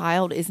their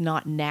child is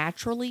not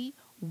naturally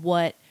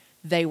what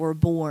they were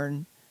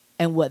born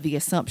and what the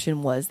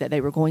assumption was that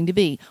they were going to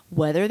be.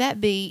 Whether that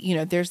be,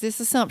 there's this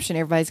assumption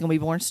everybody's going to be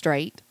born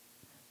straight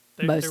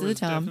most of the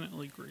time. There was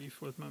definitely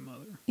grief with my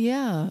mother.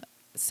 Yeah.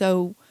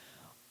 So,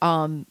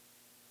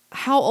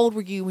 how old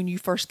were you when you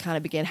first kind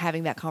of began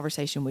having that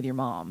conversation with your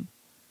mom?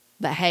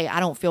 That, hey, I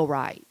don't feel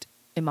right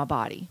in my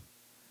body.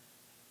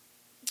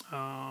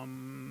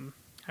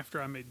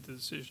 After I made the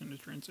decision to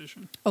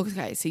transition.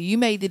 Okay, so you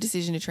made the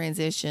decision to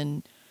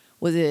transition.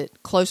 Was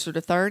it closer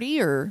to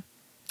 30 or?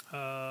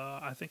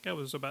 I think I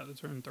was about to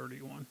turn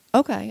 31.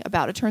 Okay,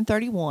 about to turn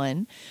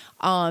 31.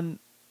 And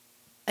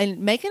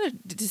making a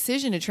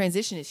decision to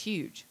transition is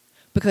huge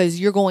because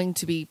you're going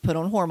to be put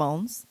on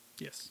hormones.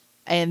 Yes.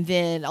 And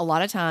then a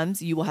lot of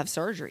times you will have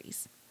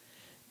surgeries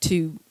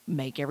to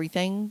make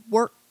everything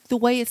work the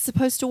way it's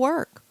supposed to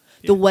work,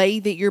 the way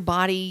that your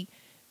body,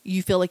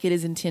 you feel like it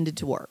is intended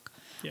to work.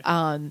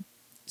 Yeah.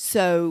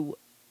 So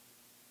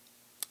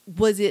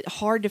was it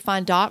hard to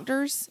find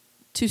doctors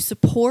to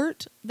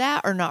support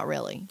that or not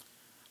really?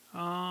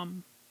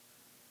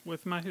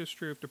 With my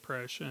history of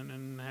depression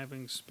and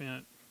having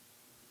spent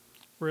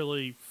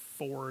really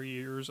 4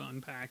 years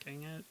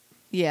unpacking it.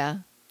 Yeah.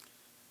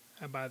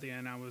 By the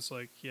end, I was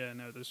like, yeah,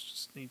 no, this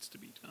just needs to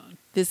be done.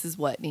 This is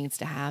what needs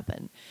to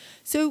happen.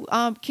 So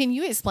can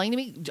you explain to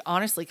me,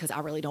 honestly, because I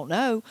really don't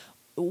know,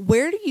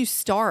 where do you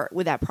start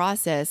with that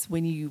process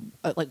when you,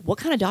 what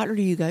kind of doctor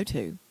do you go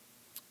to?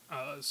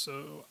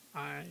 So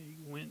I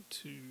went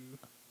to,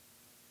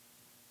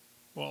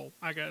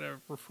 I got a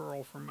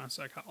referral from my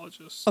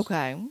psychologist.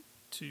 Okay.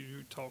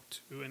 To talk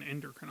to an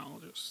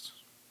endocrinologist.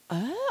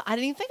 I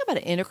didn't even think about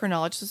it.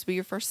 Endocrinologist would be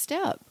your first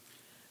step.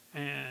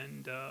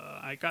 And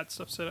I got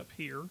stuff set up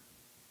here.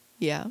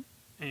 Yeah.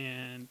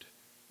 And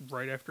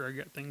right after I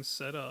got things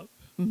set up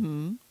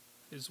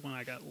is when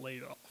I got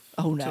laid off.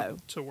 Oh, no.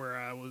 To where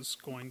I was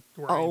going,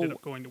 I ended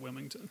up going to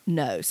Wilmington.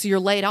 No. So you're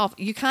laid off.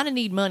 You kind of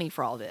need money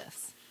for all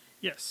this.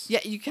 Yes. Yeah,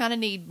 you kind of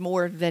need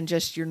more than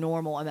just your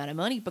normal amount of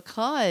money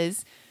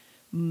because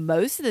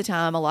most of the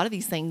time, a lot of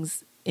these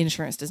things,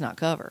 insurance does not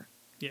cover.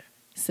 Yeah.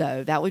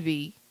 So that would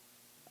be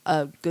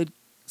a good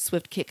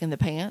swift kick in the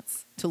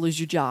pants to lose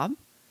your job.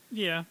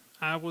 Yeah.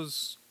 I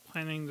was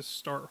planning to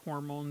start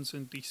hormones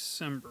in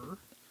December.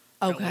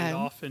 Okay. Got laid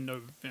off in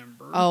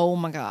November. Oh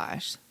my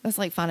gosh. That's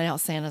like finding out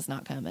Santa's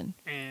not coming.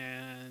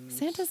 And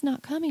Santa's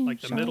not coming. Like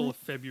the Charlotte. middle of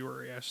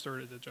February, I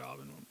started the job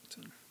in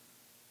Wilmington.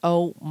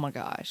 Oh my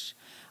gosh.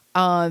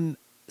 So and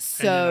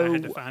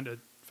then I had to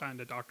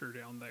find a doctor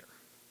down there.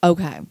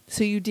 Okay.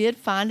 So you did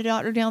find a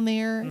doctor down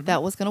there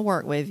that was going to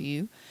work with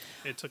you.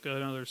 It took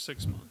another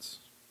 6 months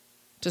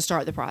to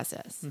start the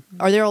process.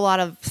 Are there a lot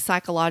of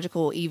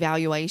psychological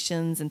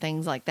evaluations and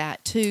things like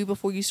that too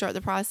before you start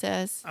the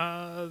process?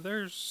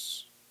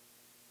 There's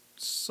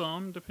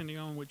some, depending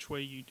on which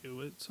way you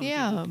do it. Some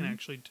people can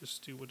actually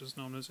just do what is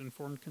known as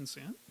informed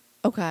consent.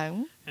 Okay.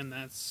 And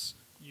that's,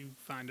 you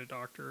find a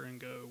doctor and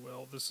go,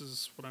 well, this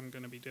is what I'm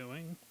going to be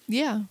doing.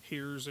 Yeah.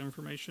 Here's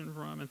information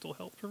from a mental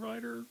health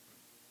provider.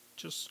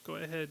 Just go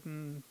ahead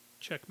and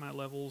check my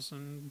levels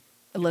and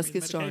let's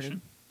get started.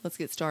 Let's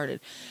get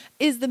started.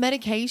 Is the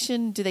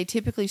medication, do they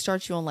typically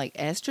start you on like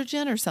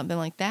estrogen or something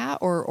like that?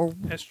 Or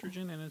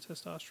Estrogen and a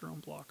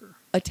testosterone blocker.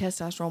 a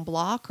testosterone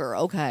blocker?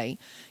 Okay.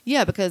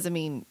 Yeah, because I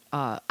mean,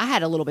 I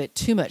had a little bit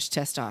too much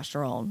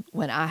testosterone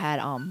when I had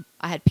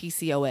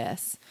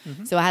PCOS.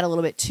 So I had a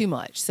little bit too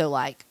much. So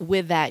like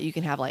with that, you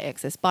can have like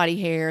excess body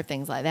hair,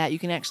 things like that. You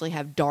can actually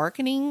have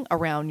darkening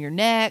around your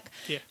neck,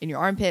 in your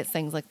armpits,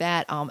 things like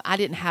that. I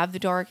didn't have the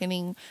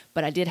darkening,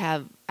 but I did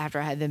have, after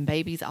I had them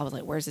babies, I was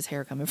like, where's this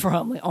hair coming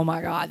from? Like, oh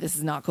my God, this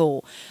is not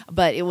cool.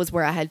 But it was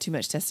where I had too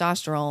much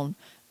testosterone.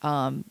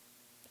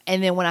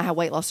 And then when I had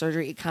weight loss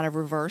surgery, it kind of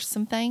reversed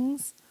some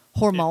things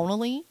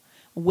hormonally.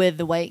 With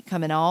the weight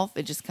coming off,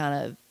 it just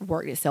kind of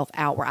worked itself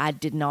out where I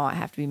did not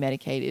have to be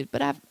medicated.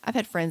 But I've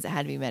had friends that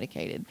had to be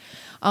medicated.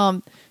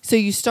 So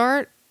you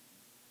start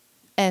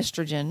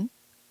estrogen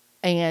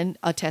and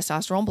a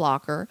testosterone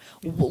blocker.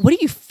 What do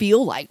you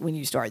feel like when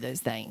you start those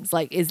things?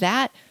 Like,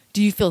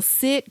 do you feel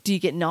sick? Do you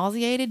get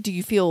nauseated? Do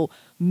you feel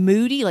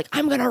moody? Like,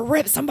 I'm going to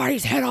rip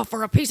somebody's head off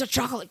for a piece of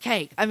chocolate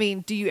cake. I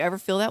mean, do you ever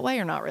feel that way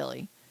or not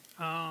really?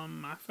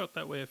 I felt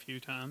that way a few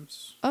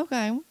times.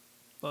 Okay.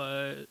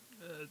 But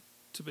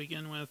to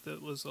begin with,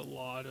 it was a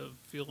lot of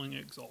feeling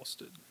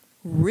exhausted.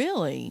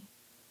 Really?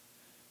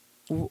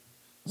 Wow.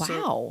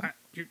 So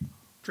you're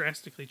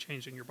drastically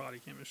changing your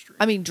body chemistry.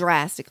 I mean,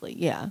 drastically.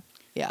 Yeah.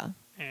 Yeah.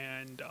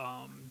 And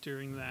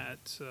during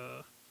that,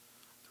 there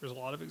was a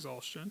lot of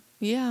exhaustion.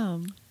 Yeah.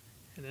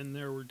 And then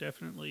there were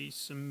definitely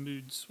some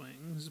mood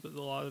swings, but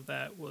a lot of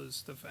that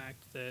was the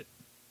fact that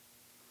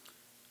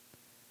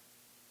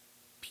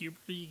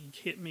puberty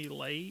hit me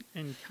late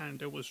and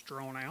kind of was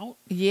drawn out.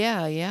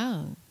 Yeah,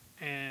 yeah.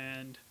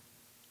 And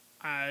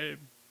I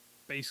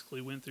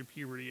basically went through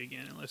puberty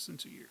again in less than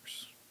 2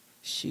 years.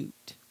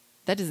 Shoot.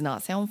 That does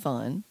not sound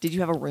fun. Did you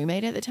have a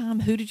roommate at the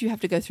time? Who did you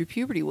have to go through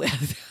puberty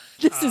with?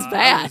 This is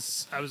bad.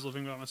 I was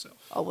living by myself.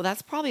 Oh, well,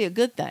 that's probably a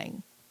good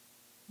thing.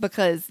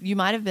 Because you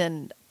might have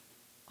been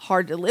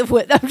hard to live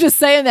with. I'm just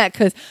saying that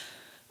because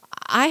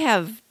I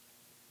have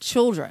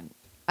children.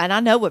 And I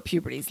know what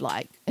puberty's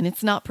like. And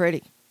it's not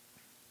pretty.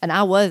 And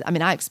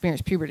I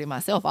experienced puberty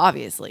myself,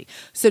 obviously.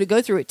 So to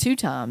go through it 2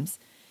 times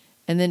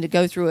and then to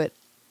go through it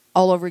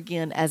all over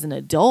again as an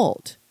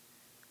adult,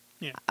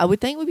 I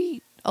would think would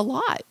be a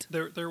lot.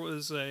 There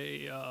was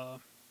a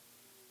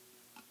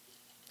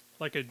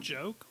like a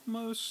joke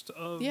almost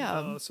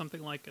of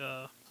something like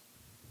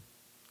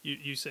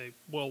you say,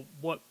 well,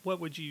 what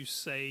would you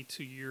say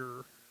to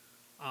your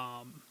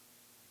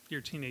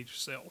teenage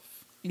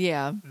self?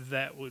 Yeah.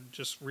 That would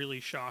just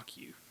really shock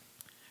you.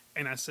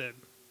 And I said,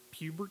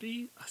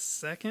 puberty a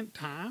second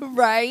time?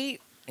 Right?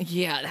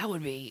 Yeah, that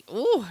would be,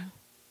 ooh,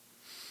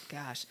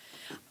 gosh.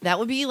 That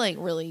would be like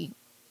really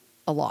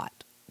a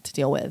lot to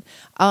deal with.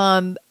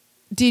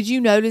 Did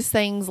you notice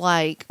things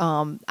like,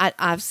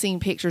 I've seen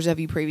pictures of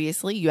you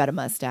previously. You had a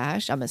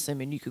mustache. I'm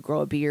assuming you could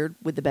grow a beard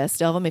with the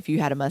best of them if you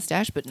had a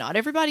mustache, but not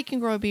everybody can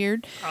grow a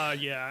beard.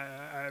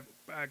 Yeah,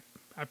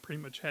 I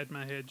pretty much had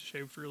my head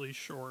shaved really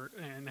short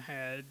and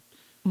had,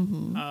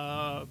 when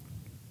I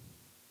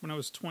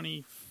was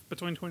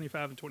between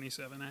 25 and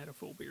 27, I had a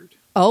full beard.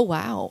 Oh,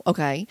 wow.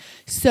 Okay.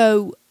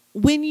 So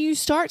when you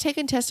start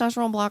taking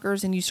testosterone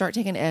blockers and you start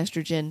taking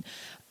estrogen,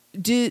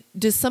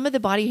 does some of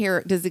the body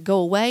hair, does it go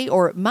away?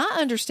 Or my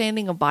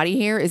understanding of body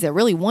hair is that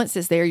really once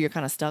it's there, you're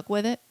kind of stuck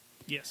with it?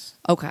 Yes.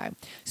 Okay.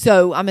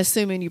 So I'm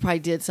assuming you probably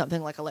did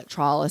something like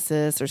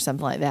electrolysis or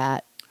something like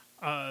that.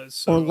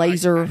 Or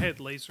laser. I had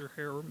laser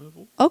hair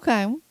removal.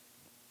 Okay.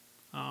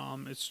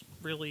 It's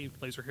really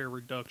laser hair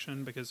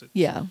reduction because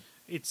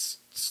it's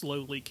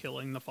slowly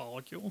killing the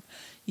follicle.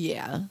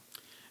 Yeah.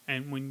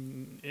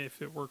 And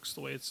if it works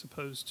the way it's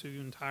supposed to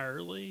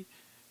entirely,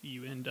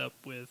 you end up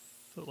with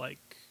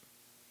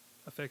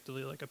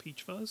effectively like a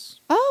peach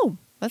fuzz. Oh,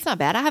 that's not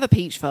bad. I have a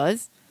peach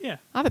fuzz. Yeah.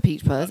 I have a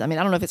peach fuzz. I mean,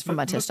 I don't know if it's from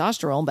my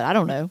testosterone, but I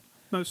don't know.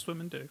 Most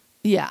women do.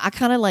 Yeah. I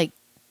kind of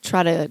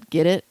try to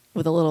get it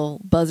with a little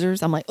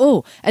buzzers. I'm like,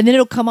 oh, and then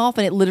it'll come off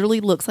and it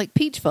literally looks like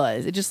peach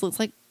fuzz. It just looks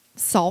like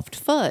soft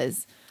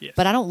fuzz. Yes.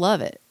 But I don't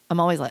love it. I'm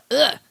always like,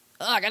 ugh,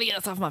 I got to get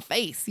this off my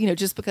face.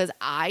 Just because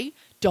I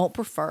don't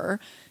prefer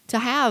to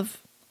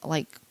have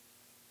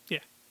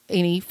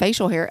any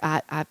facial hair.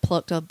 I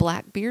plucked a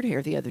black beard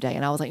hair the other day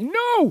and I was like,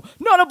 no,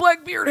 not a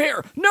black beard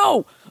hair.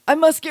 No, I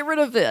must get rid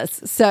of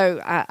this.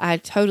 So I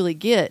totally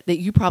get that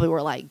you probably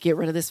were like, get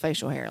rid of this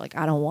facial hair. Like,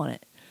 I don't want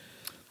it.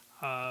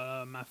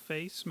 My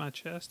face, my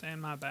chest, and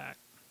my back.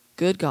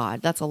 Good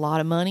God. That's a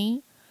lot of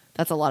money.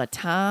 That's a lot of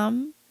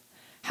time.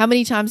 How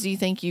many times do you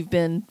think you've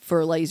been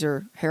for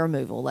laser hair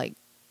removal? Like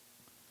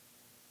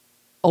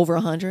over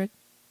 100?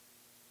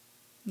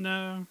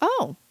 No.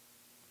 Oh.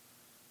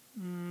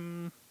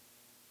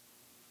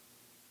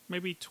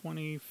 Maybe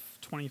 20,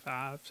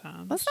 25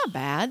 times. That's not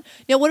bad.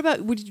 Now, what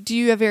about, do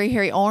you have very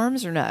hairy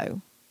arms or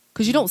no?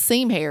 Because you don't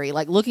seem hairy.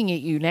 Like, looking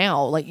at you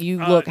now, like,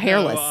 you look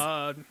hairless.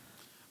 No,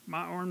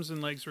 my arms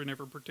and legs were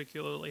never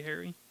particularly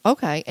hairy.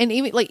 Okay. And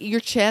even, your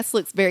chest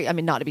looks very, I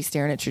mean, not to be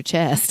staring at your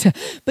chest,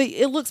 but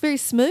it looks very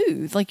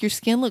smooth. Like, your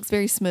skin looks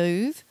very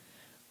smooth.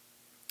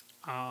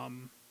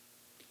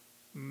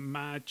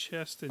 My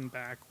chest and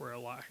back were a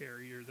lot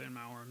hairier than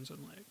my arms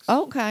and legs.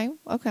 Okay.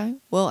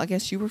 Well, I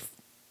guess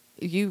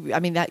I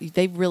mean, that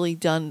they've really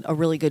done a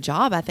really good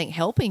job, I think,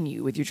 helping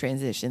you with your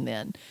transition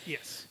then.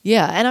 Yes.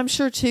 Yeah. And I'm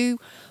sure too,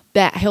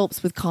 that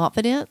helps with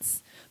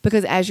confidence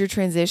because as you're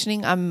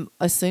transitioning, I'm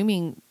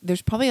assuming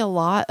there's probably a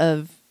lot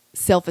of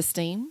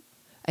self-esteem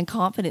and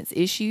confidence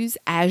issues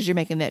as you're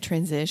making that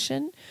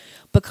transition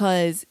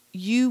because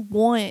you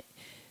want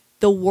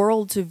the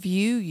world to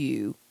view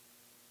you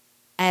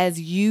as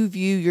you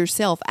view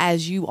yourself,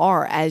 as you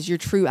are, as your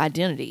true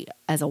identity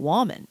as a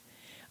woman.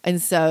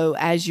 And so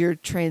as you're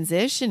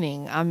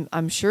transitioning,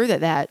 I'm sure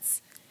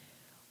that's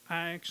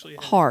I actually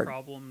had hard.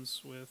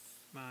 problems with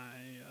my,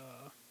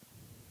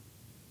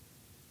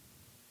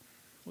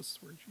 what's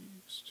the word you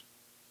used?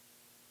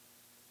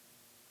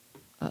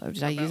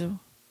 Did I use it?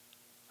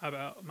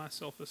 About my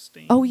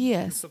self-esteem. Oh,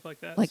 yes. And stuff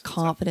like that. Like So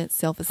confidence,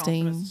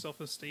 self-esteem. Confidence,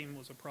 self-esteem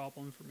was a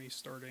problem for me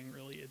starting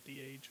really at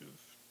the age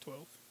of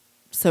 12.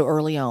 So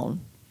early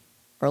on.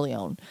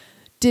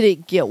 Did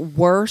it get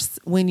worse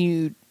when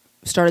you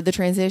started the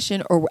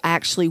transition or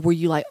actually were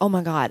you like, oh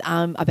my God,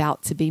 I'm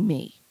about to be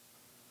me?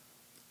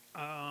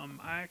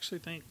 I actually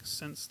think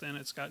since then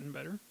it's gotten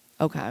better.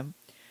 Okay.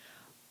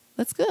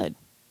 That's good.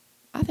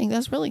 I think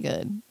that's really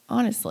good,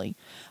 honestly.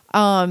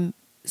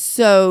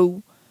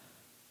 So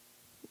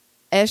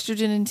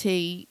estrogen and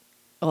T,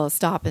 well,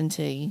 stopping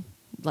T,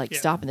 like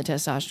stopping the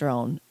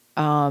testosterone.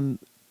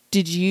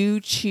 Did you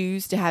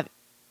choose to have,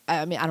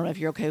 I mean, I don't know if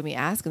you're okay with me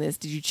asking this.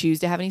 Did you choose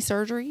to have any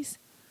surgeries?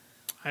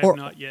 I have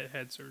not yet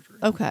had surgery.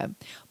 Okay.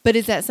 But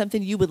is that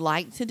something you would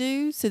like to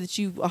do so that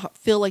you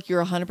feel like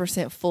you're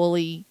 100%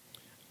 fully,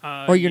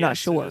 or you're not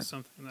sure? It is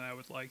something that I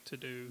would like to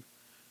do.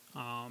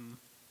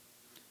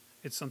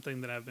 It's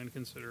something that I've been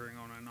considering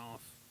on and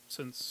off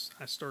since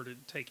I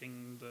started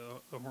taking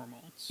the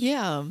hormones.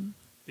 Yeah.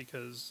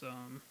 Because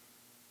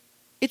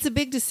it's a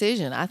big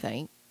decision, I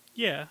think.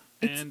 Yeah,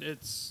 and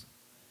it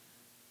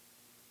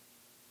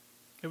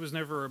was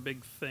never a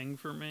big thing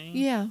for me.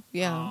 Yeah.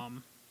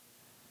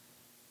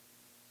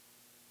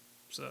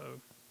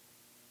 So,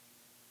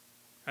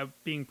 I've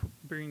being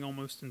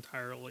almost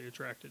entirely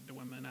attracted to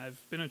women.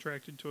 I've been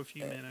attracted to a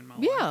few men in my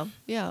life.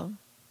 Yeah.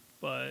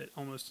 But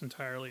almost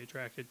entirely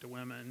attracted to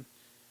women.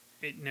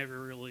 It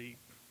never really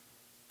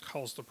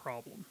caused a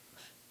problem.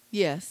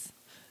 Yes.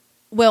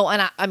 Well,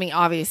 and I mean,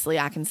 obviously,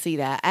 I can see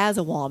that as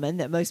a woman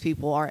that most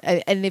people are,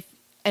 and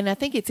I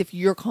think it's if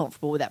you're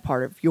comfortable with that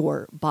part of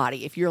your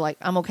body. If you're like,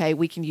 I'm okay,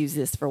 we can use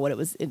this for what it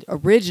was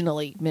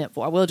originally meant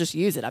for. We'll just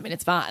use it. I mean,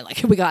 it's fine.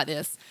 Like we got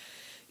this.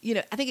 You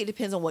know, I think it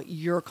depends on what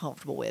you're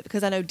comfortable with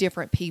because I know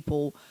different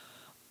people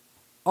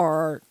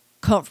are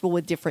comfortable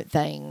with different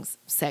things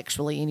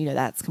sexually, and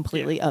that's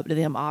completely up to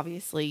them.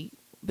 Obviously,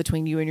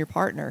 between you and your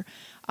partner.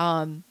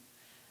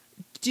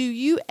 Do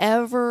you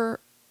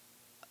ever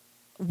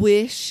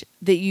wish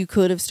that you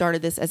could have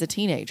started this as a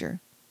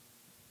teenager?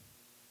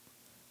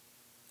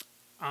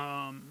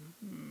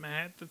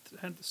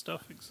 Had the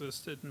stuff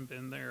existed and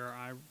been there,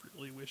 I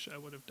really wish I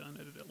would have done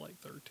it at like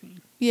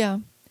 13. Yeah,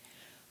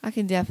 I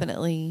can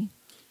definitely.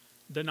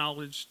 The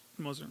knowledge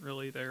wasn't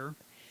really there.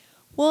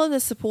 Well, the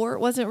support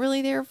wasn't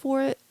really there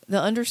for it. The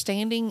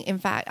understanding, in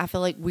fact, I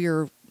feel like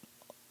we're.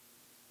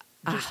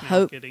 Just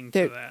now getting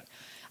to that.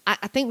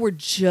 I think we're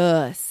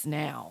just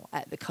now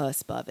at the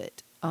cusp of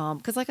it.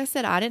 Because like I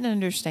said, I didn't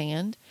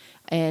understand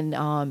and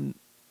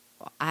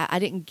I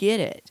didn't get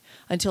it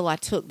until I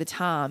took the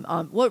time.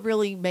 What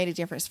really made a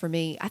difference for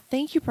me, I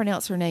think you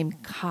pronounce her name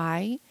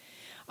Kai.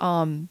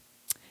 And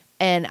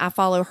I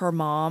follow her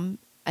mom,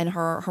 and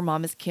her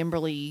mom is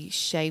Kimberly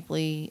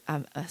Shapley.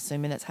 I'm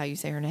assuming that's how you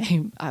say her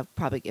name. I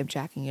probably am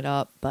jacking it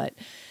up. But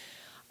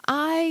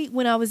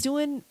when I was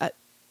doing,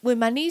 when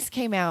my niece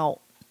came out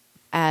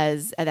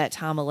as at that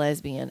time a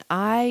lesbian,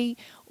 I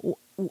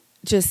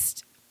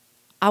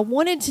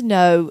wanted to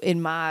know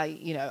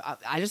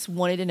I just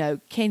wanted to know,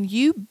 can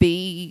you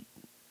be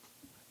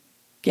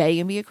gay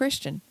and be a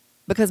Christian?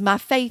 Because my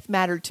faith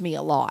mattered to me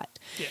a lot.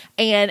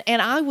 Yeah.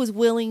 And I was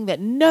willing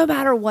that no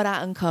matter what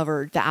I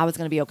uncovered, that I was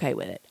going to be okay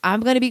with it. I'm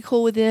going to be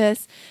cool with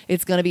this.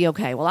 It's going to be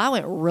okay. Well, I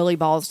went really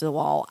balls to the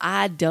wall.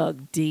 I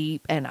dug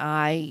deep, and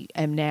I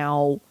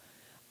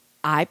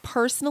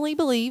personally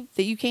believe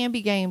that you can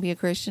be gay and be a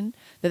Christian,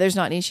 that there's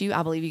not an issue.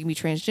 I believe you can be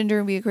transgender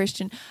and be a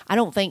Christian. I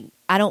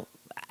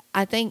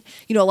think,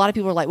 a lot of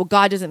people are like, well,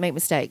 God doesn't make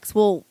mistakes.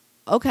 Well,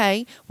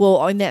 okay.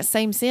 Well, in that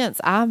same sense,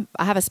 I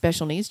have a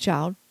special needs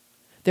child.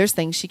 There's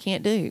things she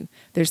can't do.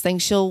 There's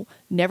things she'll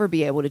never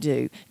be able to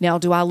do. Now,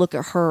 do I look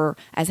at her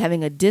as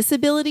having a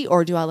disability,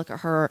 or do I look at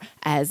her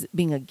as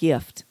being a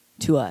gift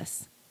to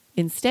us?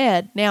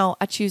 Instead, now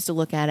I choose to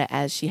look at it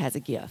as she has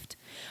a gift.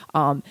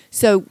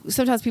 So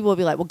sometimes people will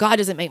be like, well, God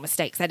doesn't make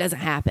mistakes. That doesn't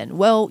happen.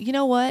 Well, you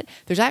know what?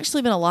 There's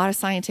actually been a lot of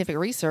scientific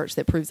research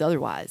that proves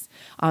otherwise.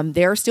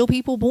 There are still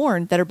people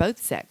born that are both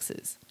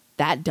sexes.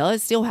 That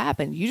does still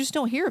happen. You just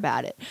don't hear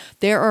about it.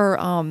 There are,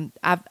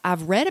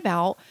 I've read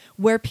about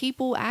where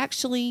people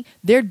actually,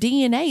 their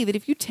DNA, that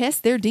if you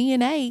test their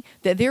DNA,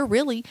 that they're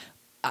really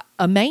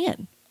a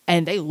man.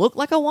 and they look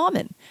like a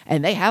woman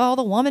and they have all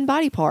the woman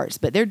body parts,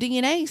 but their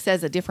DNA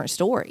says a different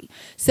story.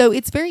 So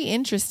it's very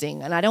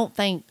interesting. And I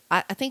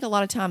think a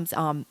lot of times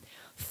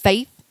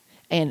faith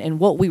and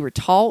what we were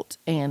taught,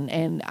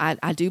 and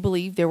I do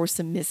believe there were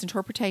some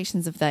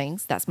misinterpretations of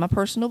things. That's my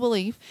personal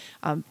belief.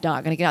 I'm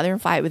not going to get out there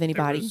and fight with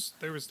anybody.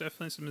 There was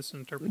definitely some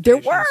misinterpretations. There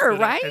were,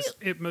 right?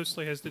 It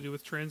mostly has to do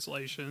with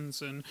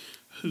translations and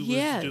who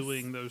Yes. was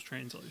doing those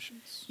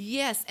translations.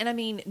 Yes, and I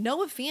mean,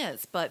 no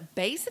offense, but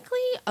basically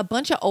a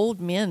bunch of old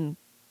men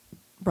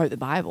wrote the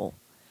Bible.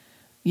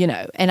 You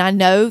know, and I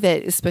know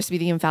that it's supposed to be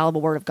the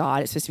infallible word of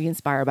God. It's supposed to be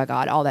inspired by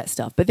God, all that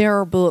stuff. But there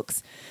are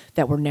books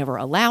that were never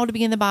allowed to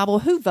be in the Bible.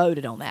 Who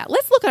voted on that?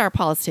 Let's look at our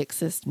politics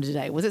system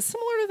today. Was it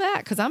similar to that?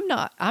 Because I'm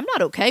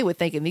not okay with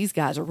thinking these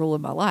guys are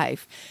ruling my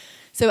life.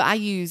 So I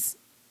use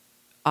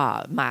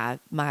my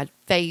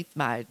faith,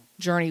 my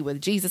journey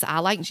with Jesus. I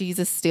like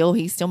Jesus still.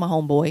 He's still my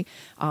homeboy.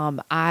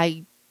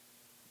 I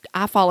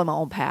follow my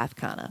own path,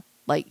 kind of.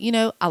 Like, you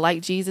know, I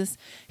like Jesus.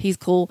 He's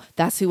cool.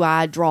 That's who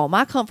I draw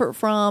my comfort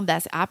from.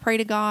 I pray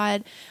to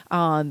God.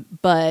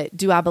 But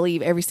do I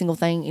believe every single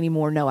thing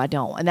anymore? No, I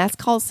don't. And that's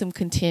caused some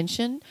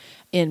contention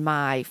in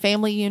my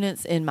family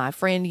units, in my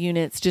friend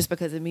units, just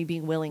because of me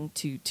being willing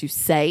to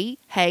say,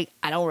 hey,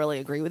 I don't really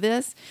agree with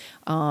this.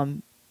 But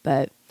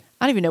I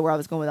don't even know where I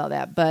was going with all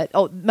that. But,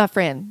 my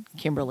friend,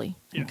 Kimberly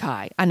and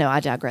Kai. I know I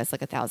digress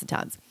like 1,000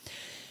 times.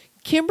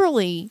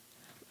 Kimberly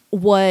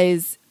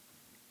was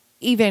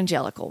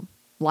evangelical.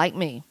 Like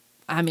me.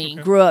 I mean,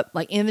 grew up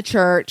like in the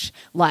church,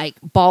 like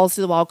balls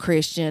to the wall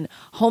Christian.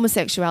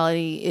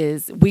 Homosexuality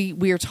is,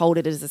 we are told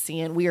it is a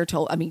sin. We are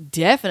told, I mean,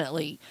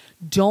 definitely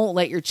don't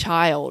let your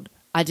child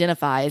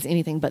identify as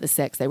anything but the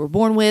sex they were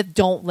born with.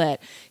 Don't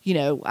let, you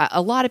know,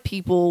 a lot of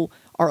people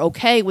are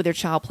okay with their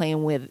child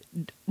playing with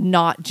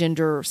not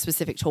gender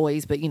specific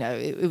toys, but you know,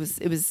 it was,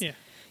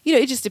 you know,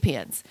 it just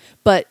depends.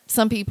 But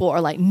some people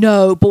are like,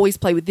 no, boys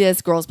play with this,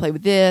 girls play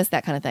with this,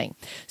 that kind of thing.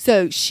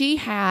 So she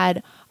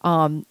had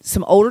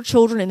some older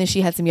children, and then she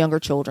had some younger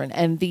children.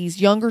 And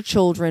these younger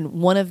children,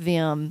 one of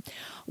them,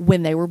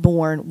 when they were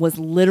born, was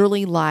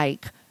literally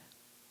like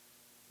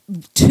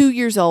 2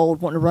 years old,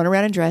 wanting to run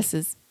around in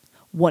dresses,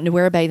 wanting to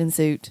wear a bathing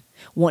suit,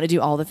 wanting to do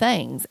all the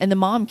things. And the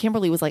mom,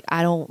 Kimberly, was like,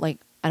 I don't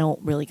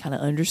really kind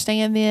of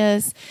understand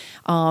this.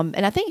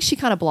 And I think she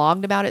kind of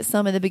blogged about it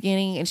some in the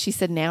beginning. And she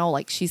said now,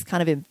 like, she's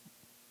kind of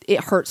it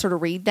hurts her to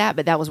read that,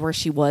 but that was where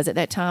she was at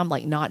that time,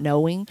 like not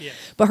knowing. Yes.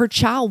 But her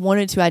child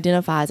wanted to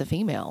identify as a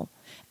female.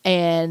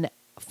 And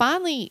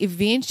finally,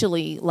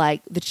 eventually,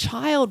 like the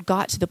child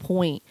got to the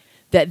point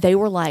that they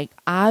were like,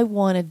 I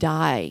want to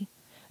die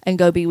and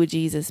go be with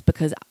Jesus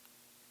because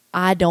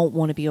I don't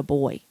want to be a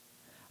boy.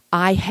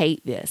 I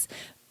hate this.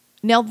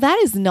 Now, that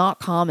is not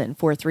common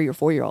for a 3 or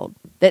 4 year old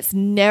that's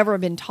never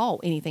been taught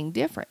anything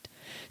different.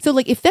 So,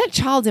 like, if that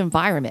child's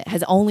environment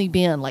has only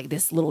been like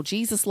this little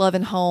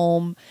Jesus-loving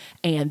home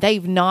and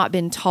they've not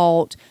been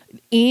taught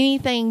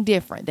anything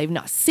different, they've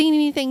not seen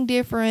anything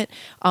different,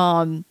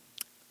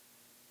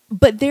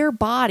 but their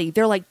body,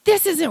 they're like,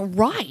 this isn't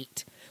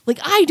right. Like,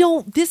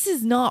 this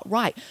is not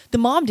right. The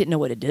mom didn't know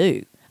what to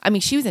do. I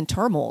mean, she was in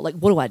turmoil. Like,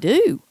 what do I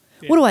do?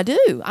 Yeah. What do I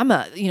do? I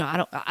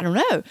don't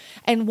know.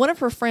 And one of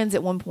her friends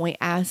at one point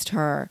asked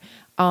her,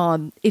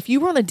 if you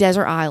were on a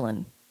desert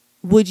island,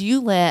 would you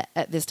let,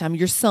 at this time,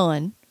 your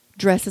son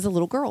dress as a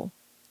little girl?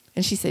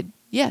 And she said,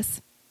 yes.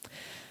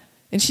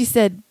 And she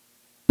said,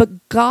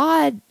 but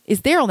God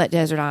is there on that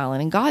desert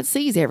island and God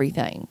sees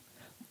everything.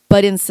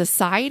 But in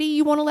society,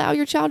 you won't allow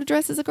your child to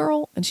dress as a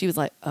girl? And she was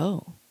like,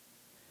 oh.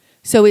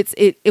 So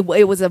it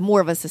was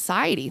more of a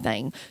society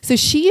thing. So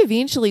she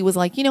eventually was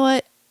like, you know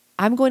what?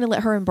 I'm going to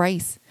let her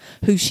embrace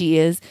who she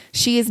is.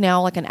 She is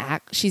now like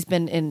she's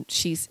an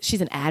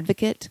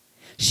advocate.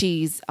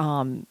 She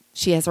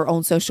has her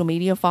own social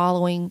media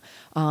following.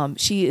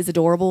 She is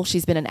adorable.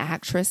 She's been an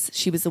actress.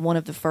 She was one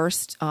of the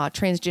first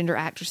transgender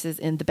actresses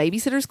in The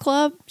Babysitter's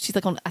Club. She's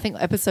like on, I think,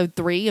 episode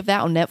 3 of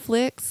that on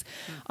Netflix.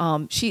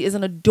 She is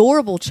an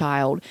adorable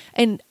child.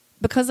 And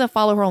because I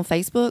follow her on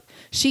Facebook,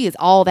 she is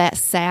all that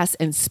sass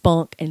and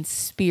spunk and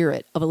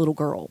spirit of a little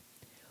girl.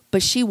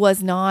 But she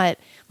was not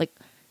like,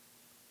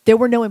 there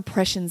were no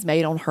impressions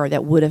made on her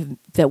that would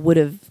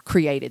have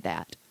created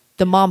that.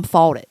 The mom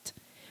fought it.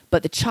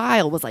 But the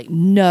child was like,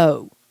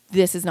 no,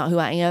 this is not who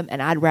I am,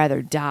 and I'd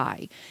rather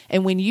die.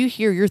 And when you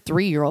hear your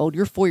 3-year-old,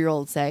 your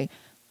 4-year-old say,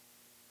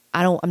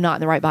 I'm not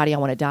in the right body, I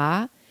want to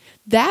die,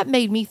 that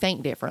made me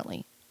think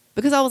differently.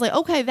 Because I was like,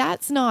 okay,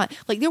 that's not,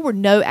 like, there were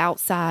no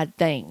outside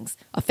things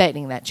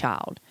affecting that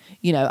child.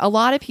 You know, a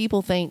lot of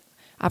people think,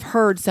 I've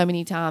heard so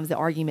many times the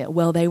argument,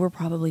 well, they were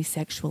probably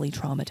sexually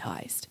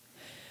traumatized.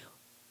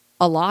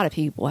 A lot of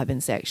people have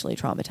been sexually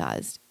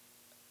traumatized.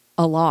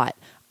 A lot.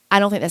 I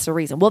don't think that's the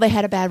reason. Well, they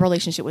had a bad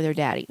relationship with their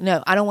daddy.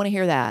 No, I don't want to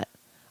hear that.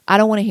 I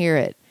don't want to hear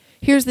it.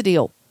 Here's the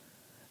deal.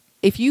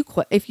 If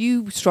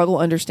you struggle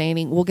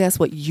understanding, well, guess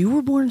what? You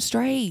were born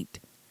straight.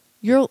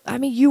 You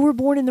were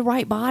born in the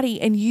right body,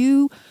 and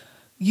you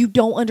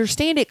don't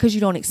understand it because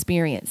you don't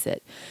experience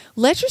it.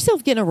 Let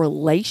yourself get in a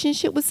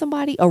relationship with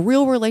somebody, a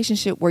real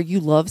relationship where you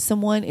love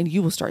someone, and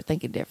you will start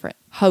thinking different.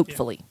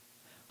 Hopefully.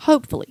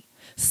 Hopefully.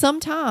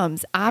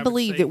 Sometimes I would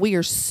believe say- that we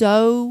are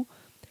so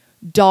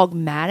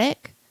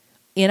dogmatic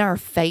in our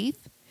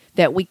faith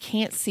that we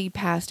can't see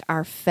past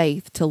our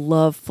faith to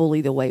love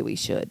fully the way we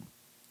should.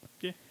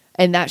 Yeah.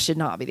 And that should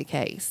not be the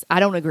case. I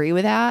don't agree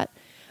with that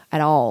at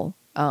all.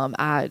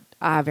 I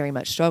very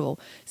much struggle.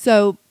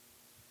 So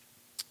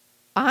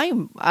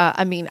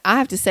I mean, I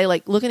have to say,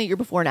 like, looking at your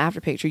before and after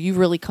picture, you've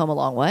really come a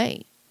long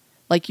way.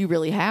 Like, you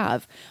really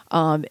have.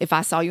 If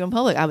I saw you in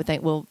public, I would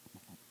think, well,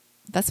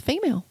 that's a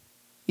female,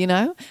 you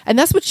know? And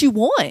that's what you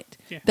want.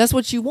 Yeah. That's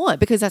what you want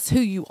because that's who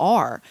you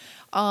are.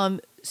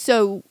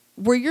 So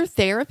were your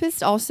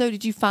therapists also,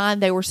 did you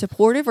find they were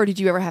supportive, or did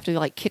you ever have to,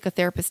 like, kick a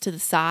therapist to the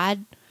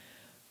side?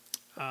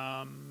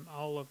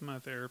 All of my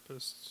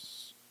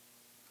therapists,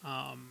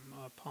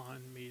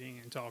 upon meeting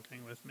and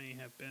talking with me,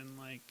 have been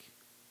like,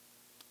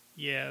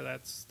 yeah,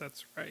 that's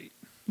right.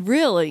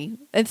 Really?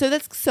 And so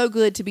that's so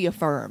good to be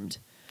affirmed.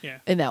 Yeah.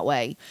 In that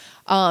way.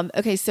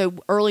 Okay, so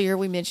earlier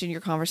we mentioned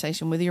your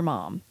conversation with your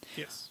mom.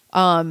 Yes.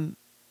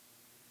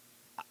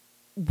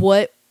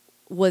 What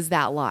was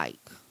that like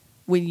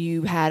when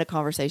you had a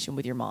conversation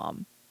with your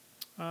mom?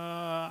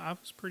 I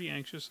was pretty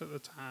anxious at the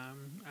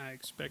time. I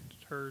expected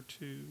her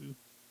to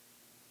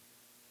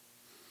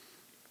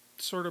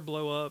sort of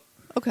blow up,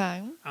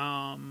 Okay.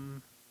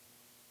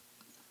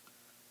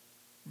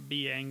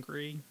 be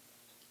angry.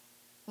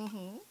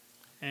 Mm-hmm.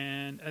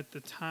 And at the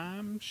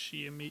time,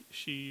 she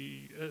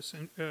initially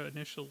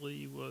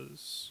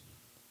was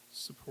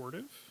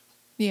supportive,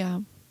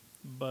 Yeah.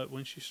 but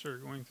when she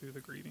started going through the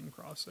grieving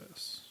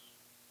process,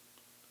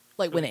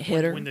 Like when it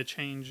hit her? when the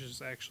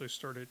changes actually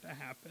started to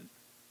happen,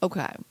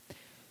 Okay.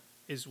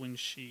 is when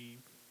she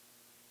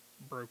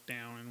broke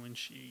down and when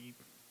she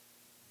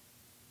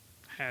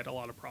had a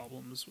lot of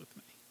problems with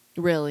me.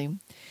 Really?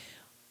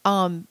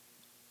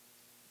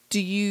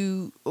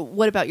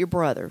 What about your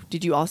brother?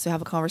 Did you also have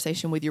a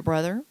conversation with your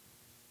brother?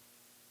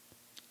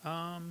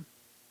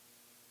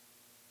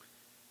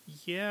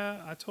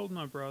 Yeah, I told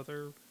my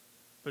brother,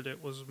 but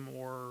it was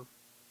more,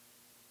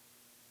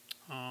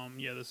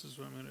 yeah, this is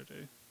what I'm going to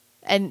do.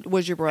 And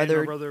was your And brother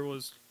my brother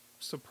was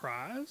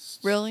surprised.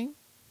 really?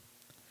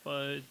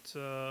 But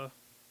the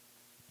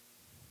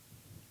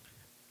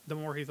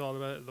more he thought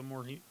about it, the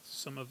more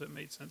some of it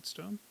made sense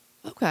to him.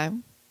 Okay.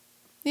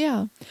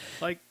 Yeah.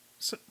 Like,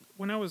 so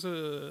when I was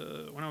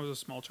a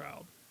small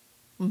child,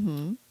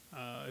 Mm-hmm.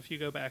 if you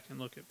go back and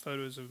look at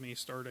photos of me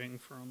starting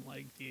from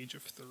like the age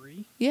of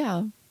 3,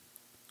 Yeah.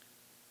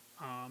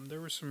 there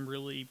were some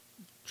really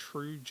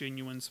true,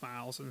 genuine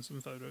smiles in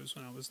some photos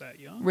when I was that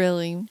young.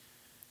 Really?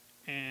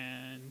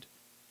 And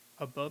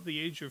above the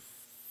age of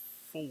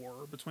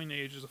 4, between the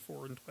ages of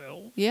 4 and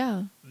 12,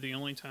 Yeah. the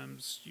only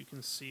times you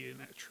can see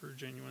that true,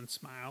 genuine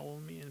smile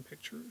on me in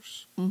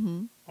pictures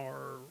Mm-hmm.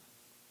 are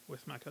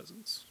with my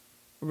cousins.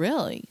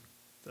 Really?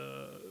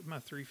 My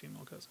 3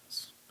 female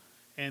cousins.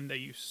 And they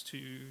used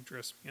to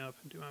dress me up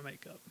and do my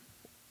makeup.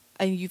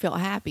 And you felt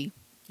happy?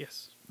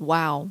 Yes.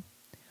 Wow.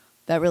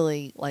 That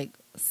really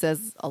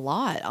says a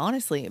lot.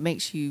 Honestly, it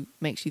makes you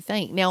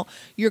think. Now,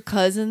 your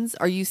cousins,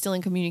 are you still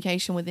in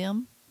communication with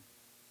them?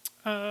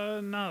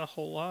 Not a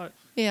whole lot.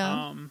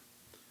 Yeah.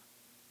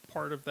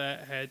 Part of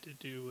that had to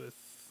do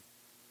with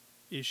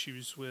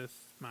issues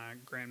with my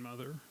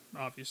grandmother,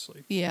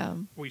 obviously. Yeah.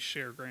 We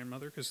share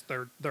grandmother because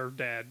their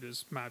dad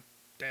is my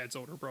dad's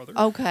older brother.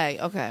 Okay.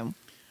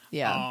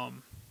 Yeah.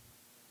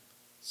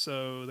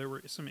 So there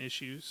were some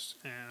issues,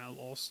 and I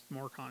lost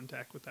more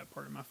contact with that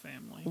part of my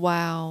family.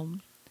 Wow.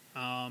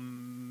 Are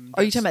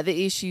you talking about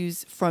the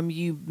issues from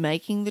you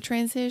making the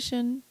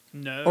transition?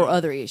 No. Or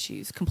other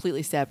issues,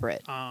 completely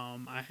separate?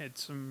 I had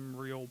some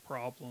real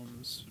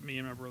problems, me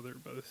and my brother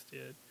both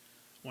did,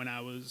 when I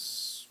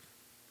was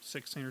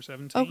 16 or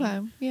 17.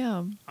 Okay,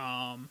 yeah.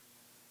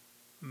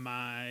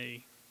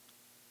 My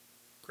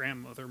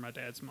grandmother, my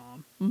dad's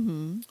mom,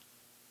 Mm-hmm.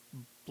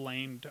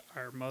 blamed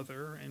our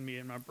mother and me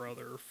and my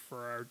brother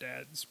for our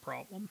dad's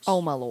problems.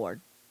 Oh, my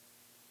Lord.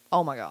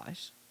 Oh, my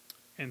gosh.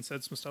 And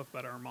said some stuff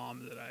about our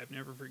mom that I have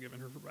never forgiven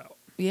her about.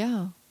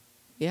 Yeah.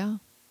 Yeah.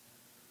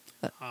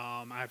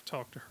 I've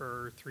talked to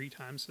her 3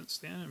 times since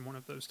then, and one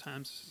of those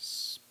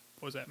times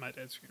was at my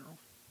dad's funeral.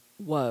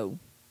 Whoa.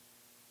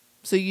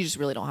 So you just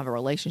really don't have a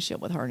relationship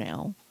with her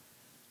now?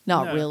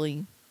 Not No.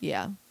 really?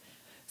 Yeah.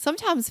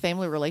 Sometimes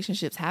family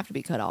relationships have to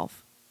be cut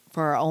off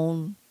for our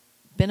own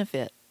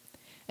benefit.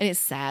 And it's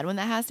sad when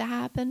that has to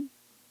happen,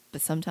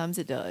 but sometimes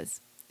it does.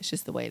 It's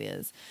just the way it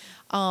is.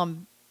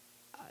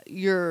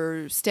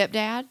 Your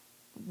stepdad,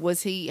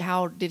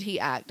 how did he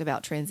act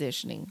about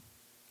transitioning?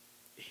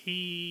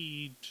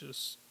 He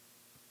just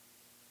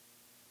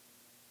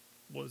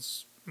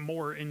was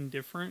more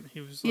indifferent. He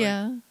was like,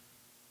 Yeah.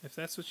 if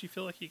that's what you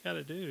feel like you got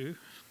to do.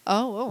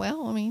 Oh,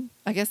 well, I mean,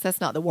 I guess that's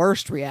not the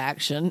worst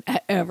reaction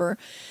ever.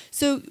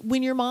 So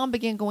when your mom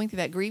began going through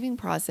that grieving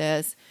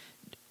process,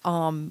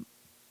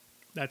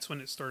 That's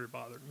when it started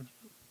bothering me.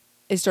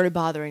 it started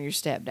bothering your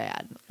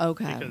stepdad.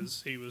 Okay.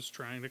 Because he was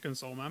trying to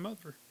console my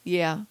mother.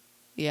 Yeah.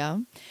 Yeah.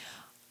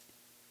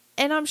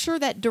 And I'm sure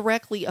that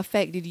directly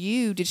affected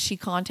you. Did she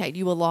contact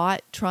you a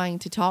lot trying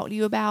to talk to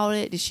you about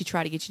it? Did she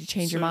try to get you to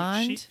change your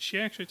mind? She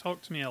actually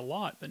talked to me a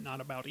lot, but not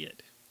about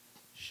it.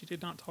 She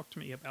did not talk to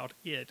me about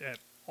it at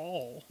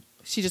all.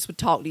 She just would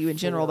talk to you in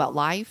general about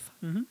life,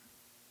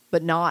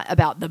 but not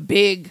about the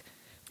big.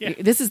 Yeah.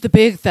 This is the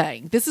big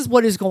thing. This is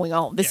what is going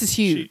on. This is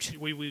huge.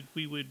 We would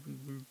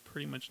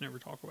pretty much never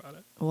talk about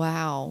it.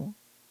 Wow.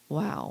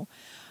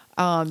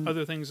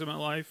 Other things in my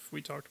life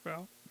we talked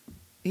about.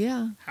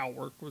 Yeah. How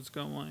work was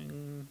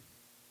going.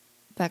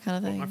 That kind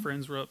of thing. What my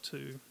friends were up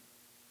to.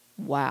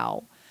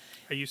 Wow.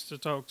 I used to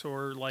talk to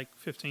her like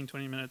 15,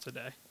 20 minutes a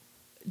day.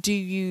 Do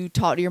you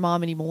talk to your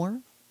mom anymore?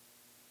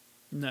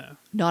 No.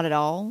 Not at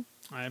all?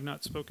 I have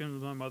not spoken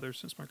with my mother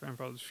since my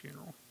grandfather's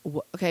funeral.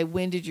 Okay,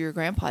 when did your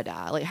grandpa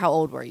die? Like, how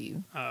old were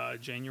you?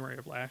 January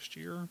of last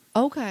year.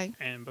 Okay.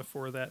 And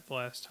before that, the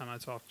last time I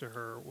talked to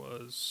her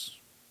was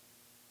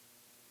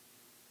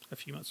a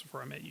few months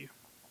before I met you.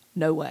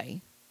 No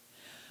way.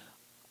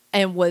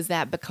 And was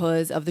that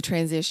because of the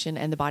transition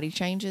and the body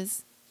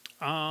changes?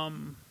 I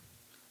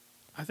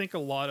think a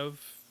lot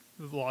of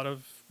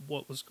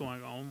what was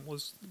going on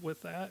was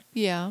with that.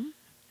 Yeah.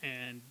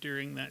 And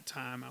during that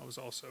time, I was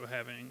also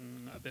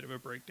having a bit of a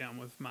breakdown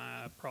with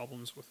my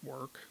problems with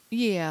work.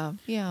 Yeah.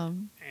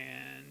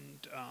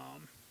 And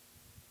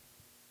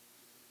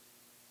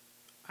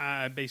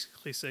I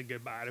basically said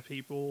goodbye to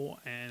people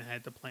and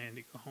had the plan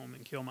to go home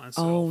and kill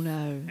myself. Oh,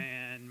 no.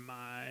 And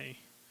my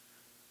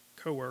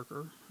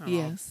coworker,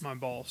 yes, my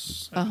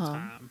boss at the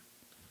time,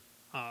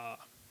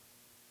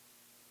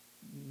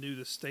 knew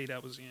the state I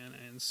was in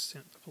and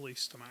sent the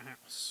police to my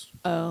house.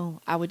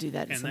 Oh, I would do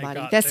that to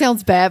somebody. That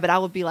sounds bad, but I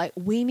would be like,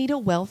 we need a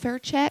welfare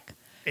check.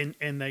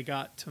 And they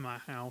got to my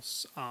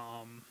house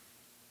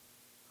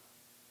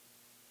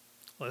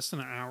less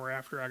than an hour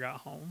after I got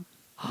home.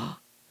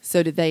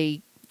 So did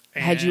they,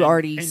 had you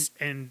already...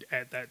 And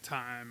at that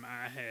time,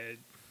 I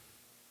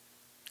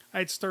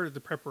had started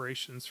the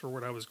preparations for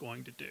what I was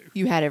going to do.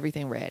 You had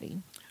everything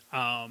ready.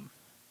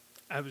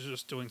 I was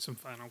just doing some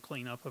final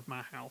cleanup of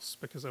my house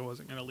because I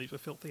wasn't going to leave a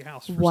filthy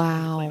house for wow.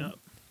 someone to clean up.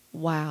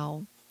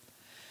 Wow.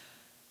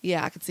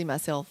 Yeah, I could see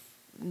myself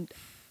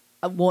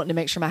wanting to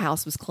make sure my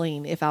house was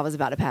clean if I was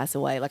about to pass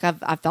away. Like,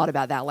 I've thought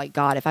about that. Like,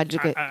 God, if I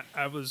took it...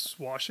 I was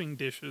washing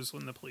dishes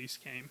when the police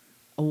came.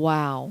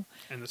 Wow.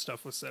 And the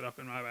stuff was set up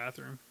in my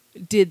bathroom.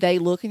 Did they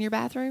look in your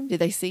bathroom? Did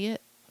they see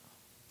it?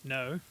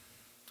 No.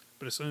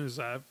 But as soon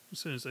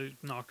as they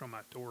knocked on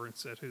my door and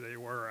said who they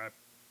were, I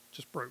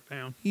just broke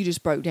down. You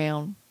just broke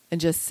down and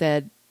just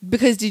said,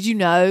 because did you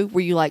know? Were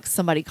you like,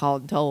 somebody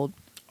called and told?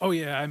 Oh,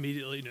 yeah, I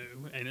immediately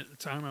knew. And at the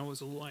time, I was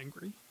a little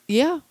angry.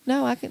 Yeah,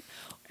 no, I can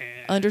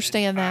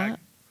understand that.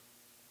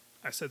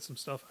 I said some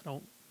stuff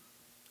I'm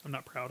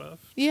not proud of.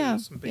 Yeah. To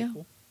some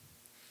people.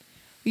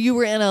 Yeah. You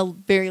were in a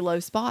very low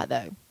spot,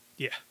 though.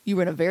 Yeah. You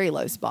were in a very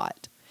low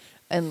spot.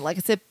 And like I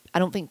said, I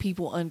don't think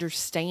people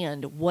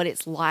understand what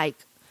it's like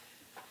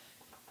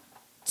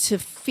to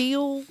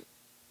feel,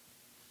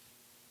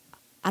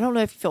 I don't know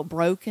if you feel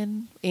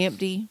broken,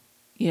 empty,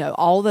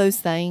 all those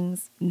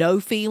things, no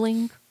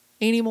feeling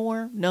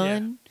anymore,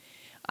 none.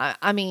 Yeah.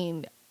 I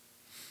mean,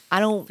 I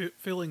don't...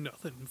 Feeling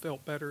nothing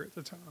felt better at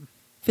the time.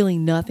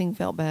 Feeling nothing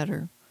felt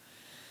better.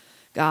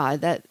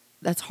 God,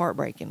 that's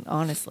heartbreaking,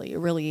 honestly. It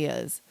really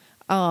is.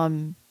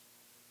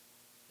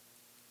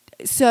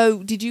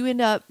 So did you end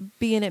up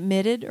being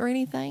admitted or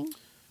anything?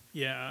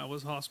 Yeah, I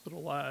was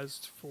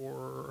hospitalized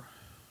for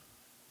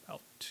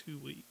about 2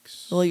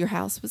 weeks. Well, your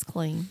house was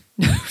clean.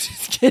 No,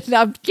 just kidding.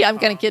 I'm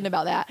kind of kidding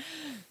about that.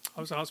 I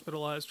was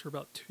hospitalized for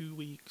about 2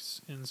 weeks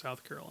in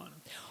South Carolina.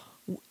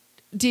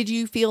 Did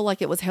you feel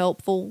like it was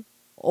helpful?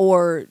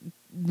 Or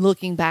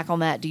looking back on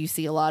that, do you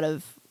see a lot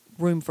of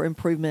room for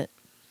improvement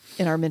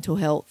in our mental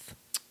health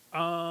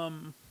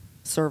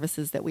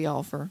services that we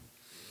offer?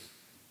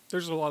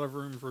 There's a lot of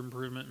room for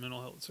improvement in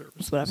mental health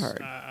services. That's what I've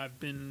heard.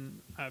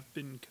 I've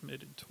been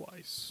committed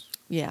twice.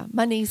 Yeah,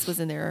 my niece was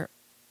in there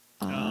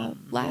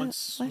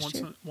last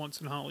year.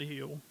 Once in Holly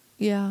Hill.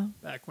 Yeah.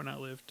 Back when I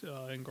lived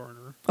in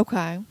Garner.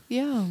 Okay.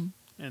 Yeah.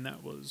 And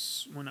that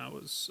was when I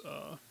was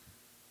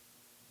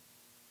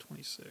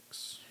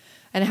 26.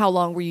 And how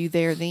long were you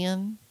there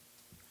then?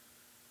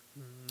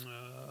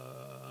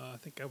 I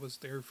think I was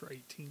there for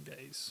 18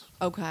 days.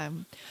 Okay.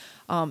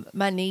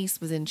 My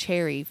niece was in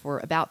Cherry for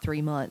about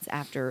 3 months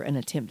after an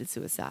attempted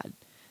suicide.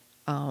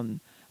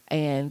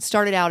 And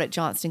started out at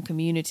Johnston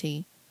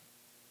Community.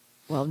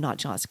 Well, not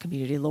Johnston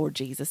Community. Lord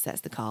Jesus,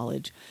 that's the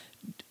college.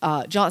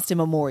 Johnston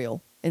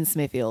Memorial in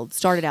Smithfield.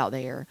 Started out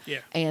there. Yeah.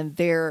 And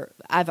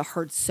I've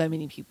heard so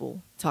many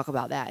people talk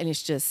about that. And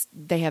it's just,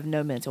 they have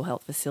no mental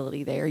health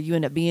facility there. You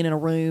end up being in a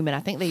room, and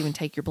I think they even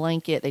take your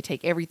blanket. They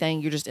take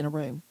everything. You're just in a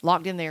room,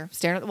 locked in there,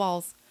 staring at the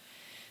walls.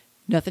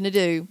 Nothing to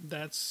do.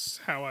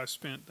 That's how I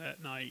spent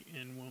that night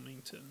in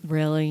Wilmington.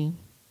 Really?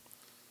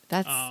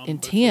 That's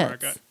intense.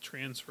 Before I got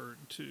transferred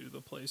to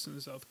the place in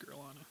South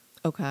Carolina.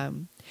 Okay.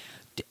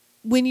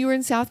 when you were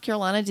in South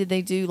Carolina, did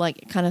they do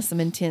like kind of some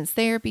intense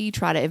therapy,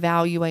 try to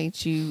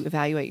evaluate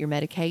your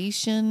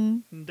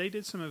medication? They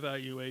did some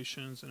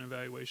evaluations and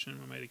evaluation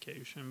of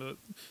medication, but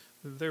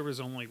there was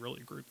only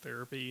really group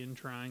therapy and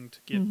trying to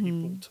get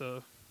people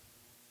to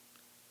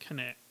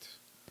connect.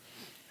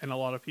 And a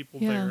lot of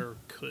people there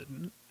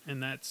couldn't.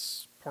 And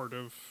that's part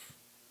of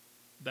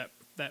that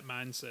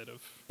mindset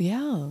of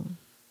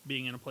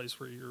being in a place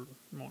where you're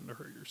wanting to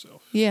hurt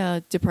yourself. Yeah,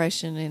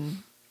 depression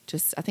and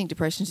I think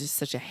depression is just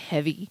such a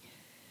heavy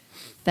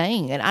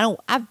thing. And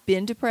I've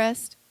been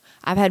depressed.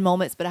 I've had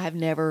moments, but I have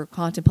never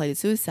contemplated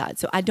suicide.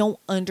 So I don't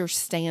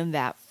understand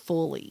that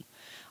fully.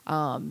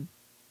 And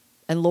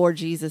Lord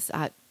Jesus,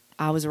 I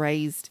was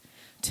raised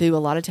to, a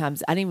lot of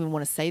times, I didn't even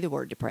want to say the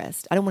word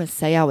depressed. I didn't want to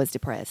say I was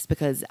depressed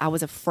because I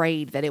was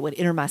afraid that it would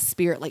enter my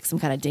spirit like some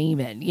kind of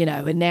demon,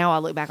 and now I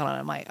look back on it and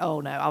I'm like,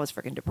 oh no, I was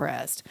freaking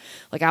depressed.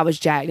 Like I was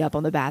jacked up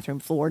on the bathroom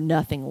floor,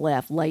 nothing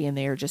left, laying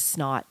there, just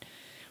snot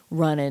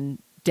running,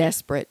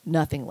 desperate,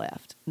 nothing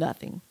left,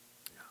 nothing.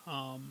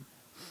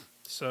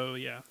 So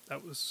yeah,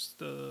 that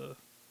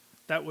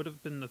would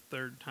have been the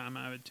third time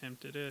I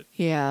attempted it.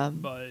 Yeah.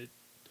 But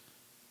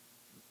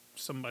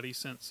somebody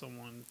sent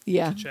someone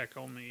to check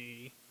on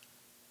me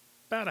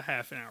about a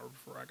half an hour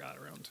before I got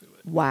around to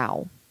it.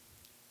 Wow.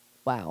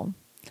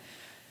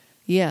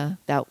 Yeah,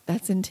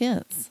 that's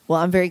intense. Well,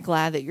 I'm very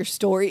glad that your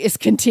story is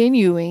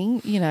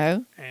continuing,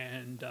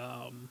 And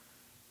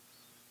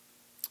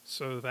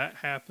so that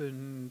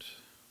happened,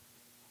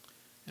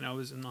 and I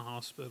was in the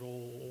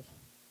hospital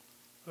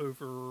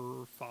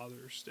over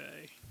Father's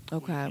Day.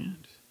 Okay.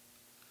 Weekend.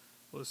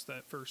 Was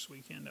that first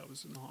weekend I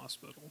was in the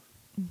hospital.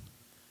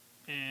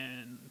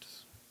 And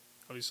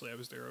obviously I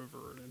was there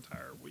over an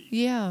entire week.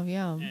 Yeah.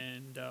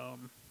 And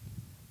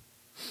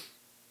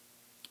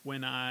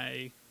when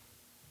I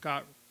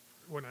got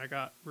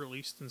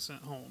released and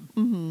sent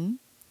home,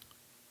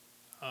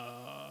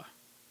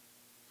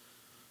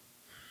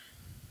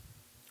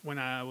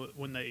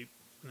 when they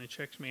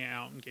checked me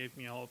out and gave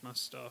me all of my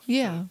stuff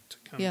to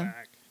come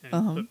back and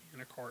put me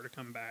in a car to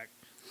come back,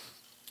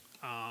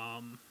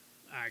 I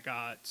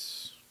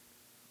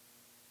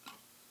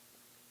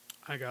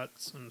got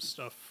some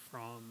stuff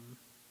from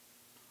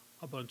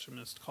a bunch of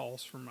missed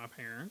calls from my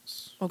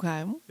parents.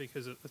 Okay.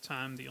 Because at the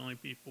time, the only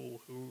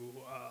people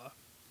who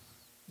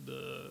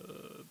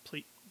the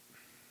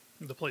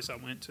place I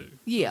went to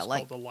was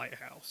called the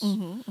Lighthouse.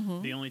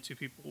 The only two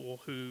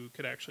people who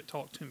could actually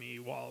talk to me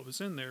while I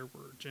was in there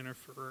were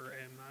Jennifer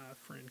and my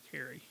friend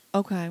Carrie.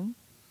 Okay.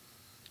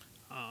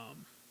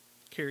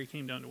 Carrie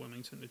came down to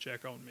Wilmington to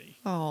check on me.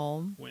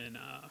 Oh. When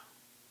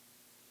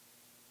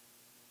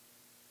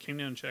came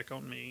down to check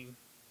on me,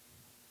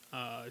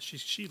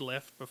 she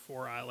left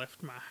before I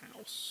left my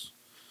house.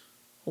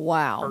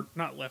 Wow. Or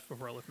not left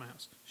before I left my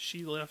house.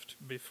 She left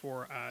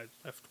before I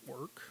left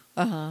work.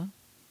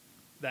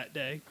 That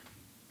day.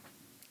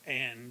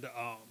 And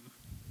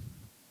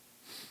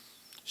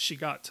she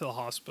got to the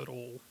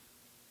hospital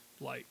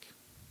like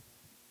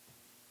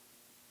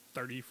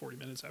 30, 40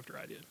 minutes after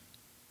I did.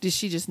 Did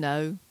she just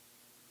know?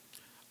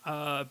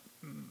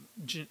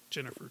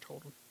 Jennifer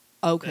told him.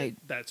 Okay.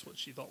 That's what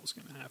she thought was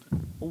going to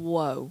happen.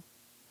 Whoa.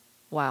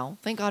 Wow.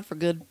 Thank God for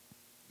good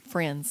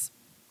friends.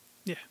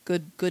 Yeah.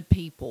 Good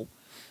people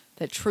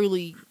that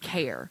truly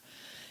care.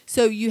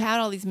 So you had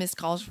all these missed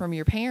calls from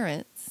your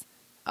parents.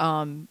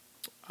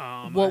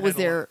 What was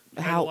there?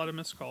 I had a lot of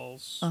missed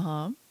calls.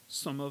 Uh-huh.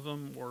 Some of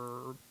them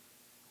were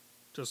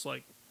just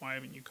like, why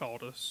haven't you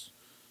called us?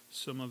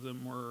 Some of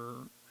them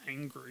were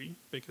angry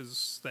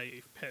because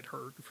they had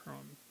heard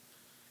from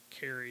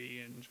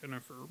Carrie and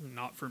Jennifer,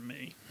 not from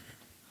me.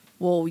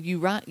 Well, you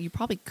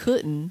probably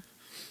couldn't.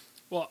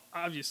 Well,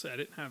 obviously, I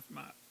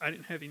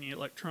didn't have any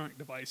electronic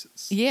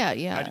devices.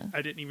 Yeah.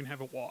 I didn't even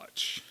have a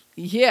watch.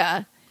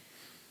 Yeah.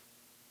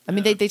 I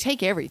mean, they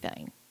take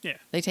everything. Yeah.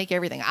 They take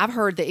everything. I've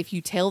heard that if you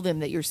tell them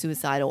that you're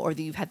suicidal or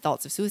that you've had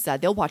thoughts of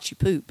suicide, they'll watch you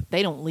poop.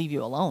 They don't leave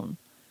you alone.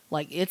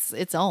 Like, it's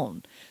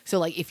on. So,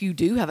 like, if you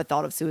do have a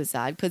thought of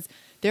suicide, because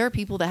there are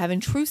people that have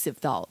intrusive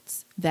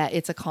thoughts, that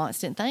it's a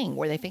constant thing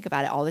where they think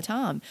about it all the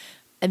time.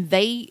 And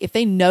if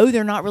they know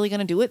they're not really going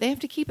to do it, they have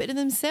to keep it to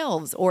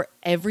themselves, or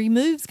every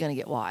move's going to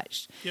get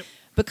watched. Yep.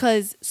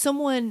 Because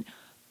someone,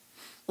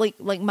 like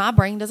my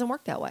brain doesn't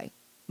work that way.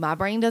 My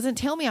brain doesn't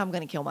tell me I'm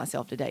going to kill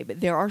myself today.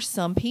 But there are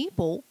some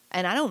people,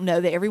 and I don't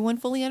know that everyone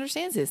fully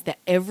understands this, that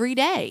every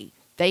day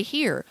they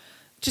hear,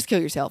 just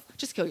kill yourself.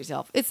 Just kill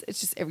yourself. It's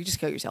just just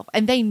kill yourself.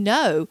 And they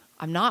know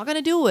I'm not going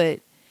to do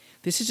it.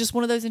 This is just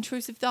one of those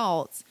intrusive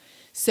thoughts.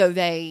 So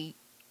they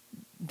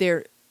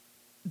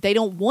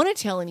don't want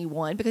to tell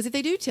anyone, because if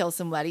they do tell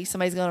somebody's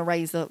going to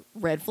raise the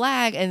red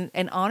flag.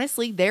 And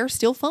honestly, they're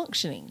still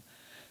functioning.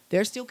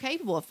 They're still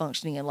capable of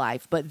functioning in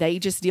life, but they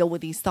just deal with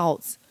these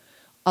thoughts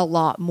a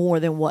lot more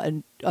than what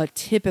a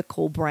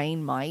typical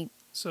brain might.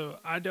 So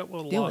I dealt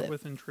with a lot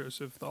with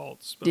intrusive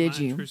thoughts, but my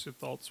intrusive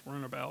thoughts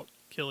weren't about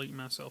killing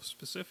myself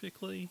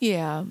specifically.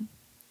 Yeah.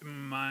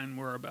 Mine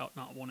were about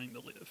not wanting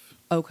to live.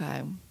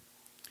 Okay.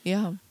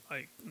 Yeah.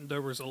 Like,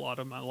 there was a lot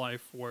of my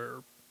life where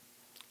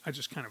I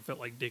just kind of felt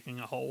like digging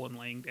a hole and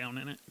laying down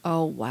in it.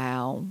 Oh,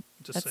 wow.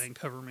 Just saying,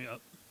 cover me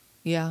up.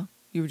 Yeah.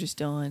 You were just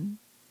done.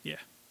 Yeah.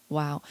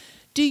 Wow.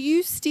 Do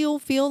you still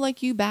feel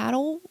like you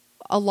battle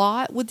a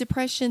lot with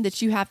depression, that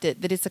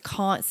it's a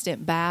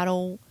constant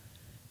battle?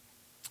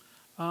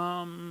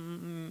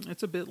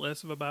 It's a bit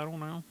less of a battle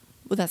now.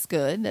 Well, that's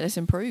good. That it's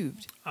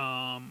improved.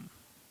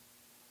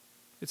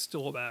 It's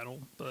still a battle,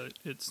 but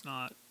it's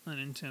not an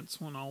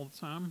intense one all the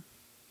time.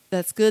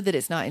 That's good that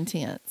it's not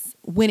intense.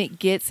 When it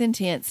gets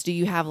intense, do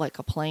you have like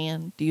a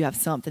plan? Do you have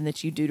something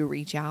that you do to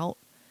reach out?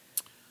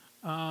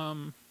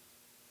 Well,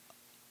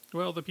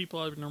 the people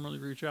I would normally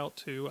reach out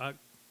to,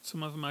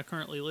 some of them I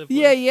currently live with.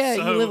 Yeah, yeah.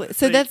 So, you live with,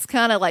 so that's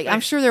kind of like, I'm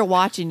sure they're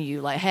watching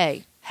you like,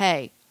 hey,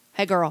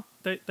 girl,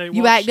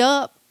 you act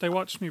up. They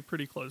watched me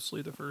pretty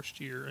closely the first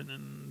year, and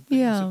then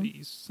things have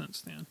eased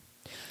since then.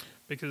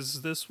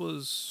 Because this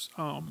was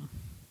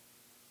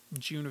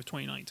June of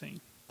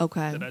 2019.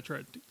 Okay.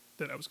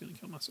 That I was going to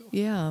kill myself.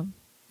 Yeah,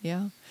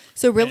 yeah.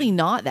 So really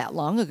not that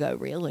long ago,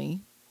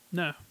 really.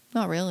 No.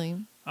 Not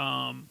really.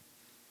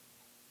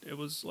 It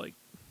was like,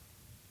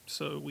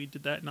 so we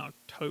did that in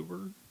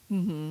October.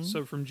 Mm-hmm.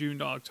 So from June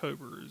to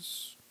October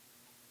is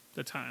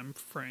the time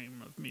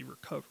frame of me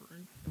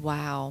recovering.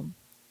 Wow.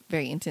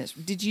 Very intense.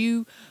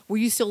 Were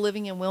you still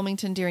living in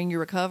Wilmington during your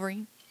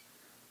recovery?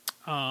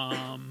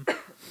 I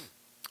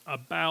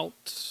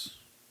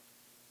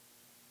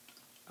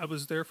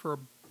was there for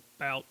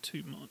about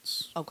 2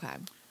 months. Okay.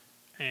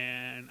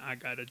 And I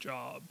got a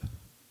job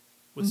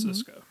with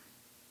Cisco.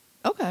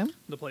 Okay.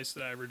 The place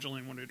that I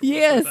originally wanted to work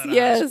with out of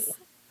high school.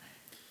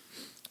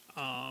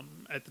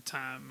 At the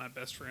time, my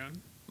best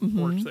friend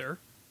worked there.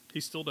 He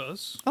still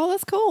does. Oh,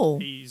 that's cool.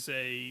 He's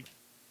a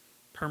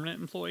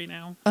permanent employee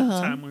now. At the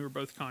time, we were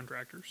both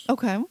contractors.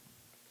 Okay.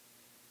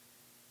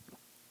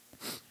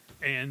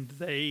 And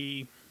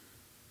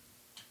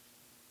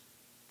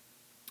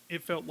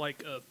it felt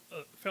like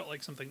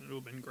something that would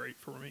have been great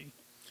for me.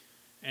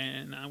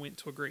 And I went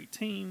to a great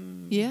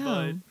team. Yeah.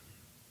 But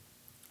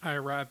I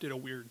arrived at a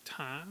weird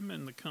time,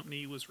 and the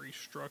company was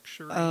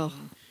restructuring. Oh,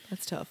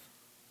 that's tough.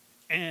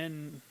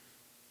 And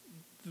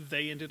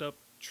they ended up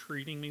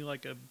treating me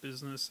like a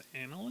business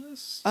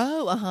analyst.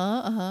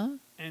 Oh,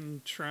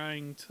 and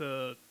trying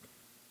to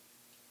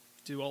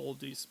do all of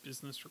these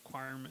business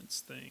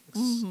requirements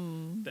things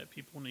that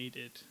people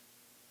needed.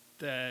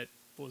 That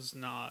was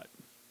not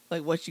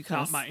like what you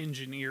not my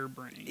engineer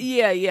brain.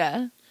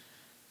 Yeah.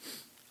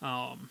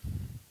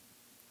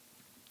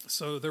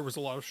 So there was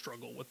a lot of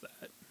struggle with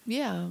that.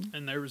 Yeah.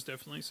 And there was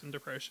definitely some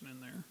depression in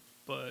there.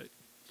 But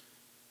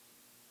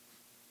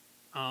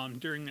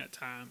during that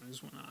time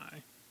is when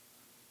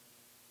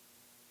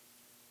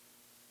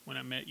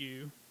I met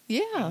you.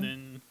 Yeah. And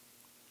then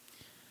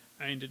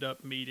I ended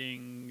up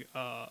meeting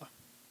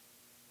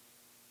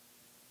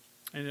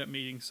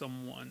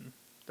someone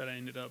that I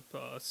ended up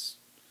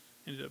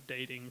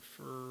dating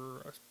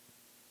for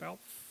about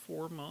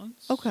 4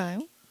 months. Okay.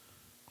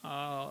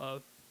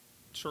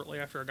 Shortly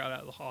after I got out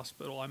of the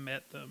hospital, I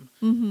met them,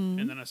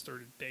 and then I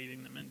started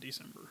dating them in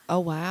December. Oh,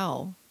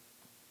 wow.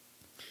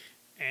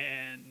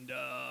 And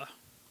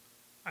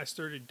I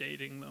started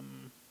dating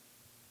them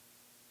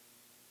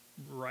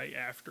right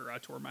after I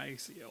tore my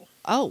ACL.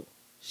 Oh,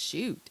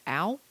 shoot.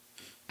 Ow.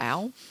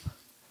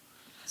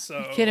 So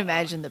you can't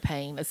imagine the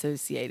pain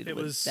associated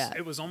with that.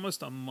 It was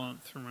almost a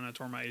month from when I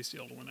tore my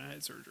ACL to when I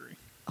had surgery.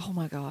 Oh,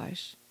 my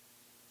gosh.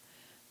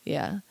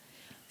 Yeah.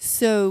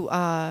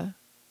 So,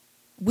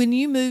 when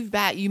you moved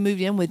back, you moved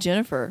in with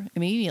Jennifer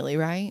immediately,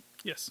 right?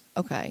 Yes.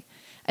 Okay.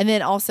 And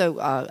then also,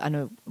 I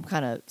know I'm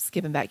kind of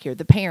skipping back here,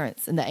 the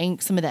parents and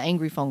some of the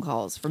angry phone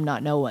calls from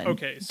not knowing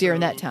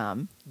during that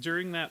time.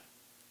 During that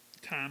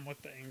time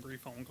with the angry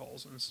phone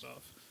calls and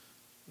stuff,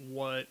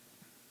 what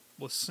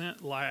was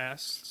sent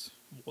last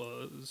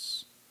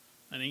was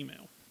an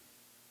email.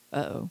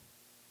 Uh-oh.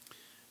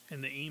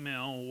 And the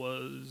email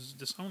was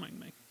disowning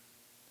me.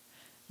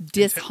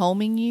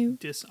 Disowning you?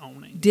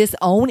 Disowning.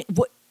 Disowning?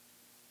 What?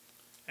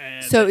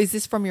 And so is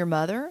this from your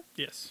mother?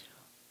 Yes.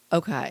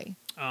 Okay.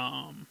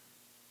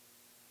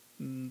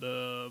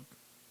 The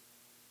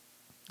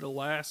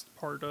last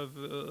part of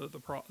the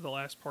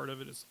last part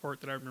of it is the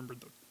part that I remember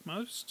the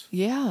most.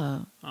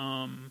 Yeah.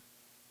 And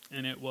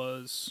it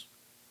was,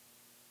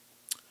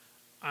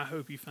 I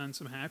hope you find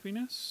some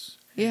happiness.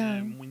 Yeah.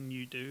 And when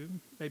you do,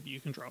 maybe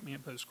you can drop me a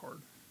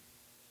postcard.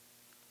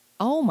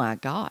 Oh my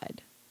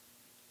God.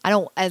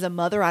 As a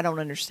mother, I don't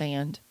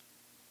understand.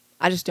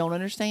 I just don't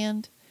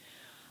understand.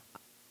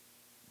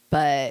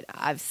 But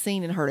I've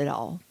seen and heard it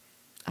all,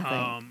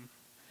 I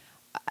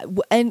think.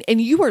 And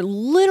you were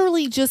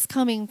literally just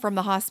coming from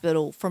the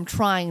hospital from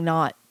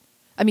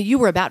you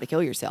were about to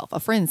kill yourself. A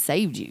friend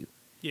saved you.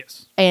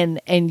 Yes.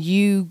 And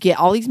you get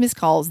all these missed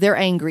calls. They're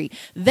angry.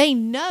 They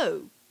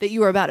know that you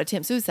were about to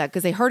attempt suicide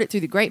because they heard it through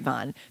the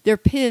grapevine. They're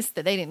pissed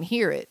that they didn't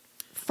hear it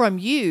from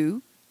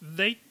you.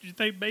 They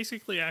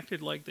basically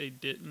acted like they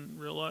didn't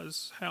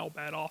realize how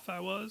bad off I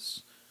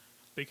was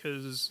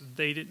because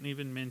they didn't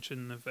even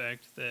mention the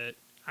fact that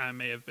I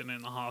may have been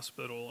in the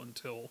hospital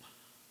until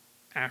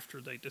after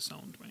they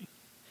disowned me.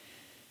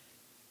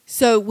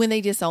 So when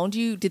they disowned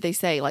you, did they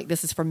say like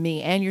this is from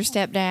me and your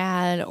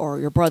stepdad, or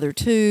your brother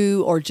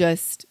too, or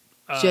just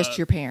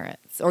your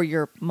parents, or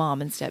your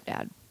mom and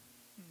stepdad?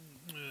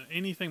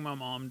 Anything my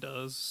mom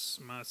does,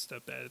 my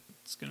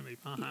stepdad's going to be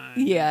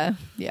behind. Yeah,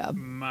 yeah.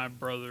 My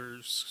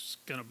brother's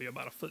going to be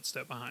about a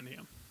footstep behind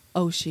him.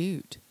 Oh,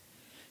 shoot.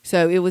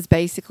 So it was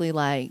basically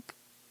like,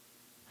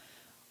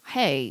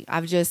 hey,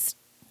 I've just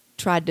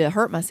tried to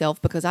hurt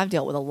myself because I've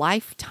dealt with a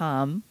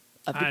lifetime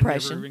of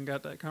depression. I never even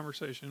got that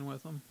conversation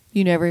with him.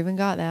 You never even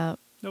got that?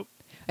 Nope.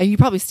 And you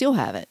probably still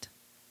haven't?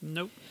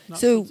 Nope. Not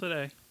So, till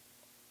today.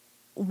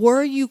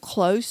 Were you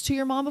close to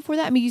your mom before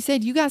that? I mean, you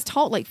said you guys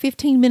talked like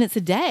 15 minutes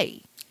a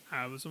day.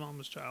 I was a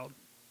mama's child.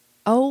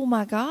 Oh,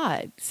 my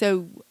God.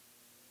 So,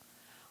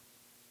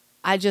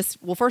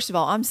 well, first of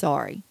all, I'm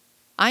sorry.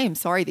 I am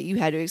sorry that you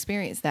had to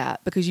experience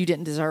that because you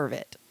didn't deserve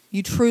it.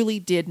 You truly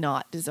did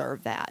not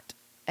deserve that.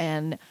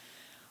 And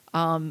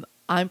I'm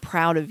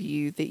proud of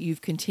you that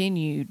you've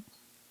continued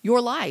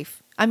your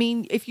life. I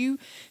mean, if you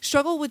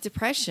struggle with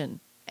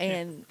depression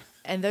and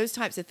those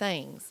types of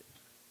things,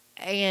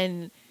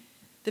 and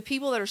the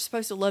people that are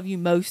supposed to love you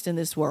most in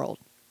this world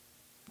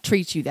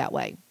treat you that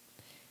way,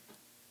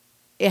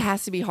 it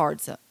has to be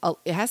hard. So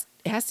it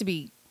has to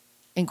be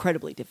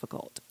incredibly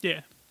difficult.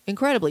 Yeah.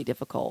 Incredibly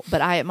difficult.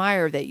 But I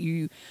admire that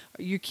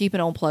you're keeping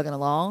on plugging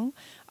along.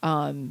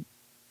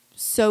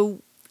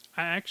 So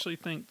I actually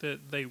think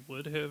that they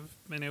would have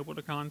been able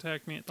to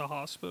contact me at the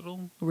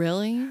hospital.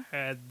 Really?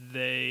 Had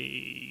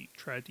they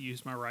tried to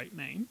use my right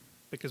name,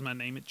 because my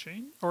name had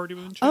already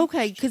been changed.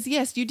 Okay, because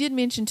yes, you did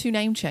mention 2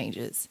 name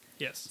changes.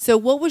 Yes. So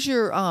what was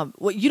your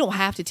you don't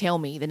have to tell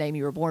me the name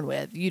you were born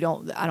with. I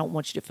don't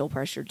want you to feel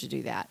pressured to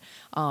do that.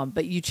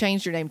 But you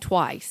changed your name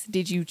twice.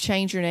 Did you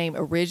change your name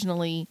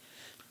originally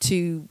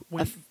to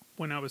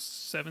when I was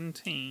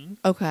 17?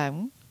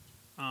 Okay.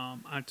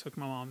 I took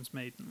my mom's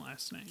maiden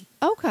last name.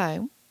 Okay.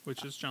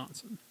 Which is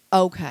Johnson.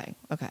 Okay.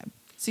 Okay.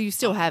 So you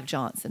still have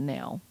Johnson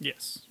now?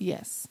 Yes.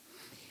 Yes.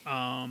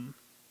 I've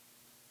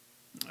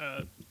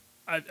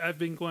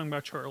been going by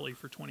Charlie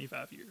for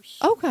 25 years.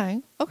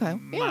 Okay. Okay.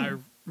 Yeah.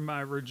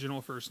 My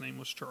original first name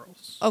was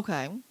Charles.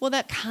 Okay. Well,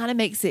 that kind of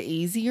makes it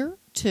easier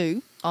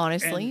too,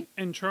 honestly.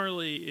 And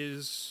Charlie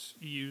is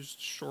used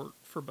short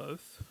for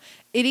both.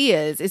 It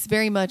is. It's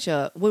very much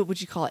what would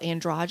you call it?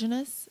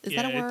 Androgynous? Is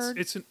that a word?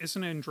 It's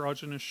an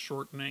androgynous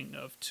shortening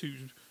of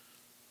two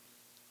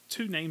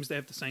names that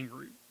have the same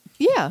root.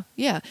 Yeah.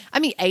 Yeah. I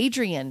mean,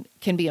 Adrian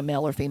can be a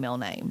male or female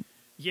name.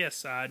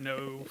 Yes, I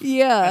know.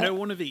 Yeah. I know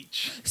one of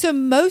each. So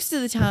most of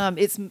the time,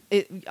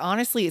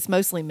 honestly, it's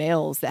mostly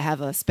males that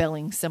have a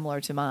spelling similar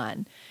to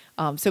mine.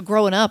 So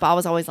growing up, I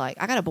was always like,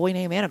 I got a boy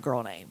name and a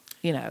girl name,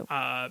 you know.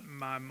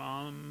 My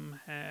mom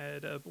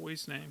had a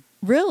boy's name.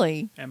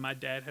 Really? And my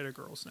dad had a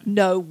girl's name.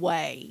 No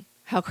way.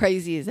 How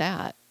crazy is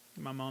that?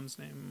 My mom's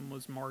name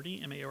was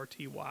Marty,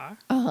 Marty.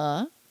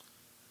 Uh-huh.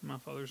 My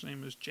father's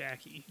name was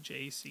Jackie,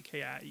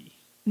 Jackie.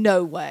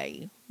 No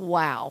way.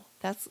 Wow.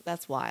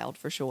 That's wild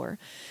for sure.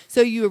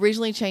 So you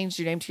originally changed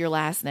your name to your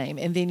last name,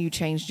 and then you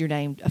changed your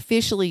name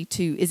officially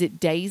to, is it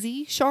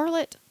Daisy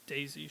Charlotte?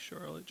 Daisy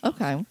Charlotte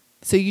Johnson. Okay.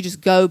 So you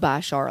just go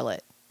by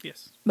Charlotte?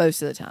 Yes.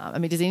 Most of the time. I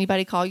mean, does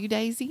anybody call you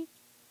Daisy?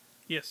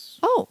 Yes.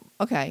 Oh,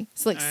 okay.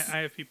 So I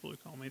have people who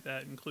call me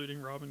that,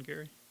 including Rob and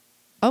Gary.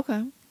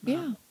 Okay.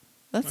 Yeah.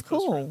 That's my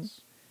close cool.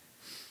 friends.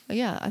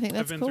 Yeah, I think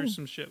that's cool. I've been through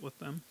some shit with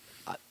them.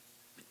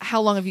 How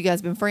long have you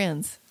guys been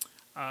friends?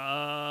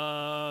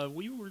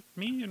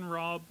 Me and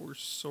Rob were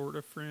sort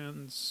of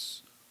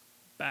friends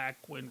back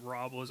when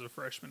Rob was a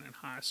freshman in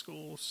high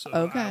school. So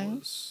Okay. I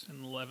was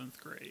in 11th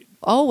grade.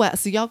 Oh, wow.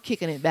 So y'all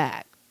kicking it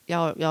back.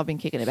 Y'all been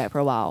kicking it back for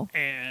a while.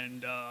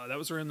 And that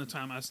was around the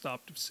time I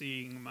stopped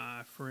seeing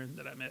my friend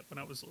that I met when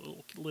I was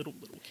a little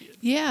kid.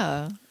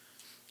 Yeah.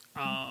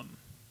 I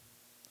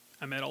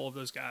met all of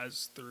those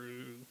guys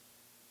through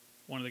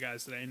one of the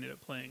guys that I ended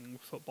up playing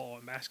football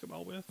and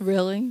basketball with.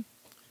 Really?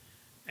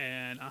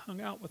 And I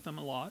hung out with them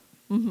a lot.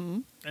 Mm-hmm.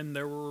 And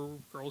there were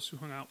girls who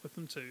hung out with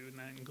them too, and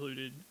that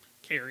included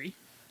Carrie.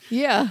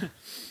 Yeah.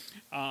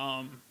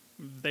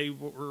 They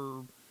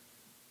were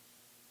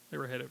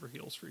head over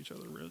heels for each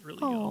other, really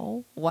young.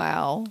 Oh,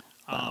 wow.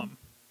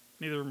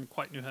 Neither of them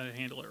quite knew how to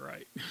handle it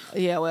right.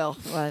 Yeah, well,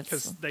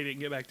 Because they didn't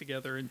get back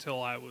together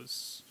until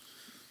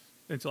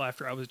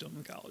after I was done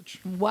with college.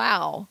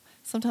 Wow.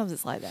 Sometimes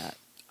it's like that.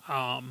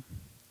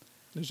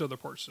 There's other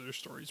parts to their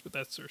stories, but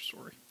that's their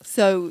story.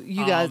 So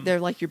you guys, they're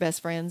like your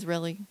best friends,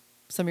 really?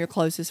 Some of your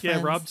closest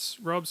friends? Yeah,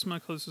 Rob's my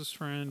closest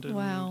friend, and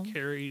Wow.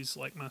 Carrie's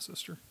like my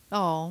sister.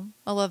 Oh,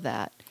 I love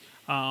that.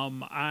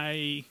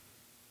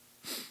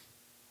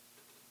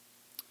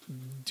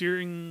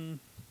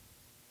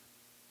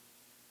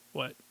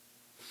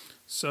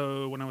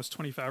 So when I was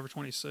 25 or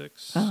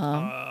 26,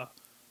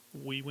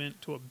 we went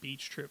to a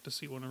beach trip to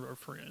see one of our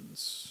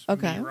friends.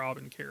 Okay. Me, Rob,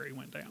 and Carrie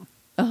went down.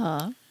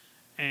 Uh-huh.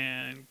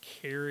 And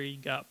Carrie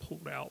got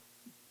pulled out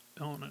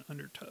on an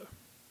undertow.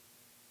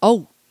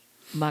 Oh,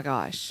 my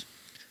gosh.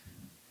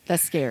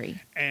 That's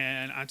scary.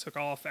 And I took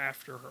off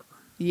after her.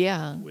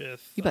 Yeah.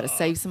 With you better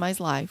save somebody's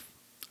life.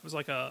 It was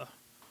like a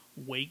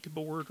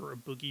wakeboard or a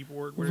boogie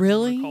board, whatever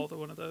Really? you want to call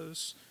it, one of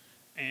those.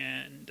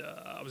 And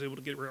I was able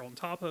to get her on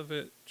top of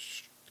it,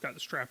 got the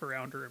strap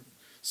around her.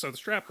 So the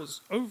strap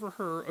was over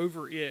her,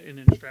 over it, and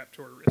then strapped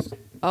to her wrist.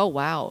 Oh,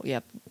 wow.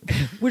 Yep.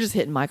 We're just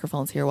hitting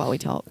microphones here while we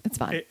talk. It's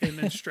fine. And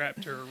then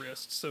strapped to her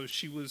wrist. So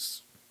she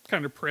was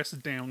kind of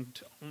pressed down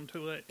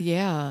onto it.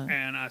 Yeah.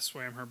 And I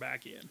swam her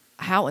back in.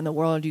 How in the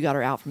world you got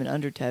her out from an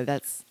undertow?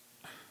 That's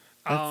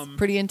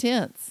pretty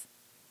intense.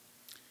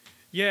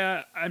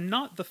 Yeah, I'm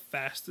not the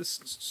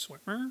fastest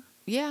swimmer,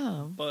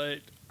 Yeah. but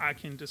I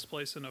can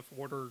displace enough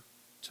water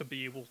to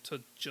be able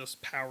to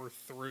just power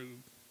through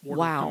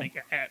water coming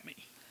at me.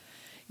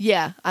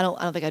 Yeah, I don't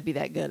think I'd be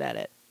that good at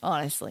it,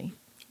 honestly.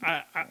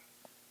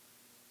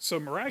 So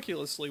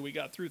miraculously, we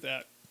got through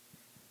that,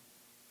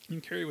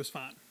 and Carrie was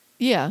fine.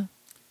 Yeah.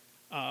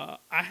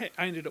 I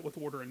ended up with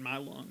water in my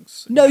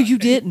lungs. No, you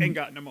didn't. And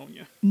got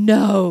pneumonia.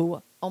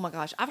 No. Oh my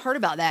gosh, I've heard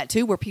about that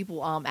too, where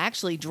people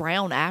actually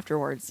drown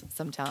afterwards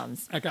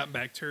sometimes. I got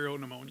bacterial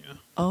pneumonia.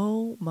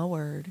 Oh my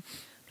word.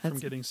 From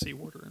getting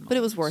seawater in my But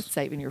it was lungs. worth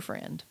saving your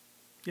friend.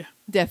 Yeah.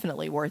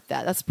 Definitely worth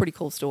that. That's a pretty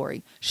cool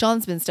story.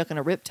 Sean's been stuck in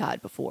a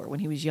riptide before when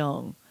he was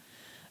young,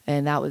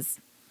 and that was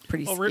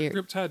pretty scary.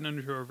 Riptide and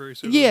undertow are very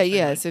similar.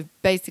 Yeah. So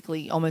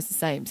basically almost the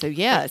same. So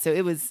yeah, so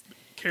it was.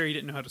 Carrie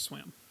didn't know how to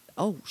swim.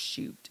 Oh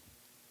shoot.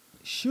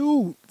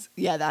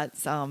 Yeah,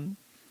 that's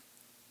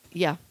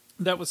yeah.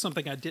 That was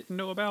something I didn't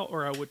know about,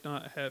 or I would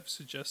not have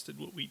suggested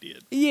what we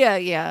did.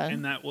 Yeah.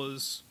 And that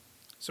was,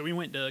 so we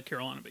went to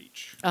Carolina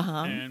Beach.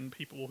 Uh-huh. And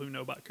people who know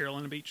about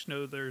Carolina Beach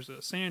know there's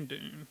a sand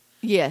dune.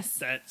 Yes.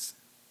 That's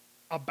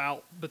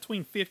about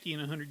between 50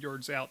 and 100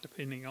 yards out,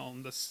 depending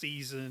on the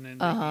season and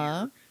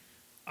the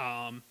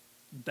year.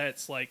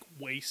 That's like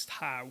waist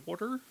high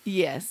water,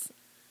 Yes.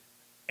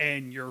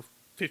 and you're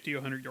 50 or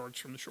 100 yards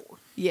from the shore.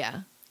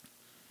 Yeah.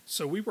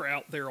 So we were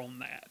out there on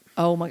that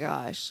Oh my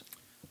gosh.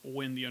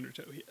 when the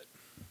undertow hit.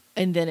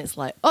 And then it's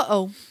like,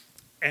 uh-oh.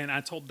 And I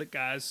told the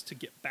guys to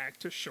get back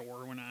to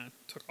shore when I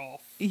took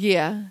off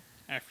Yeah.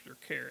 after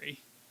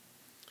Carrie.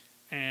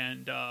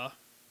 And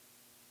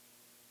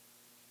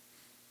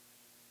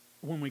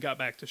when we got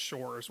back to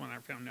shore is when I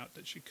found out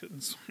that she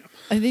couldn't swim.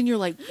 And then you're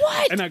like,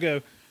 what? And I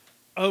go,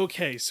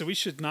 okay, so we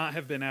should not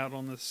have been out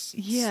on the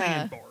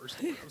sandbars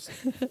that I was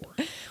looking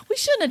for. We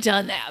shouldn't have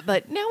done that,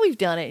 but now we've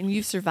done it and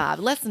you've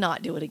survived. Let's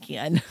not do it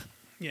again.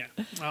 Yeah.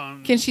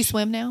 Can she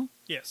swim now?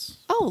 Yes.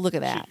 Oh, look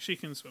at that. She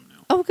can swim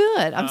now. Oh,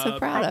 good. I'm so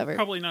proud of her.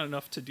 Probably not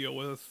enough to deal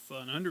with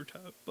an undertow.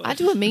 But, I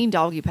do a mean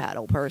doggy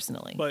paddle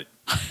personally. But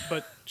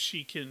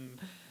she can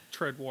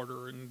tread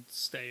water and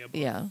stay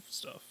above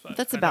stuff.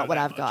 That's I about know what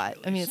that I've much, got. at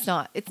I mean, least.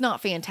 it's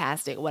not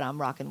fantastic what I'm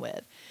rocking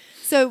with.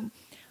 So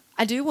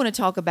I do want to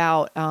talk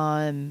about,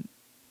 well,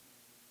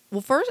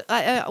 first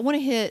I want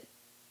to hit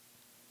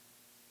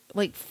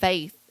like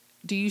faith.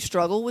 Do you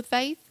struggle with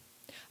faith,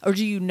 or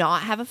do you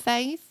not have a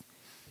faith?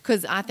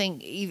 Because I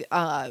think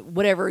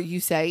whatever you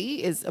say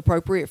is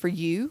appropriate for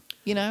you.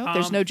 You know,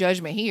 there's no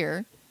judgment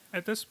here.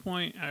 At this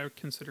point, I would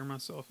consider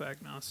myself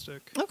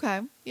agnostic.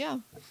 Okay. Yeah.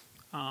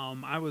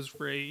 I was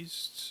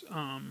raised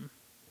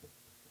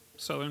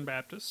Southern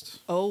Baptist,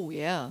 Oh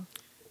yeah.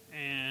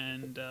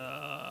 and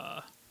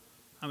I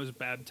was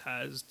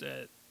baptized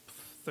at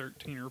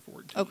 13 or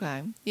 14.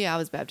 Okay. Yeah, I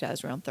was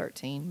baptized around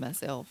 13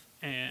 myself.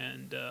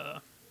 And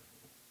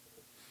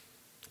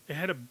it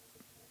had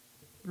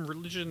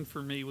religion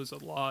for me was a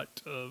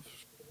lot of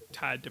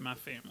tied to my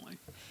family.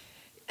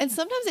 And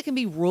sometimes it can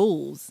be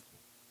rules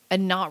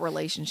and not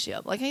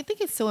relationship. Like, I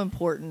think it's so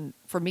important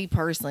for me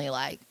personally,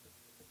 like,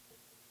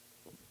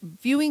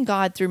 viewing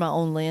God through my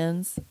own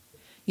lens.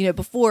 You know,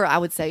 before I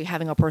would say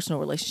having a personal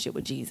relationship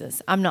with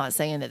Jesus. I'm not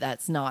saying that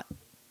that's not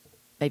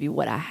maybe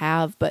what I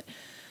have, but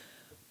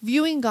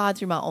viewing God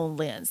through my own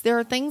lens. There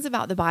are things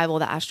about the Bible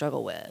that I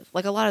struggle with,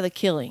 like a lot of the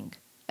killing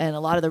and a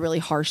lot of the really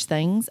harsh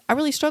things I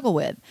really struggle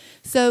with.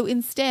 So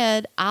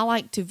instead, I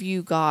like to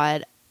view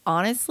God,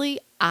 honestly,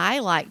 I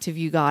like to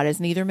view God as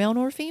neither male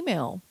nor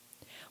female,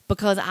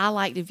 because I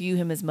like to view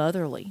him as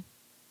motherly,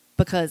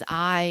 because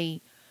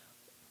I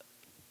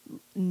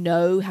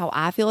know how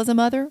I feel as a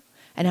mother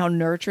and how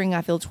nurturing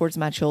I feel towards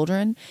my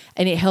children.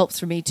 And it helps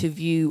for me to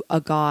view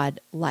a God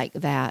like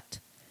that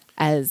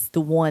as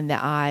the one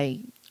that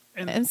I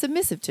am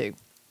submissive to.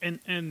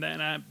 And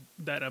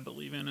that I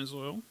believe in as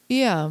well.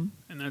 Yeah.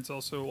 And that's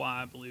also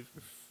why I believe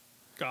if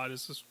God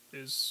is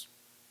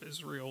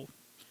real.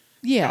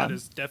 Yeah. God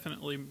is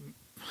definitely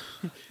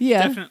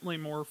Yeah. definitely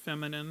more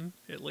feminine,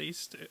 at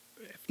least,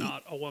 if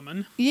not a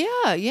woman.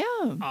 Yeah.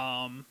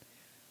 Yeah.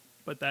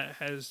 But that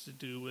has to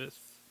do with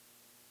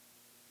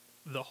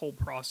the whole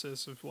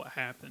process of what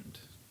happened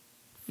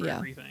for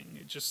everything.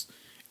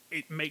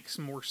 It makes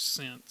more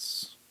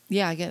sense.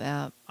 Yeah, I get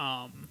that.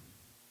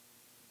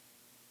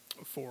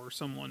 For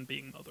someone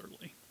being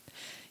motherly.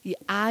 Yeah,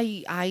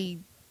 I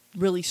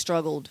really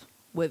struggled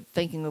with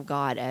thinking of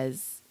God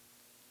as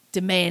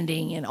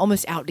demanding and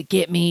almost out to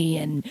get me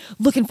and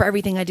looking for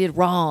everything I did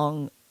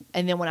wrong.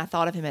 And then when I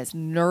thought of him as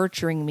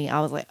nurturing me, I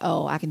was like,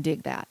 oh, I can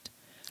dig that.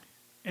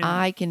 And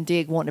I can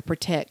dig wanting to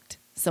protect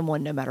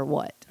someone no matter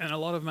what. And a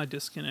lot of my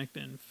disconnect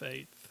in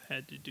faith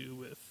had to do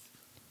with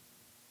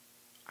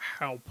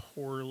how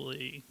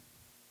poorly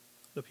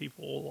the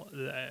people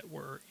that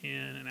were in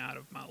and out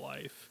of my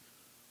life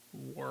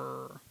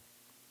were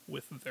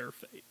with their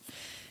faith.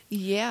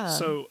 Yeah.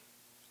 So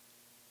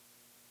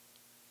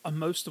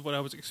most of what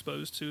I was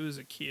exposed to as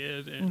a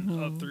kid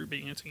and up through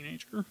being a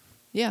teenager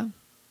Yeah.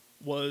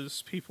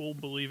 was people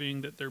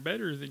believing that they're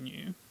better than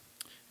you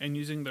and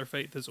using their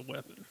faith as a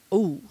weapon.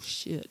 Oh,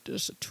 shit.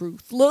 That's the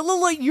truth.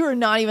 Look, you're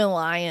not even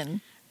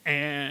lying.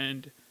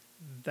 And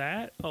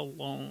that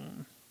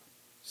alone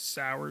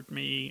soured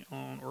me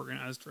on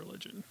organized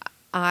religion.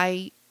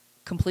 I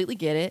completely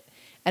get it.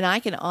 And I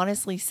can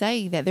honestly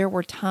say that there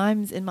were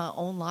times in my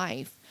own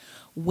life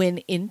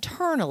when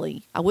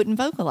internally, I wouldn't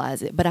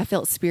vocalize it, but I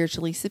felt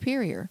spiritually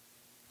superior.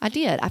 I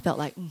did. I felt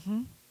like,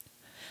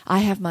 I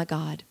have my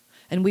God,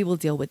 and we will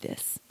deal with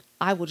this.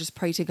 I will just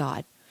pray to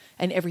God,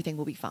 and everything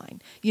will be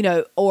fine. You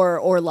know,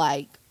 or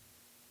like,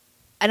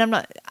 and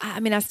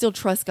I still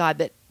trust God,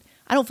 but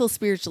I don't feel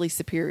spiritually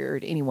superior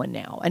to anyone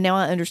now. And now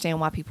I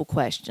understand why people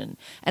question,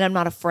 and I'm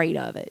not afraid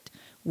of it.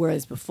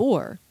 Whereas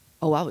before,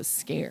 I was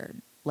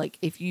scared. Like,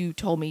 if you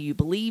told me you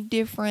believe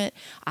different,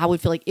 I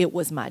would feel like it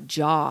was my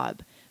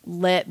job.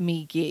 Let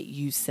me get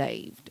you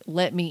saved.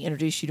 Let me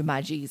introduce you to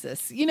my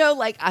Jesus. You know,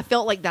 like, I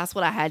felt like that's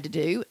what I had to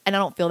do. And I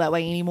don't feel that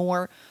way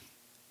anymore.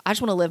 I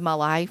just want to live my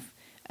life.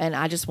 And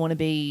I just want to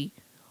be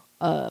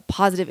a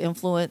positive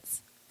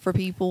influence for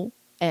people.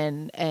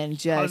 And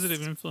just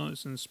positive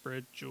influence and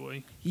spread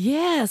joy.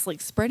 Yes,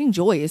 like spreading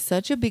joy is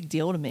such a big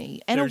deal to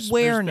me. And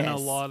awareness. There's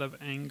been a lot of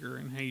anger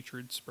and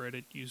hatred spread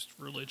at used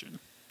religion.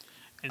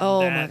 And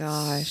my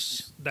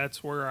gosh.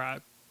 That's where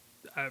I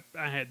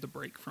had to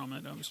break from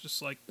it. I was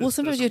just like, well,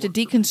 sometimes you have to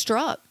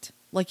deconstruct.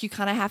 Like, you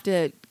kind of have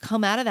to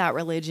come out of that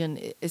religion,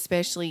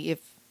 especially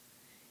if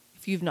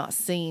you've not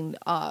seen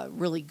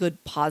really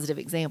good positive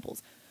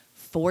examples.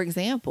 For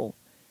example,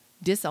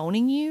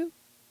 disowning you.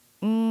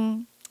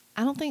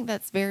 I don't think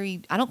that's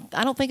very. I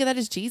don't think of that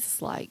as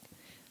Jesus-like.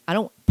 I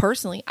don't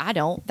personally. I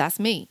don't. That's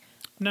me.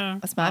 No,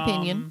 that's my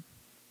opinion.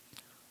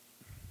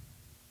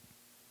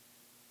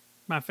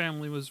 My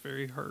family was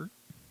very hurt.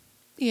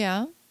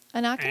 Yeah.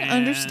 And I can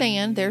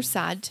understand their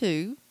side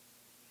too.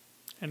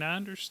 And I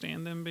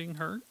understand them being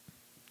hurt.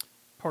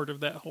 Part of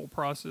that whole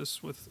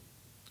process with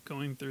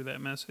going through that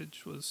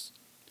message was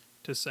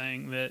to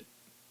saying that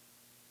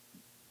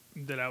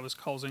I was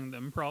causing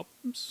them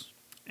problems.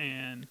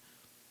 And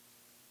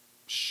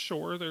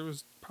sure, there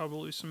was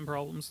probably some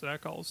problems that I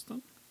caused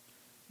them.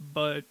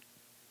 But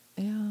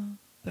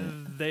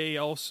they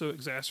also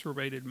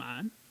exacerbated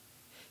mine.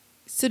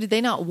 So did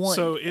they not want...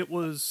 So it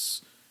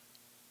was...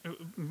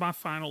 My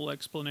final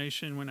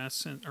explanation when I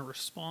sent a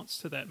response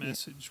to that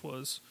message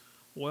was,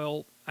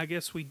 well, I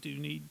guess we do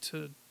need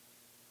to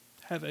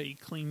have a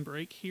clean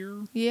break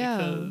here. Yeah.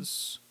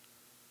 Because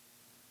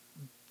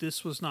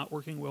this was not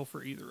working well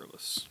for either of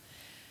us.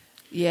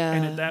 Yeah.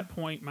 And at that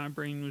point, my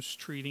brain was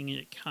treating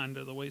it kind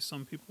of the way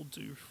some people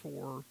do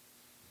for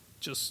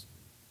just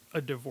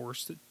a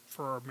divorce that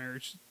for our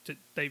marriage that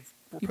they've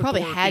you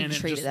probably had to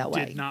treat it that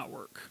way. Did not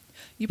work.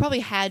 You probably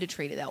had to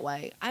treat it that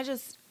way. I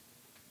just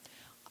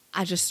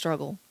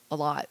struggle a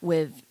lot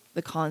with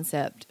the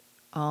concept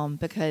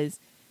because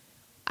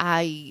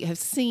I have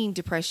seen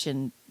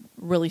depression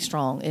really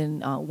strong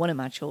in one of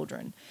my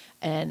children.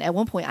 And at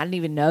one point, I didn't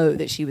even know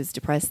that she was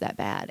depressed that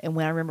bad. And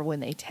when I remember when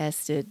they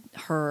tested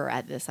her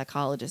at the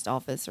psychologist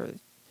office, or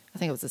I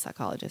think it was a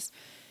psychologist,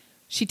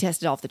 she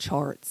tested off the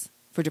charts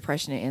for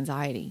depression and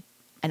anxiety.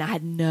 And I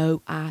had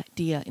no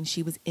idea. And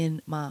she was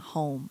in my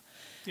home.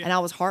 Yeah. And I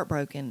was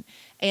heartbroken.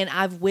 And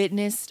I've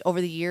witnessed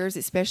over the years,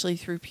 especially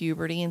through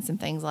puberty and some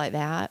things like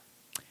that,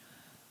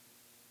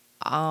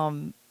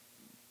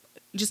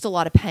 just a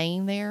lot of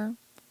pain there.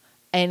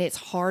 And it's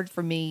hard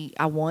for me.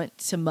 I want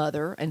to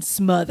mother and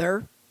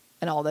smother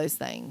and all those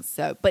things.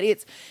 So, but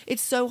it's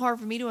so hard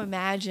for me to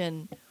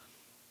imagine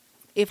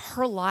if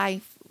her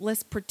life,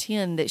 let's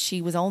pretend that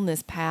she was on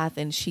this path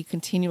and she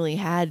continually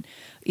had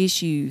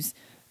issues.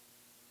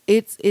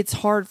 It's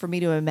hard for me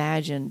to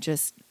imagine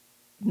just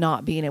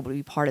not being able to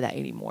be part of that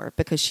anymore,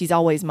 because she's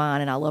always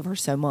mine and I love her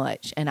so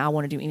much and I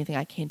want to do anything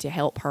I can to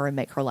help her and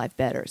make her life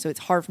better. So it's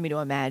hard for me to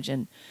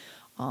imagine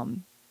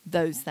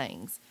those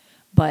things.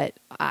 But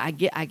I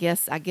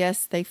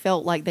guess they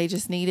felt like they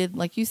just needed,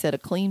 like you said, a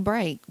clean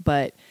break.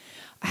 But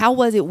how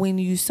was it when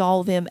you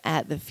saw them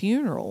at the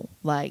funeral?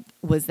 Like,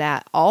 was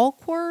that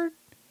awkward?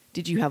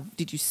 Did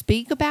you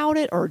speak about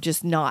it, or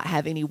just not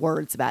have any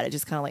words about it?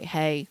 Just kind of like,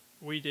 hey.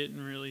 We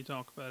didn't really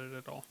talk about it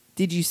at all.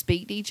 Did you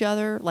speak to each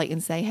other, like,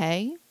 and say,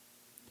 hey?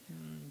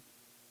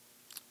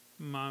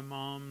 My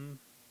mom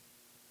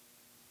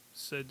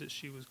said that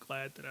she was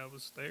glad that I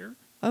was there.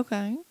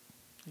 Okay.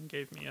 And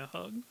gave me a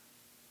hug.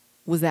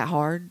 Was that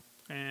hard?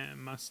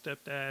 And my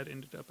stepdad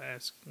ended up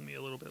asking me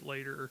a little bit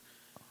later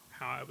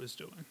how I was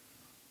doing.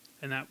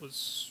 And that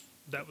was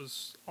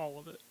all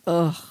of it.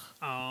 Ugh.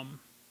 I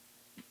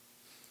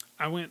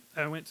went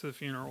to the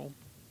funeral.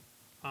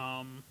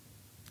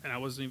 And I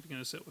wasn't even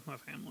going to sit with my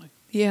family.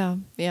 Yeah,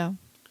 yeah.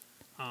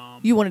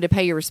 You wanted to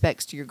pay your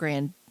respects to your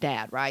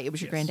granddad, right? It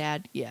was your Yes.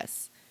 granddad?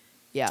 Yes.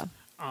 Yeah.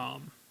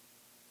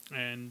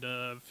 And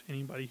if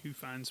anybody who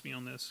finds me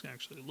on this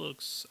actually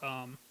looks,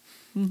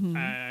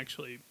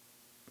 Mm-hmm.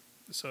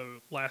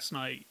 so last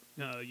night,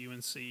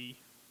 UNC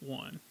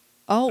won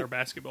Oh, their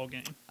basketball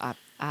game.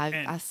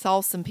 I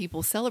saw some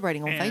people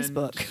celebrating on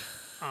Facebook.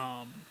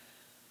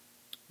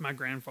 My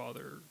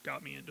grandfather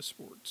got me into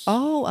sports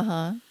Oh,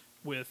 uh-huh.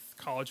 with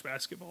college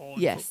basketball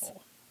and Yes.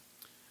 football.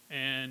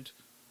 And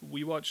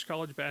we watched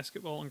college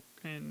basketball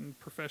and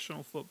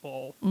professional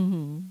football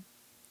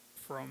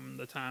from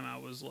the time I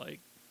was like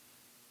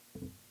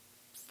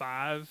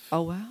 5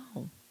 Oh,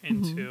 wow.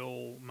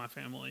 until my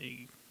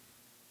family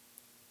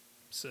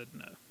said,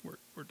 no,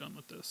 we're done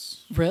with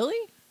this.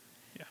 Really?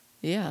 Yeah.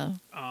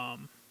 Yeah.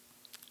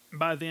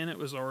 By then, it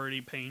was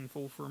already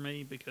painful for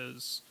me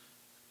because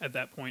at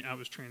that point I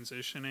was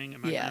transitioning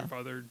and my Yeah.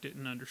 grandfather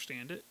didn't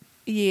understand it.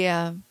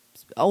 Yeah.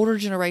 Older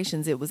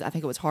generations, I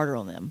think it was harder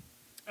on them.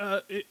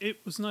 It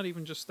was not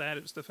even just that.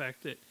 It was the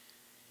fact that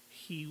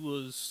he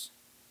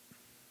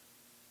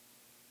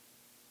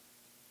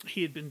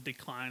had been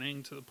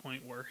declining to the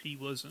point where he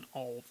wasn't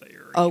all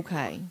there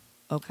anymore.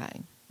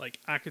 Okay. Like,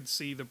 I could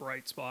see the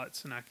bright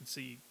spots and I could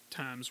see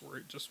times where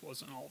it just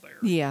wasn't all there.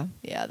 Yeah.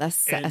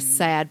 That's a And-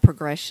 sad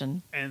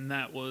progression. And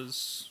that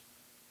was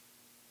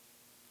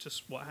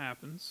just what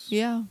happens.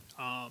 Yeah.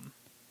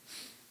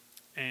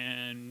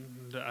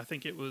 And I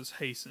think it was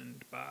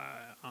hastened by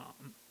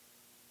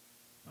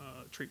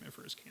treatment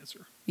for his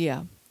cancer.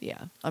 Yeah.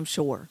 I'm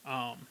sure.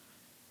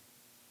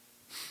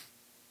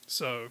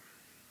 So,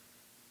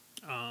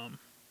 I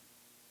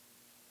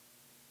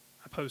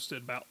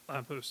posted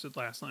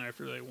last night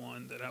after they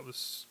won that I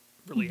was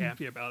really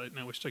happy about it, and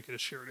I wished I could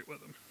have shared it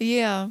with him.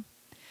 Yeah.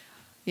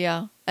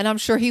 And I'm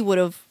sure he would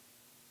have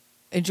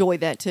enjoyed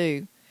that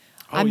too.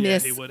 Oh,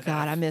 he would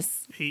have. I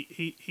miss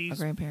He's my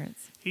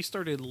grandparents. He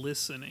started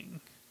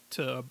listening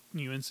to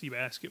UNC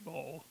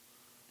basketball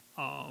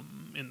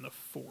in the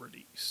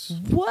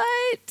 40s.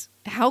 What?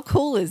 How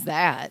cool is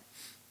that?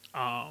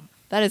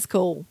 That is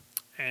cool.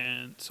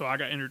 And so I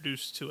got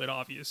introduced to it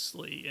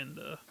obviously in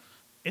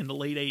the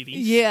late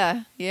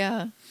 80s.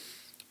 Yeah.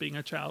 Being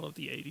a child of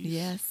the 80s.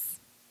 Yes.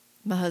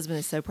 My husband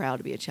is so proud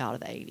to be a child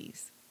of the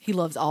 80s. He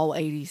loves all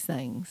 80s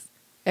things.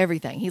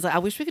 Everything. He's like, I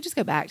wish we could just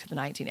go back to the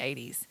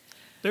 1980s.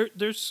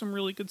 There's some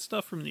really good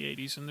stuff from the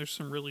 80s, and there's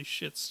some really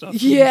shit stuff.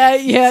 Yeah,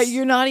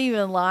 you're not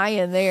even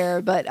lying there.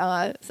 But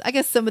I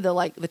guess some of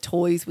the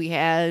toys we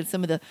had,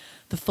 some of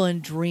the fun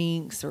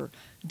drinks or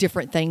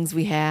different things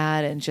we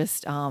had, and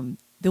just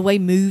the way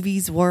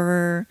movies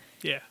were.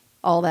 Yeah.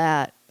 All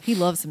that. He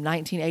loves some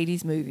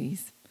 1980s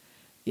movies.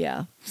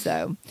 Yeah.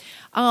 So,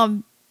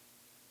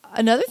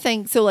 another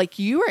thing. So, like,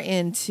 you are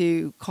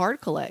into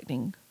card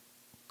collecting.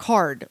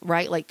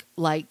 Right?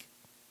 Like.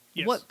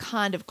 Yes. What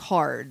kind of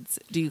cards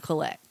do you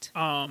collect?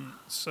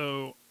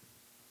 So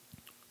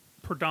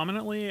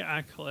predominantly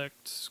I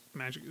collect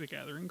Magic the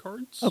Gathering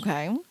cards.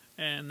 Okay.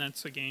 And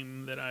that's a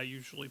game that I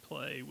usually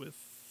play with,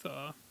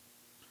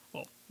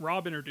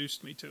 Rob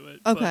introduced me to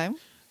it. Okay. But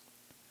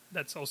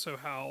that's also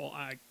how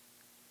I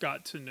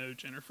got to know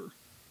Jennifer.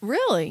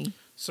 Really?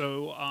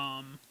 So,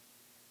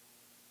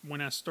 when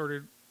I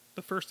started,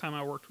 the first time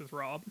I worked with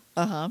Rob,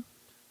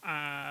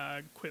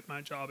 I quit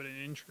my job at an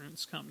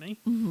insurance company.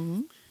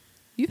 Mm-hmm.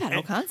 You've had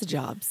all kinds of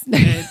jobs.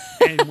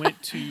 and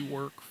went to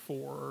work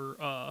for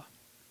a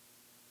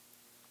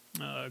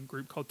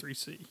group called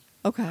 3C.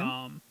 Okay.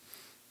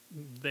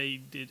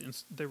 They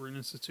were an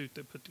institute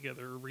that put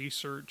together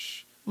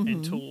research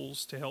and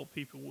tools to help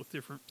people with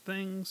different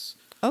things.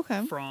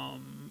 Okay.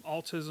 From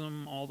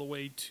autism all the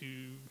way to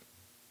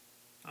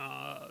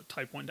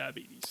type 1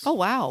 diabetes. Oh,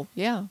 wow.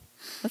 Yeah.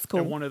 That's cool.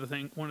 And one of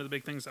the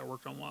big things I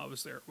worked on while I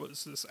was there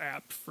was this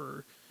app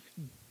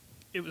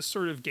it was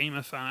sort of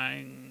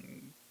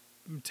gamifying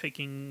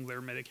taking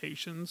their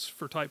medications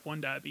for type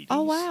 1 diabetes.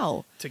 Oh,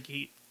 wow. To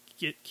get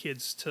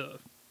kids to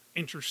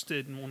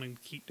interested in wanting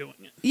to keep doing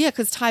it. Yeah,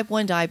 because type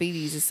 1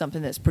 diabetes is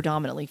something that's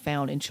predominantly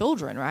found in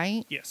children,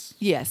 right? Yes.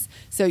 Yes.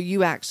 So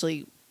you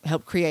actually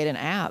helped create an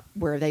app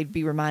where they'd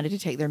be reminded to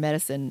take their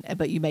medicine,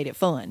 but you made it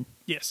fun.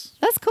 Yes.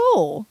 That's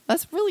cool.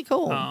 That's really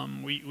cool.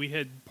 We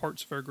had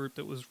parts of our group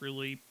that was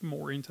really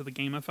more into the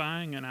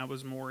gamifying, and I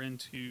was more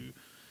into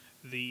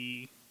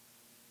the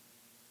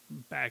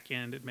back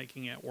end at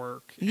making it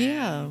work.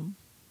 Yeah. And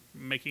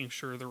making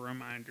sure the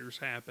reminders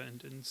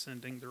happened and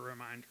sending the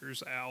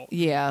reminders out.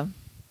 Yeah.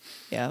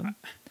 Yeah.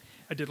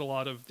 I did a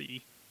lot of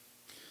the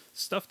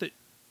stuff that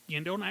you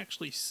don't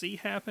actually see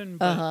happen,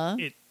 but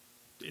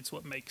it's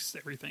what makes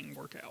everything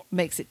work out.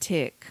 Makes it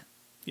tick.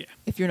 Yeah.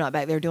 If you're not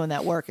back there doing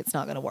that work, it's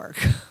not going to work.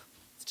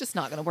 It's just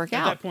not going to work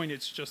out. At that point,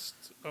 it's just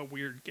a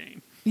weird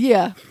game.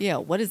 Yeah. Yeah.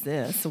 What is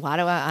this? Why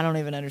do I don't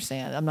even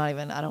understand.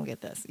 I don't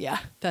get this. Yeah.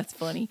 That's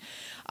funny.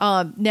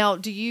 Now,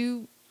 do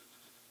you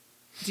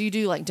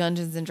do like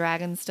Dungeons and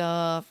Dragons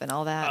stuff and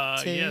all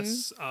that too?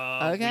 Yes.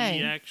 Okay.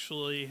 We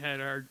actually had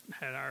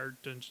our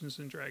Dungeons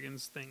and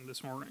Dragons thing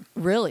this morning.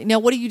 Really? Now,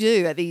 what do you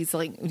do at these?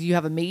 Like, do you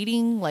have a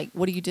meeting? Like,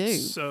 what do you do?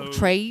 So,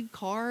 trade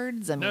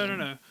cards?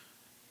 No.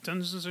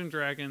 Dungeons and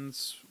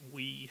Dragons,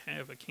 we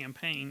have a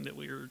campaign that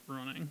we're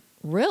running.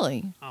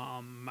 Really?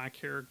 My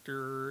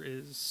character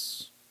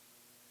is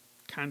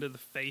kind of the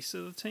face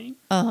of the team.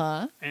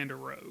 Uh-huh. And a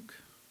rogue.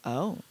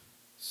 Oh.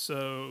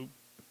 So,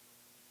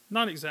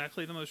 not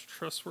exactly the most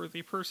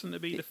trustworthy person to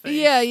be the face.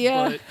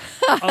 Yeah.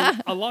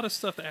 But a lot of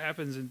stuff that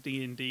happens in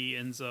D&D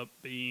ends up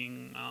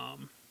being,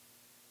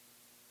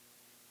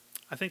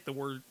 I think the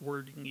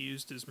wording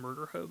used is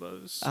murder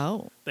hobos.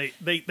 Oh.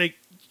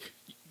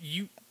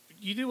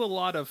 You do a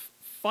lot of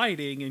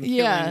fighting and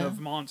killing of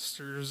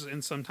monsters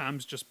and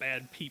sometimes just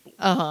bad people.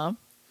 Uh-huh.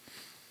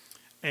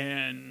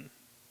 And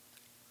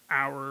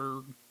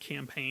our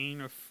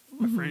campaign, a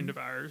friend of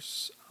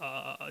ours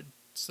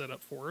set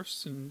up for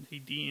us, and he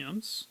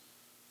DMs,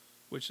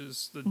 which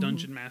is the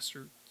dungeon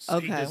master.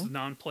 Okay. He does the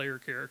non-player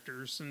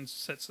characters and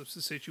sets up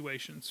the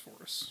situations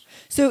for us.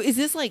 So is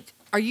this like,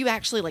 are you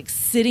actually like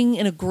sitting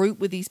in a group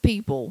with these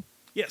people?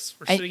 Yes,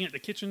 we're sitting at the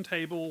kitchen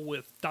table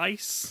with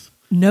dice.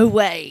 No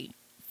way.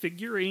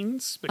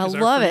 Figurines. I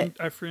love it.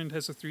 Our friend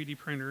has a 3D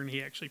printer, and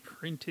he actually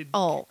printed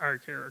our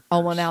characters. Oh,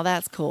 well, now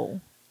that's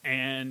cool.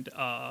 And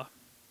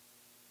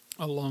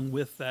along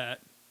with that,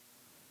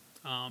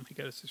 he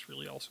got us this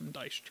really awesome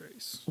dice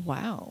trays.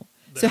 Wow.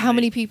 So how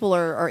many people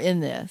are in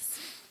this?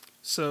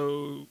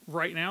 So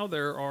right now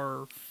there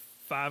are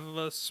 5 of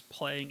us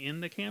playing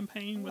in the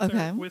campaign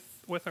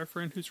with our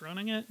friend who's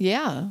running it.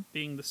 Yeah.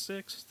 Being the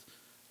 6th.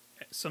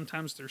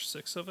 Sometimes there's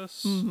 6 of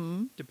us,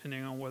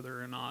 depending on whether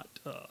or not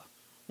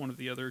one of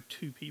the other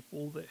 2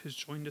 people that has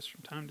joined us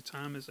from time to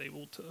time is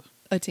able to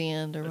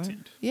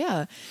attend.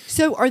 Yeah.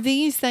 So are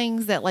these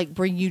things that like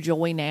bring you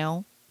joy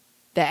now,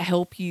 that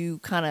help you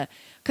kind of,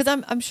 because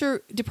I'm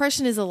sure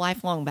depression is a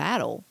lifelong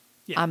battle.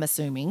 Yeah. I'm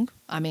assuming.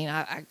 I mean,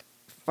 I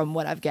from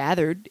what I've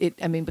gathered,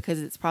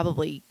 because it's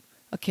probably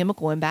a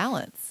chemical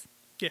imbalance.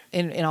 Yeah.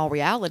 In all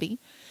reality.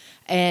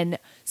 And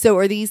so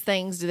are these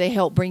things, do they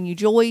help bring you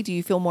joy? Do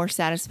you feel more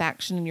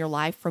satisfaction in your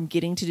life from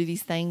getting to do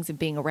these things and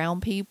being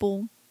around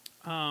people?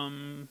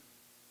 There's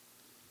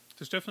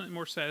definitely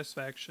more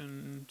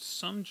satisfaction,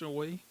 some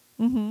joy,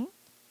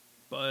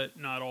 but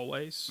not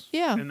always.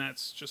 Yeah. And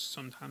that's just,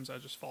 sometimes I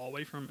just fall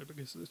away from it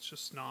because it's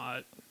just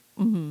not,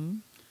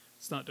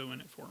 it's not doing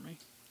it for me.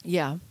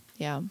 Yeah.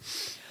 Yeah.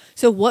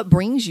 So what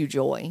brings you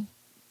joy?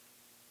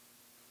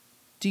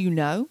 Do you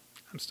know?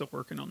 I'm still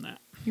working on that.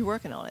 You're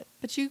working on it,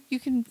 but you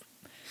can,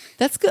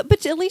 that's good.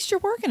 But at least you're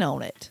working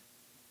on it.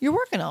 You're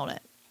working on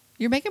it.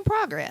 You're making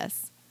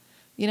progress.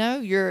 You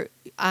know,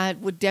 I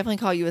would definitely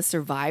call you a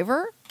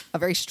survivor, a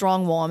very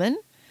strong woman.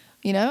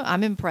 You know,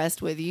 I'm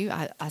impressed with you.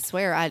 I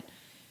swear,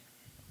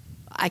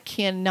 I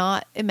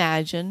cannot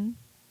imagine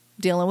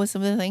dealing with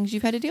some of the things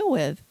you've had to deal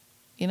with.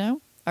 You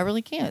know, I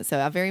really can't. So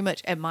I very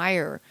much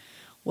admire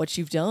what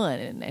you've done,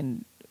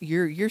 and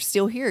you're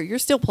still here. You're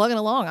still plugging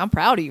along. I'm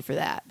proud of you for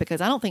that,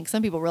 because I don't think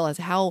some people realize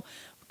how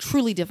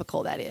truly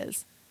difficult that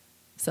is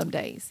some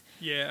days.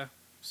 Yeah,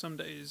 some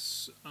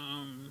days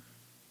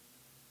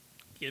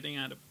getting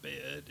out of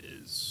bed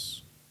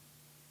is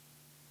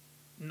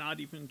not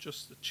even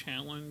just a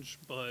challenge,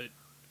 but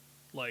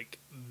like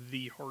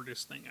the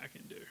hardest thing I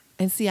can do.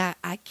 And see,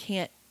 I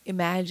can't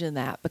imagine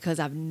that, because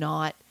I've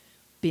not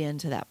been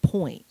to that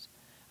point.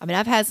 I mean,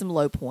 I've had some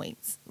low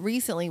points.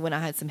 Recently, when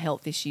I had some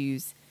health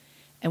issues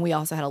and we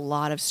also had a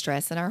lot of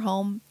stress in our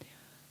home,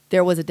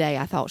 there was a day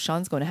I thought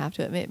Sean's going to have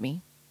to admit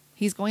me.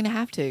 He's going to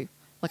have to.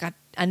 Like,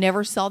 I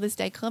never saw this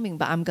day coming,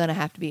 but I'm going to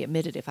have to be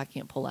admitted if I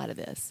can't pull out of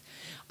this.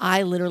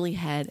 I literally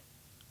had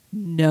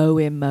no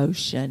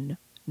emotion,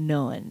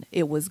 none.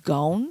 It was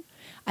gone.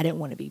 I didn't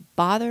want to be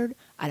bothered.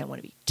 I didn't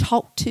want to be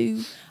talked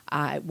to.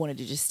 I wanted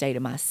to just stay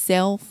to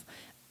myself.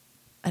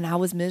 And I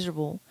was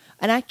miserable.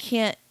 And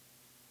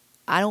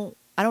I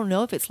don't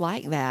know if it's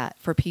like that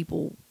for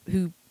people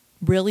who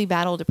really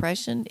battle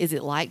depression. Is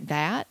it like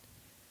that?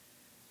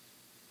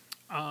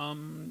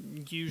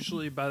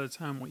 Usually by the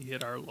time we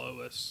hit our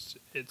lowest,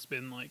 it's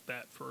been like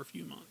that for a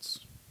few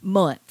months.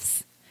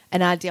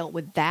 And I dealt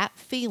with that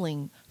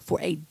feeling for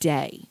a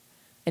day,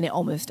 and it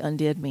almost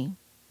undid me.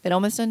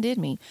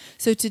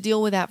 So to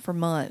deal with that for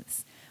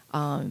months,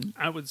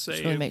 I would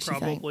say really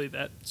probably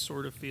that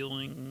sort of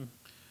feeling,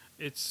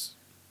 it's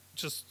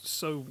just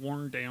so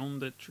worn down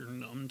that you're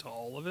numb to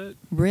all of it.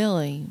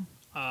 Really?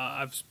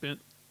 I've spent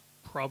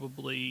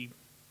probably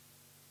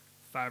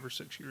 5 or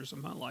 6 years of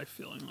my life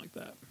feeling like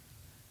that.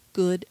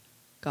 Good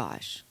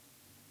gosh.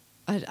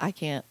 I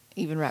can't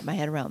even wrap my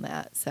head around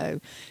that. So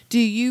do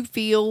you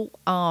feel,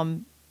 or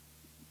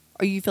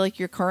you feel like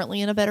you're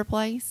currently in a better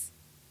place,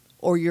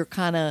 or you're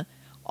kind of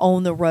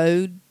on the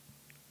road,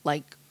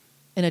 like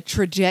in a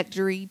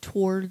trajectory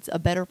towards a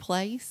better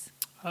place?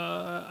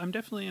 I'm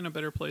definitely in a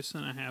better place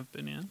than I have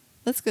been in.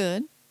 That's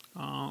good.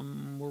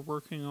 We're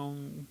working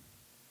on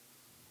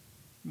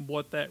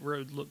what that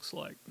road looks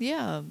like.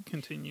 Yeah.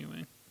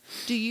 Continuing.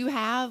 Do you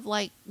have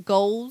like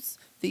goals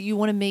that you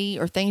want to meet,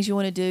 or things you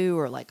want to do,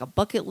 or like a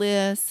bucket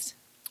list?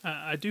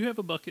 I do have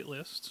a bucket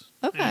list.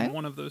 Okay. And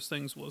one of those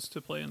things was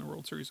to play in the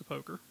World Series of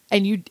Poker.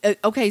 And you,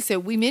 okay, so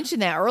we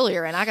mentioned that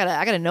earlier, and I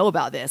gotta know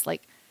about this.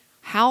 Like,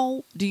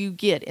 How do you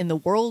get in the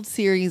World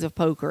Series of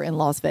Poker in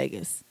Las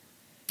Vegas?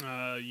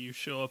 You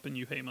show up and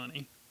you pay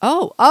money.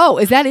 Oh,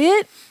 is that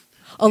it?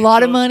 A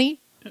lot of money?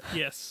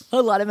 Yes.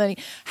 A lot of money.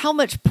 How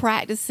much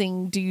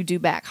practicing do you do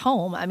back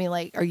home? I mean,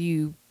 like, do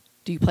you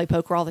play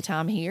poker all the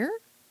time here?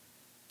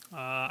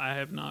 I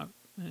have not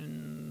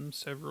in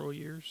several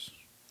years.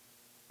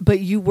 But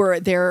you were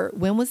there,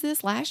 when was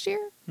this? Last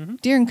year? Mm-hmm.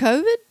 During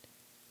COVID?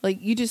 Like,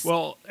 you just...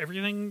 Well,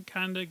 everything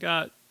kind of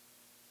got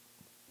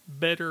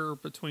better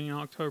between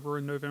October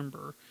and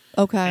November.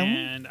 Okay.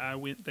 And I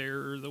went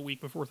there the week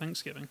before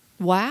Thanksgiving.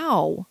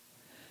 Wow.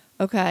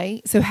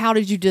 Okay. So how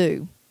did you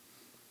do?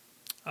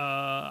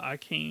 I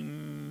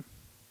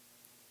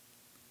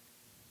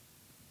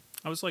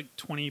was like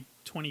 20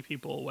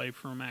 people away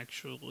from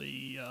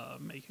actually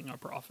making a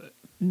profit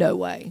No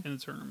way. in the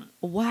tournament.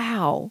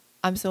 Wow.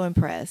 I'm so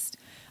impressed.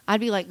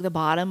 I'd be like the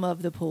bottom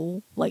of the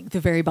pool, like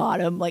the very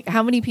bottom. Like,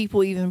 how many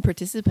people even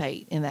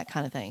participate in that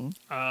kind of thing?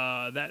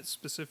 That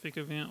specific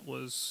event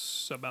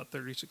was about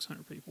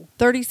 3,600 people.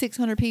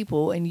 3,600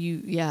 people, and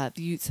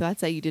so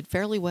I'd say you did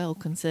fairly well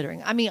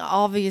considering. I mean,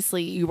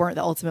 obviously you weren't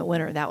the ultimate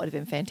winner. That would have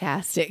been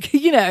fantastic,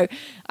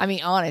 I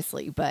mean,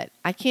 honestly, but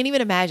I can't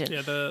even imagine.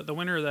 Yeah, the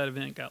winner of that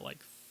event got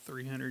like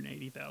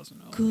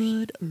 $380,000.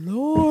 Good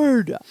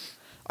Lord.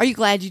 Are you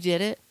glad you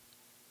did it?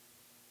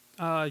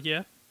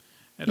 Yeah.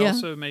 It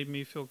also made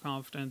me feel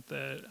confident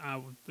that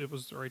it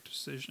was the right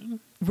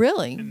decision.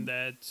 Really? And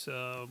that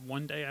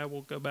one day I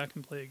will go back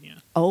and play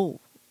again. Oh,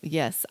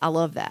 yes. I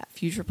love that.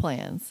 Future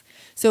plans.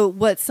 So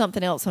what's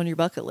something else on your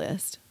bucket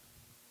list?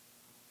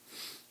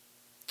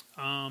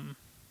 A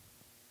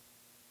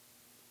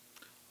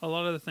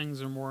lot of the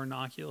things are more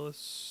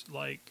innocuous.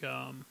 Like,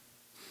 I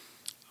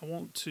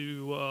want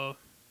to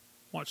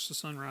watch the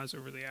sunrise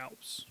over the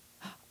Alps.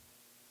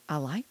 I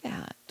like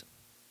that.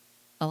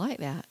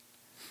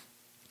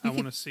 I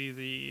want to see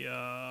the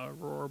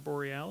Aurora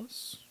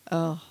Borealis.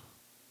 Oh,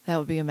 that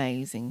would be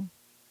amazing.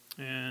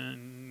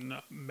 And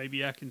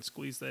maybe I can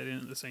squeeze that in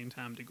at the same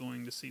time to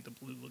going to see the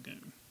Blue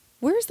Lagoon.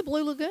 Where's the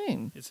Blue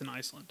Lagoon? It's in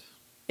Iceland.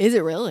 Is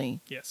it really?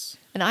 Yes.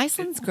 And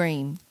Iceland's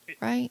green,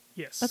 right?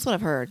 Yes. That's what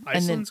I've heard.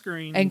 Iceland's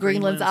green. And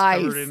Greenland's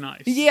ice. covered in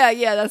ice.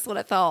 Yeah, that's what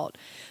I thought.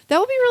 That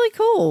would be really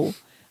cool.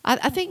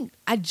 I think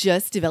I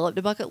just developed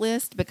a bucket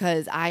list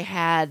because I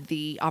had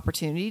the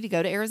opportunity to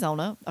go to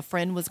Arizona. A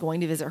friend was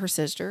going to visit her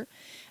sister,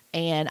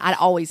 and I'd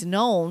always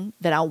known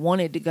that I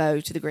wanted to go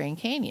to the Grand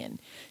Canyon.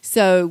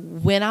 So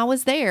when I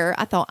was there,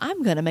 I thought,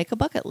 I'm going to make a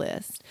bucket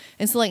list.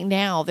 And so like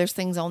now there's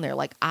things on there.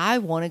 Like, I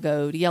want to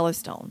go to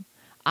Yellowstone.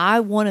 I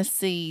want to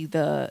see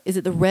is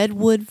it the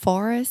Redwood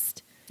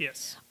Forest?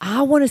 Yes.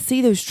 I want to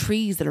see those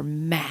trees that are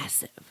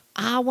massive.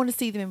 I want to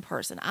see them in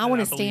person. I want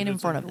to stand in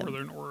front of them.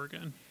 Northern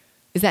Oregon.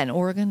 Is that in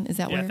Oregon? Is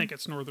that where? I think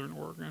it's Northern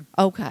Oregon.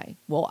 Okay.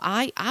 Well,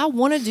 I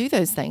want to do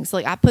those things.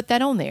 Like, I put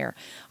that on there.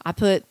 I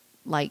put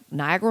like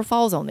Niagara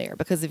Falls on there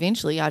because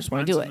eventually I just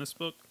want to do it. In this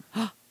book.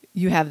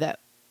 You have that.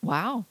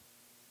 Wow.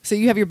 So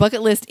you have your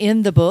bucket list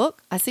in the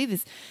book? I see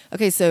this.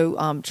 Okay.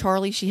 So,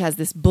 Charlie, she has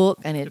this book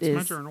and it's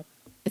my journal.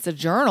 It's a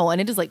journal and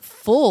it is like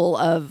full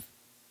of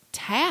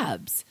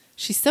tabs.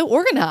 She's so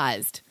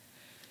organized.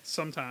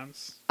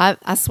 Sometimes.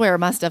 I swear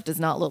my stuff does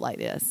not look like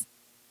this.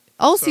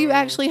 Oh, so you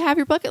actually have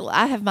your bucket list.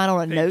 I have mine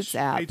on a notes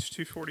app. Page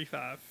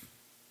 245.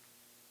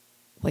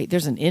 Wait,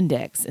 there's an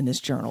index in this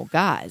journal.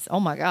 Guys,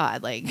 oh my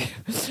God. Like,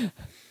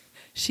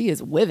 she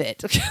is with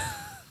it.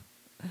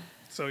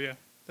 So, yeah,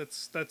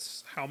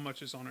 that's how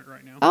much is on it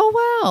right now. Oh,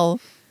 wow.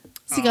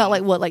 So you got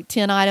like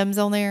 10 items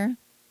on there?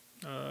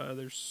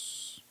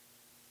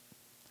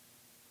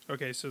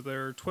 Okay, so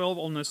there are 12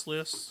 on this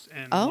list,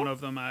 and one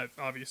of them I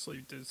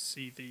obviously did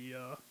see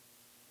to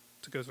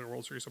go to the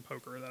World Series of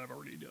Poker that I've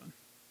already done.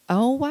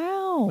 Oh,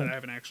 wow. But I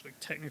haven't actually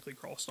technically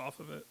crossed off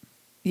of it.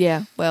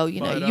 Yeah, well,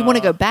 you want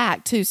to go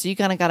back, too, so you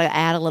kind of got to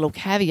add a little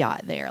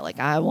caveat there. Like,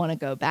 I want to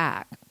go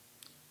back.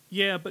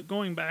 Yeah, but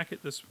going back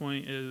at this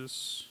point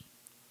is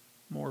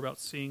more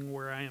about seeing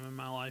where I am in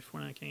my life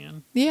when I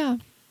can. Yeah.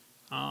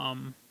 I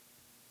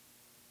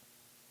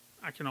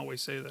can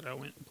always say that I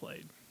went and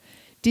played.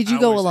 Did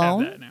you go alone? I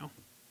always have that now.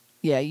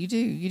 Yeah, you do.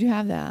 You do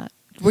have that.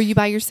 Were you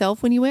by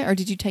yourself when you went, or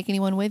did you take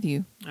anyone with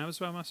you? I was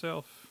by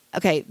myself.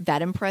 Okay,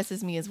 that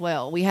impresses me as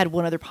well. We had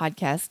one other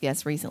podcast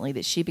guest recently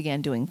that she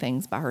began doing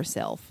things by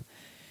herself.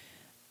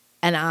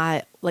 And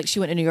she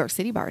went to New York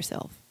City by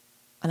herself.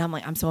 And I'm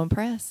like, I'm so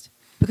impressed.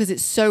 Because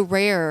it's so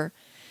rare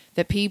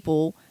that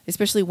people,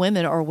 especially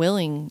women, are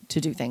willing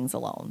to do things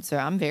alone. So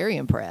I'm very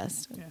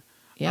impressed.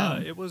 Yeah.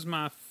 It was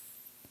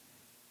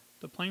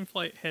the plane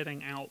flight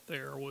heading out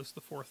there was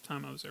the 4th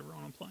time I was ever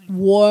on a plane.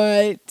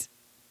 What?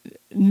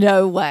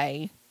 No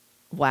way.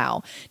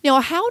 Wow.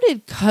 Now, how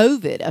did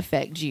COVID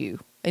affect you,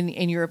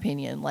 in your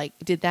opinion? Like,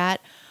 did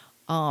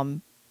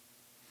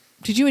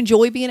you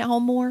enjoy being at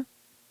home more?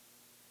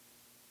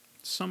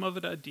 Some of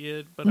it I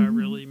did, but I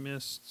really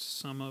missed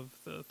some of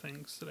the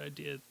things that I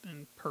did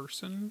in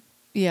person.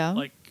 Yeah.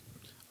 Like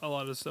a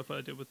lot of the stuff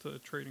I did with the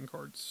trading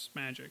cards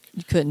magic.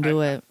 You couldn't do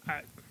it.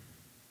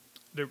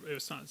 It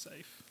was not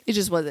safe. It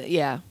just wasn't.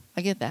 Yeah,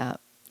 I get that.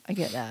 I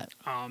get that.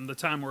 The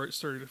time where it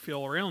started to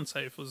feel real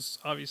unsafe was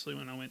obviously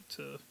when I went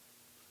to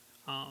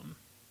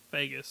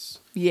Vegas.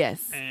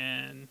 Yes.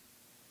 And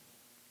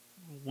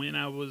when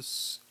I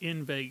was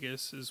in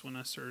Vegas is when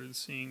I started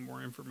seeing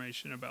more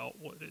information about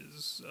what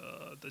is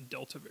the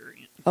Delta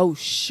variant. Oh,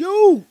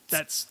 shoot.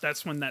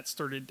 That's when that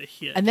started to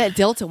hit. And that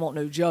Delta won't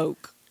no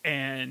joke.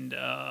 And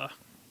I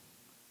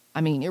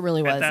mean, it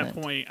really wasn't. At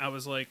that point, I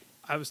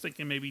was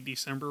thinking maybe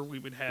December we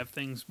would have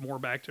things more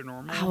back to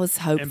normal. I was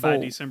hopeful. And by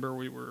December,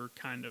 we were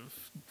kind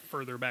of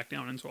further back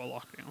down into a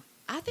lockdown.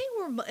 I think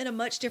we're in a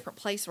much different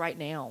place right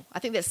now. I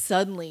think that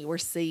suddenly we're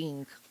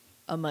seeing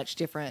a much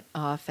different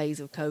phase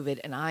of COVID,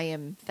 and I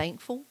am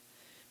thankful.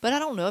 But I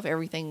don't know if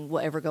everything will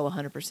ever go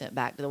 100%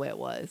 back to the way it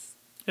was.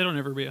 It'll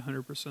never be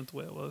 100% the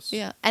way it was.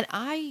 Yeah, and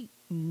I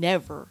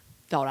never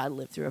thought I'd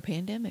live through a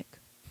pandemic.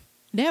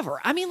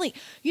 Never. I mean, like,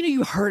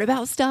 you heard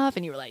about stuff,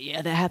 and you were like,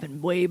 yeah, that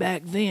happened way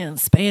back then.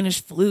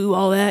 Spanish flu,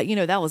 all that.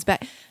 That was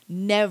back.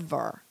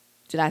 Never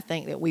did I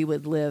think that we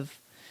would live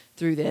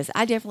through this.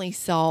 I definitely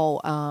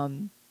saw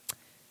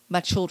my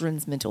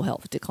children's mental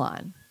health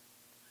decline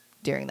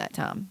during that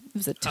time. It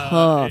was a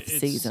tough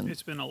season.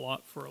 It's been a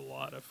lot for a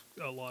lot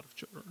of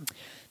children.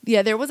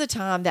 Yeah, there was a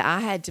time that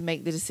I had to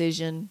make the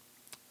decision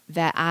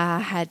that I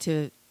had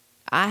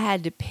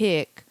to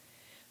pick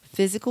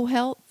physical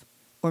health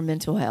or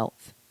mental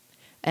health.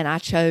 And I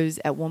chose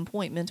at one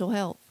point mental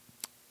health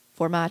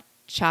for my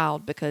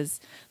child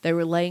because they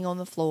were laying on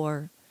the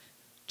floor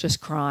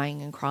just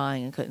crying and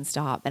crying and couldn't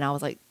stop. And I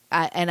was like,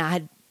 I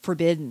had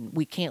forbidden,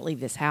 we can't leave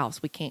this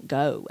house. We can't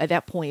go. At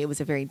that point, it was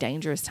a very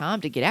dangerous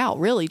time to get out.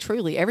 Really,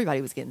 truly,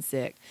 everybody was getting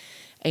sick.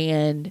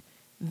 And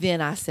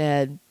then I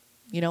said,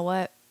 you know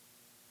what?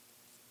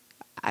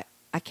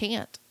 I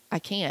can't.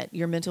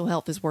 Your mental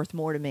health is worth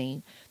more to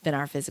me than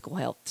our physical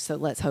health. So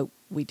let's hope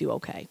we do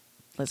okay.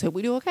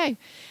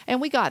 And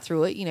we got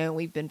through it, and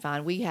we've been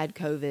fine. We had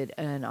COVID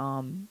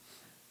in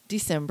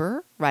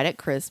December, right at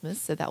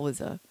Christmas. So that was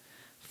a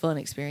fun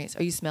experience.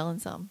 Are you smelling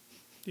some?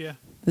 Yeah.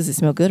 Does it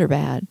smell good or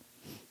bad?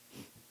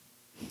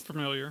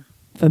 Familiar.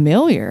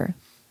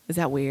 Is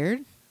that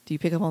weird? Do you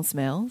pick up on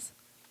smells?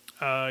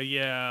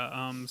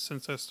 Yeah.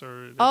 Since I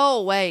started.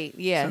 Oh, wait.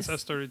 Yes. Since I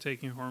started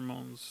taking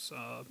hormones.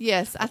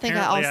 Yes, I think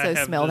I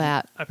also smell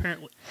that.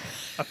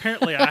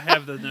 Apparently, I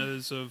have the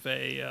nose of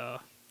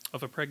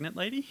a pregnant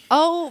lady.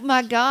 Oh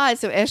my God!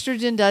 So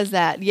estrogen does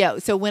that. Yeah.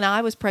 So when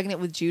I was pregnant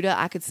with Judah,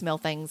 I could smell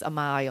things a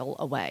mile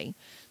away.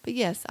 But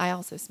yes, I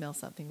also smell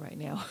something right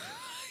now.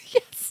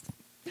 Yes.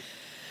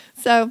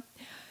 So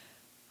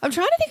I'm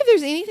trying to think if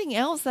there's anything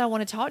else that I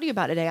want to talk to you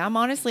about today.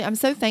 I'm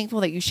so thankful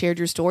that you shared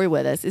your story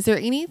with us. Is there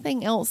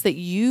anything else that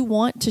you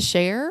want to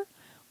share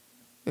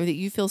or that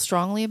you feel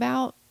strongly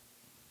about?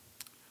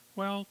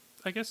 Well,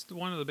 I guess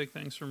one of the big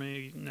things for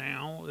me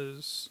now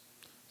is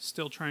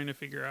still trying to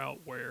figure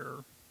out where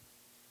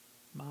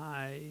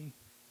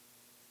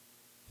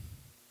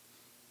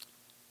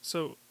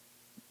So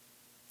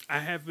I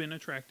have been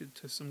attracted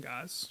to some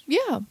guys.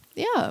 Yeah.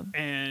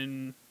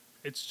 And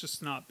it's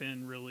just not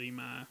been really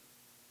my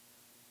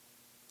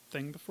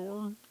thing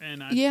before,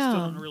 and I still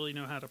don't really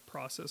know how to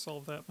process all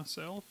of that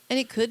myself. And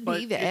it could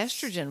be the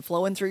estrogen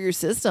flowing through your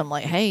system.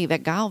 Like, hey,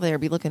 that guy over there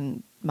be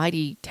looking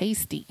mighty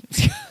tasty.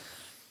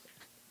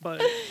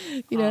 But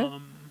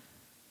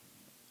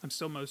I'm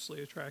still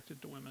mostly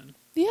attracted to women.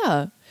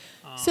 Yeah.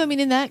 So I mean,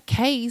 in that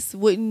case,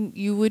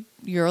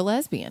 you're a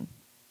lesbian?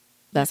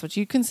 That's what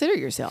you consider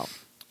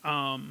yourself.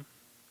 And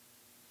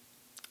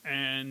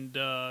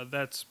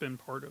that's been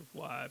part of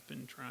why I've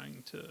been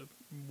trying to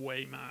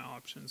weigh my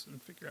options and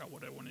figure out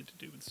what I wanted to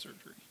do with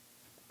surgery.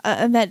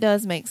 And that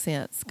does make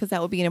sense, because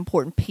that would be an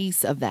important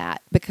piece of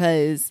that,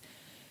 because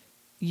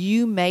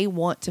you may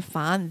want to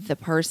find the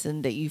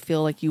person that you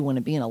feel like you want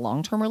to be in a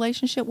long-term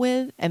relationship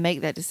with and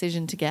make that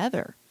decision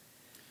together.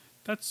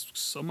 That's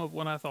some of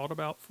what I thought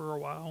about for a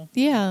while.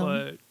 Yeah.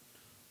 But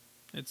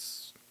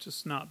it's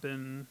just not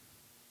been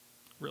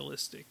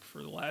realistic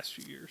for the last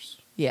few years.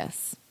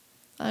 Yes.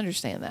 I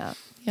understand that.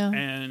 Yeah.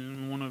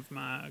 And one of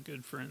my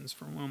good friends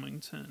from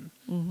Wilmington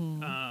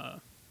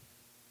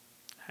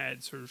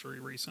had surgery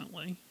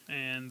recently,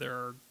 and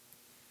they're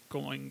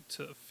going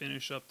to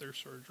finish up their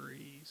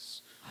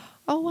surgeries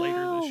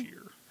later this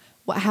year.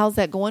 Well, how's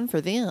that going for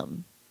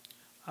them?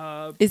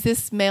 Is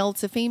this male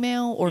to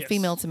female or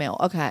female to male?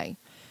 Okay.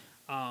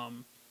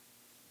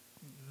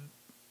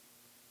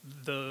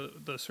 The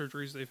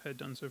surgeries they've had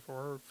done so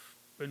far have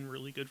been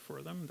really good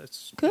for them.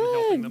 That's good. Been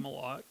helping them a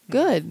lot.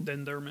 Good.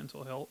 Than their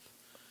mental health.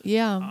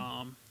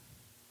 Yeah.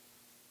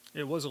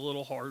 It was a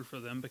little hard for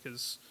them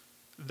because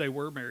they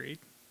were married.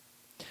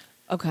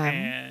 Okay.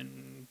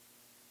 And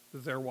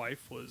their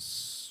wife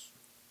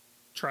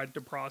tried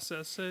to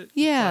process it.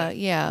 Yeah,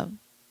 yeah.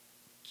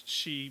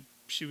 She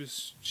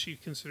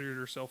considered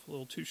herself a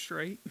little too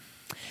straight.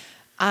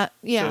 I've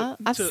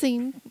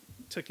seen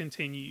to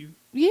continue.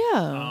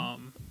 Yeah.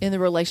 In the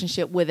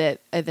relationship with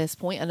it at this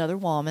point, another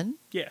woman.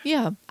 Yeah.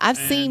 Yeah. I've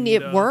seen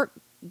it work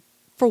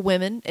for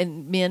women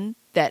and men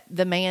that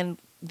the man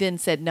then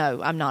said,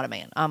 no, I'm not a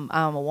man. I'm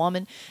a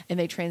woman. And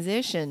they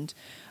transitioned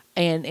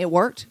and it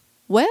worked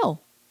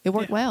well. It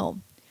worked well.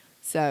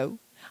 So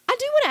I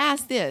do want to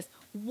ask this.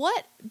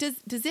 What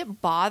does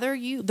it bother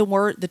you,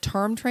 the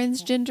term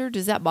transgender?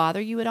 Does that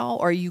bother you at all?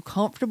 Are you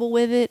comfortable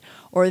with it?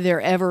 Or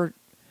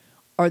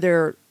are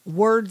there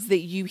words that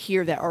you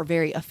hear that are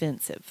very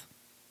offensive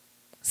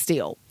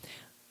still?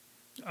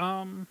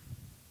 I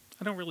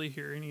don't really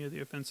hear any of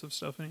the offensive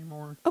stuff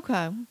anymore.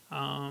 Okay.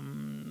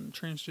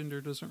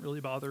 Transgender doesn't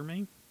really bother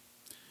me.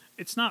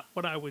 It's not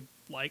what I would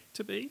like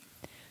to be.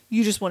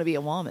 You just want to be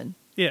a woman.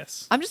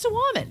 Yes. I'm just a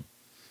woman.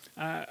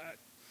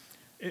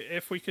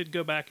 If we could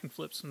go back and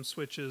flip some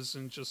switches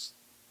and just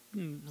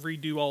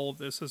redo all of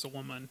this as a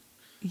woman,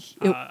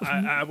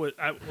 I would.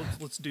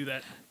 Let's do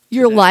that.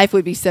 Your life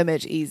would be so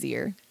much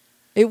easier.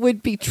 It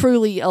would be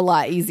truly a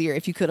lot easier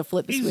if you could have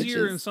flipped the switches.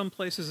 Easier in some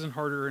places and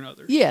harder in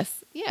others.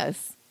 Yes.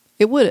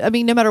 It would. I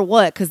mean, no matter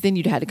what, because then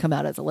you'd have to come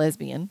out as a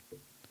lesbian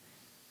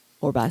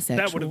or bisexual.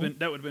 That would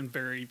have been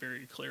very,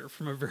 very clear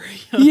from a very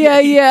young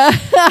Yeah.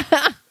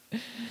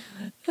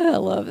 I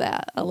love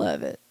that. I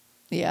love it.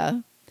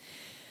 Yeah.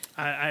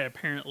 I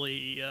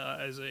apparently,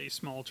 as a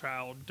small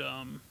child,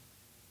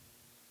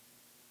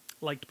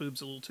 liked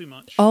boobs a little too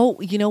much. Oh,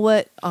 you know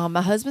what?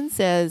 My husband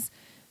says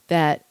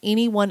that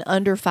anyone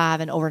under 5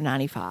 and over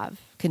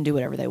 95 can do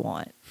whatever they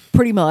want,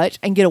 pretty much,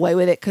 and get away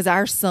with it. Because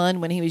our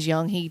son, when he was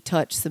young, he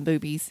touched some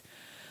boobies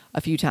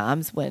a few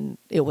times when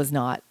it was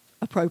not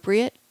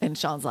appropriate. And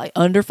Sean's like,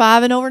 under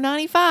 5 and over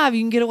 95,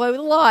 you can get away with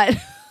a lot.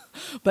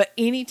 But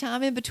any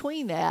time in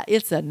between that,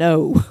 it's a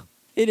no.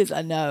 It is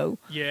a no.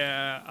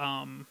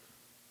 Yeah.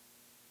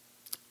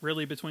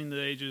 Really, between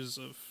the ages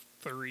of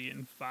 3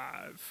 and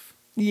 5.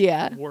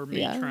 Yeah. Were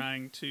me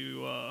trying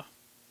to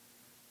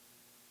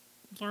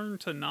learn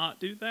to not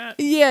do that.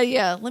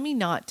 Yeah. Let me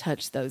not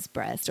touch those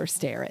breasts or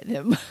stare at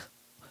them.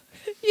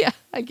 Yeah,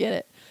 I get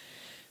it.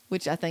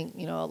 Which I think,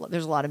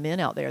 there's a lot of men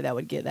out there that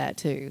would get that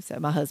too. So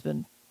my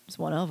husband is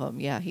one of them.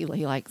 Yeah,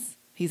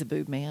 he's a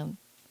boob man,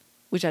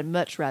 which I'd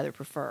much rather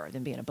prefer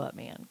than being a butt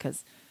man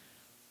because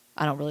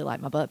I don't really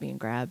like my butt being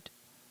grabbed.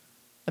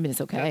 I mean,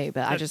 it's okay,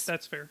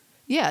 that's fair.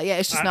 Yeah,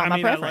 it's just not my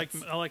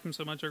preference. I like him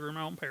so much I grew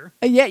my own pair.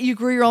 Yeah, you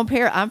grew your own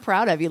pair. I'm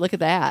proud of you. Look at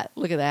that.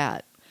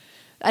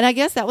 And I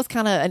guess that was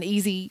kind of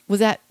was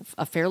that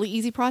a fairly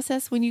easy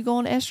process when you go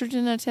on estrogen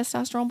and a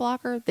testosterone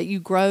blocker, that you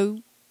grow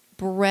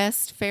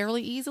breast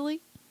fairly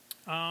easily?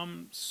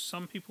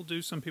 Some people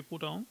do, some people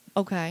don't.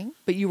 Okay,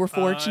 but you were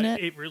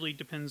fortunate? It really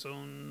depends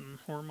on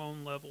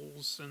hormone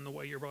levels and the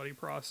way your body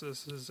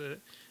processes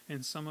it,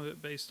 and some of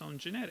it based on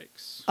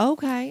genetics.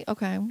 Okay.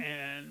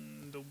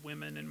 And the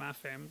women in my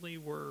family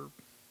were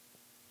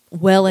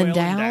well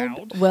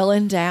endowed. Well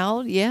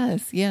endowed,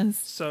 yes.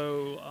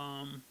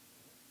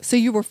 So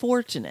you were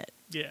fortunate.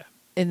 Yeah.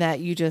 In that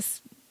you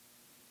just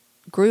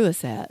grew a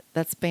set.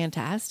 That's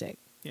fantastic.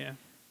 Yeah.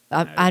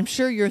 I'm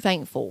sure you're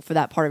thankful for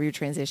that part of your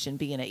transition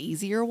being an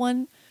easier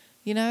one,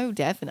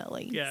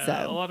 definitely. Yeah, so,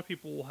 a lot of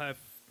people will have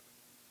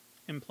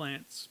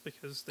implants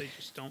because they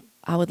just don't.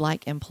 I would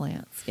like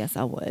implants. Yes,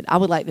 I would. I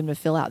would like them to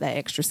fill out that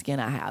extra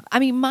skin I have. I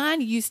mean, mine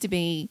used to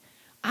be,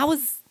 I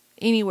was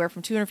anywhere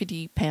from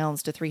 250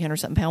 pounds to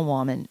 300-something pound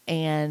woman,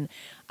 and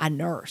I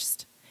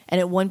nursed.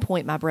 And at one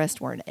point, my breasts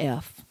were an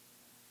F.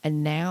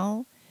 And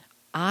now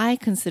I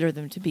consider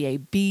them to be a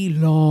B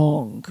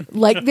long.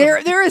 Like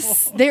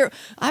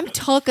I'm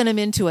tucking them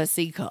into a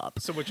C cup.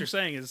 So what you're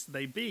saying is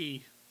they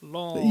be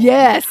long.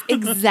 Yes,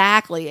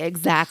 exactly.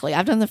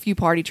 I've done a few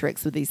party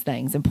tricks with these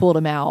things and pulled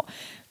them out,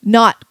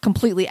 not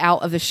completely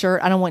out of the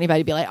shirt. I don't want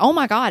anybody to be like, "Oh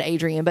my God,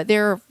 Adrienne," but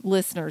there are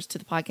listeners to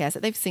the podcast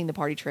that they've seen the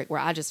party trick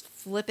where I just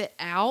flip it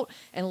out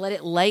and let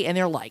it lay, and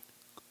they're like,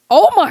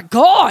 "Oh my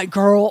God,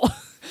 girl,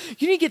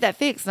 you need to get that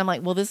fixed." And I'm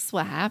like, "Well, this is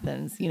what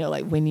happens,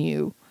 like when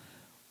you."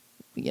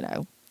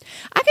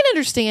 I can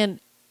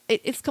understand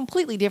it's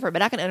completely different,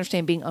 but I can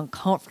understand being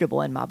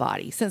uncomfortable in my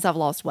body since I've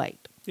lost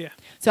weight. Yeah.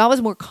 So I was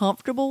more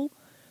comfortable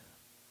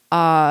in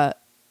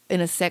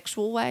a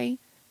sexual way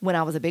when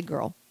I was a big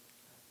girl,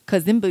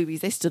 because them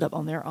boobies, they stood up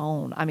on their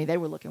own. I mean, they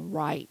were looking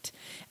right.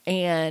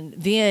 And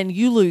then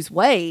you lose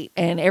weight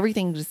and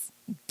everything's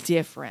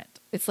different.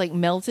 It's like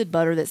melted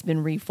butter that's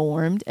been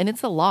reformed, and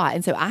it's a lot.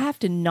 And so I have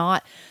to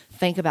not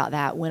think about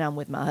that when I'm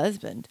with my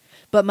husband.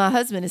 But my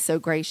husband is so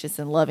gracious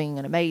and loving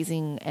and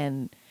amazing,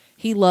 and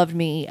he loved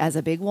me as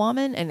a big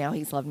woman, and now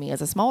he's loved me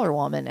as a smaller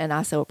woman, and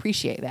I so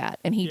appreciate that.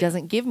 And he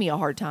doesn't give me a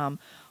hard time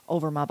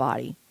over my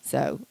body.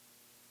 So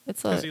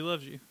it's because he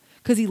loves you.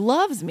 Because he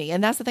loves me,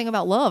 and that's the thing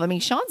about love. I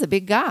mean, Sean's a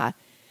big guy.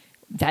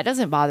 That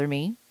doesn't bother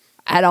me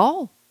at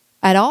all.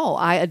 At all.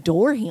 I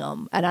adore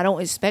him, and I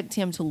don't expect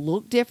him to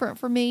look different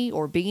for me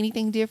or be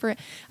anything different.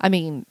 I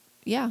mean,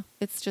 yeah,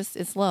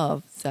 it's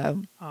love.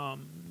 So,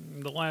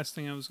 the last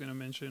thing I was going to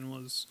mention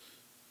was,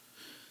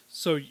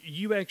 so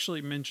you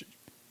actually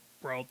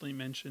broadly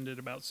mentioned it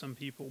about some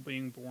people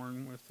being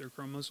born with their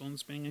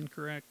chromosomes being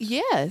incorrect.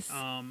 Yes.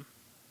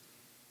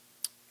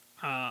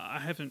 I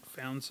haven't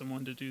found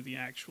someone to do the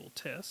actual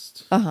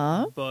test.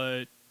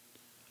 But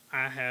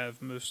I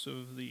have most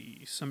of the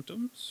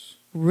symptoms.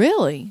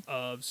 Really?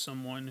 Of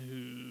someone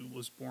who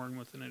was born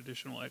with an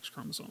additional X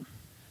chromosome.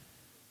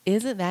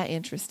 Isn't that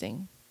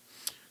interesting?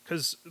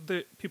 because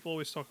people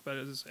always talk about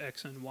it as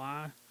X and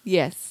Y,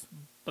 Yes.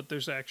 but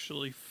there's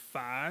actually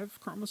 5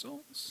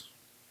 chromosomes.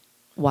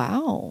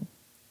 Wow.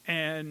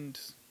 And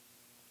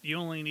you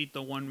only need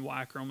the one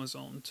Y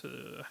chromosome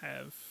to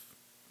have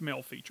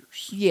male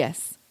features.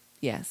 Yes.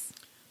 Yes.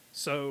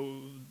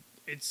 So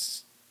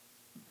it's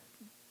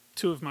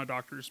 2 of my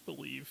doctors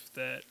believe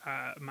that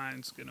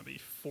mine's going to be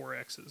 4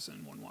 X's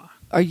and 1 Y.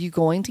 Are you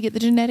going to get the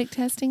genetic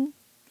testing?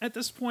 At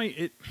this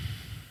point,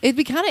 It'd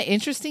be kind of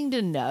interesting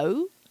to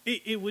know.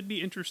 it would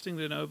be interesting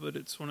to know, but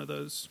it's one of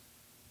those.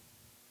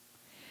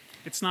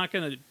 It's not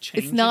going to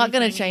change. It's not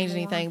going to change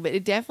anymore. anything, but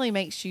it definitely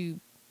makes you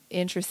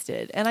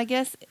interested. And I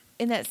guess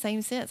in that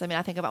same sense, I mean,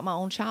 I think about my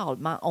own child.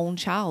 My own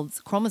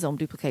child's chromosome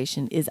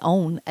duplication is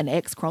on an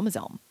X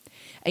chromosome.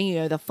 And, you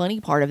know, the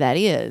funny part of that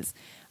is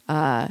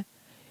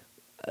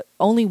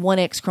only one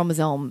X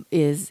chromosome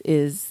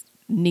is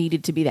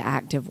needed to be the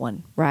active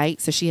one,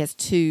 right? So she has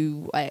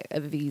 2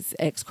 of these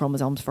X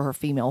chromosomes for her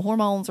female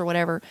hormones or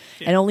whatever,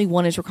 and only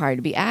one is required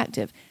to be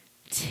active.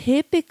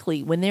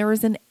 Typically, when there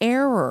is an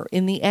error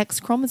in the X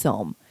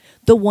chromosome,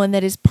 the one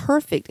that is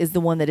perfect is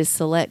the one that is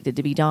selected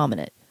to be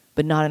dominant,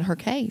 but not in her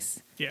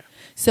case. Yeah.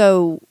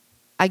 So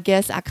I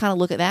guess I kind of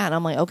look at that and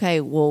I'm like,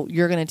 okay, well,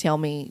 you're going to tell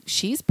me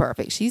she's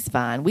perfect. She's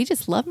fine. We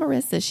just love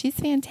Marissa. She's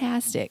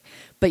fantastic.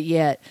 But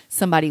yet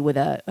somebody with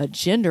a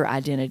gender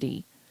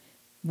identity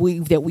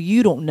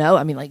you don't know.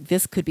 I mean, like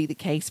this could be the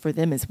case for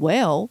them as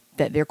well,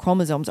 that their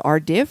chromosomes are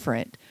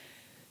different.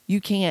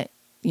 You can't,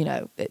 you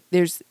know,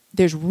 there's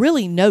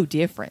really no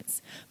difference.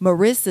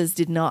 Marissa's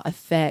did not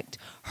affect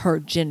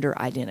her gender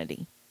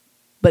identity,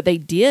 but they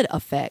did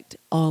affect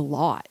a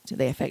lot.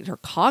 They affected her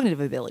cognitive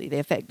ability. They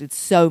affected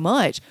so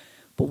much.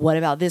 But what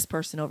about this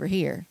person over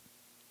here?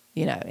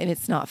 You know, and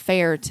it's not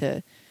fair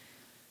to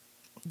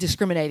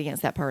discriminate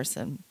against that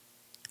person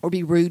or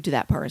be rude to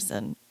that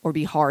person or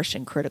be harsh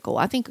and critical.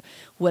 I think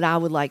what I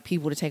would like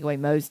people to take away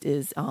most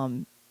is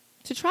to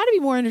try to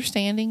be more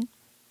understanding.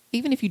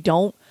 Even if you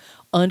don't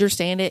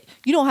understand it,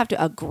 you don't have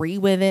to agree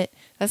with it.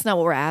 That's not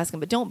what we're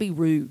asking, but don't be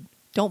rude.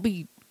 Don't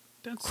be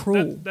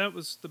cruel. That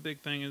was the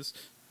big thing is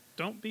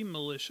don't be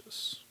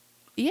malicious.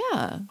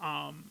 Yeah.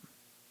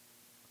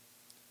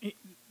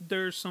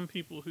 There's some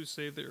people who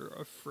say they're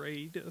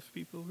afraid of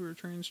people who are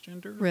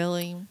transgender.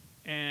 Really?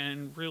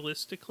 And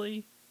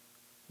realistically,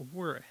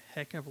 we're a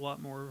heck of a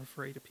lot more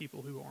afraid of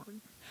people who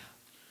aren't.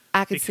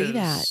 I could see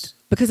that.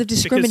 Because of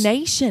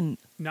discrimination.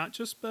 Not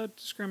just about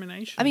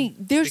discrimination. I mean,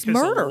 there's because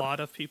murder. A lot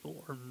of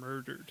people are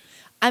murdered.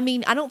 I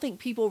mean, I don't think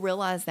people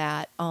realize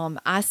that.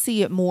 I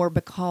see it more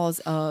because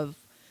of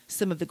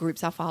some of the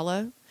groups I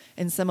follow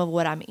and some of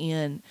what I'm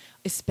in,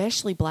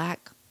 especially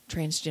Black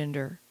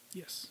transgender.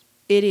 Yes.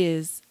 It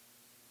is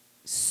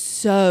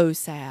so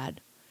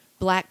sad.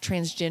 Black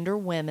transgender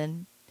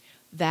women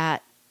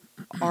that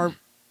are,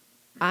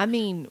 I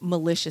mean,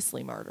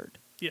 maliciously murdered.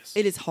 Yes.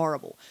 It is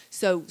horrible.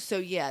 So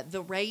yeah,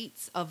 the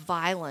rates of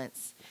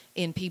violence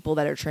in people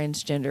that are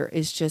transgender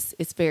is just,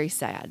 it's very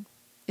sad.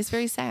 It's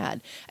very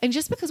sad. And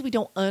just because we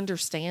don't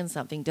understand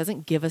something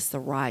doesn't give us the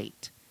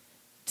right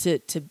to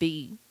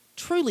be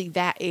truly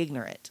that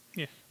ignorant.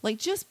 Yeah. Like,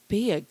 just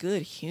be a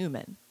good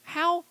human.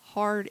 How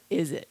hard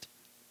is it?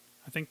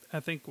 I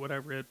think what I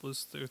read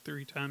was they're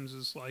 3 times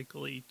as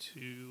likely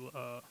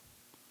to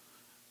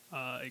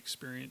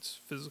experience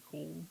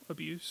physical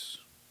abuse.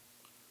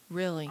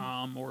 Really?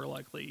 More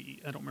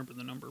likely, I don't remember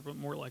the number, but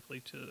more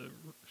likely to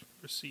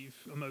receive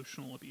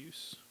emotional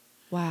abuse.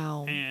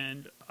 Wow.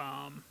 And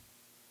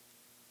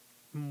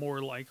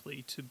more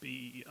likely to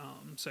be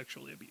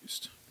sexually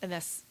abused. And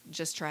that's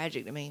just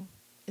tragic to me.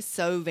 It's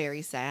so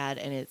very sad,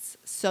 and it's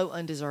so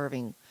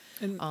undeserving.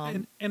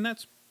 And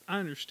that's, I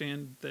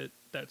understand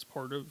that's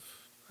part of,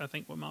 I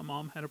think, what my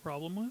mom had a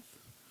problem with.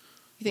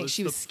 You think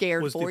she was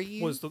scared for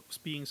you? Was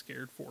being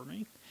scared for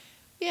me.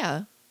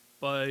 Yeah.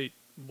 But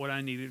what I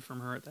needed from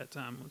her at that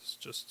time was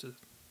just to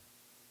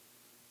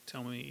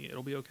tell me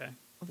it'll be okay.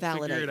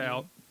 Validate Figure it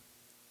out.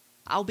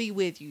 I'll be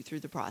with you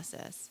through the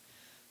process.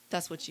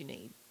 That's what you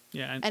need.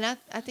 Yeah. And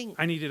I think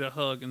I needed a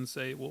hug and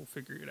say, we'll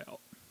figure it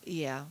out.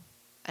 Yeah.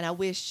 And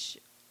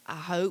I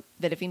hope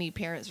that if any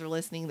parents are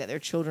listening that their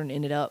children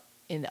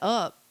end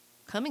up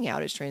coming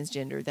out as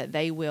transgender, that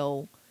they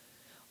will,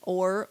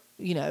 or,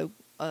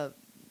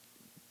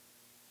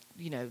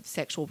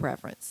 sexual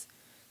preference,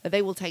 that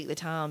they will take the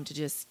time to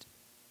just,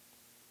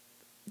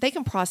 they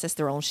can process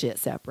their own shit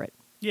separate.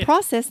 Yeah.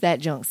 Process that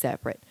junk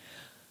separate.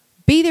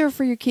 Be there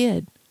for your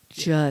kid.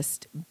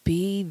 Just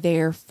be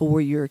there for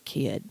your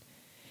kid.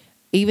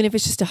 Even if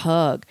it's just a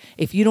hug.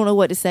 If you don't know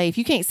what to say, if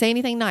you can't say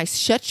anything nice,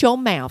 shut your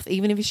mouth.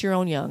 Even if it's your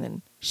own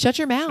youngin'. Shut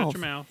your mouth. Shut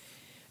your mouth.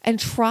 And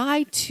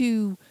try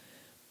to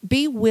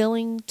be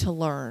willing to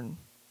learn.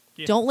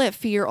 Yeah. Don't let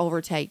fear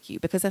overtake you.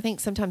 Because I think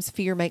sometimes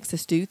fear makes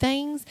us do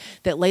things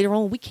that later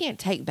on we can't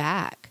take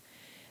back.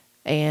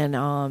 And,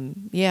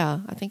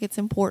 I think it's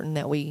important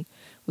that we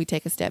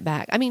take a step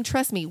back. I mean,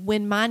 trust me,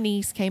 when my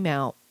niece came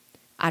out,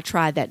 I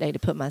tried that day to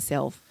put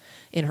myself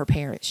in her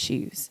parents'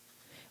 shoes.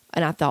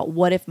 And I thought,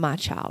 what if my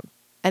child?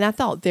 And I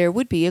thought there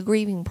would be a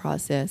grieving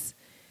process.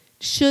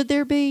 Should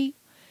there be?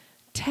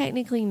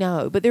 Technically,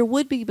 no, but there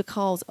would be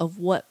because of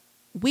what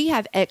we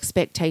have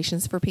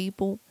expectations for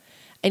people.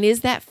 And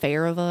is that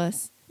fair of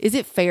us? Is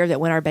it fair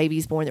that when our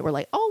baby's born that we're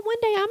like, oh, one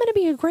day I'm going to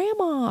be a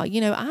grandma, you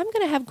know, I'm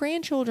going to have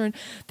grandchildren.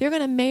 They're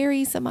going to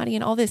marry somebody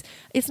and all this.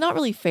 It's not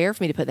really fair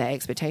for me to put that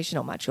expectation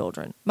on my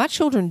children. My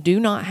children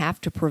do not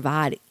have to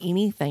provide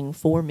anything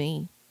for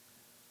me,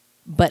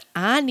 but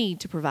I need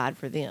to provide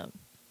for them.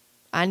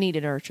 I need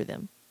to nurture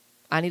them.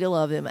 I need to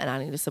love them and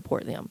I need to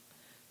support them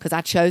because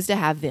I chose to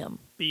have them.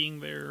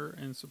 Being there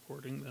and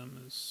supporting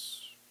them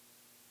is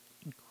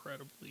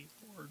incredibly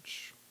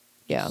large.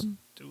 Yeah. Just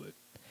do it.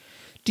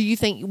 Do you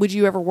think, would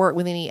you ever work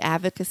with any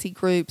advocacy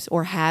groups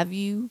or have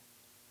you?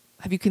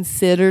 Have you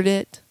considered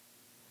it?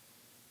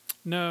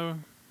 No,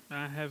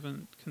 I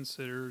haven't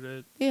considered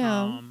it.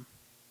 Yeah.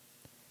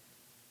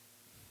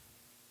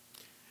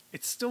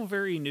 It's still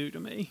very new to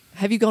me.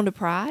 Have you gone to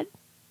Pride?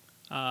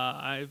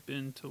 I've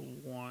been to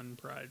one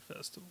Pride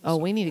festival. Oh,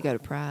 we need to go to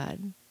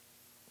Pride.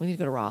 We need to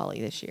go to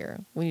Raleigh this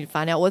year. We need to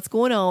find out what's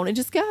going on and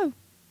just go.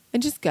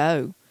 And just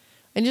go.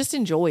 And just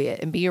enjoy it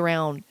and be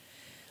around.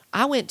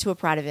 I went to a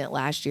Pride event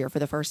last year for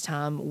the first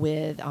time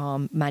with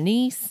my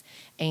niece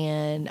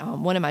and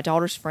one of my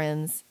daughter's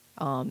friends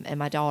and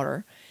my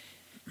daughter.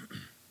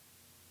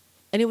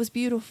 And it was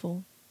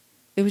beautiful.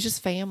 It was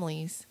just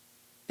families.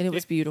 And it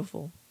was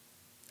beautiful.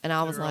 And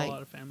I was like, a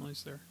lot of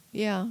families there.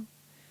 Yeah.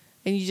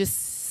 And you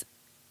just,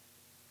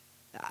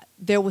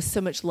 there was so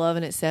much love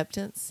and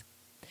acceptance.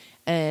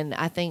 And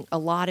I think a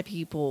lot of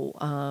people,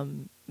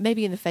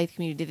 maybe in the faith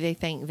community, they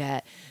think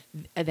that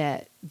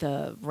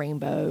the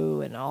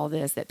rainbow and all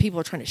this, that people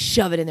are trying to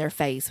shove it in their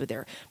face with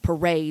their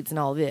parades and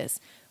all this.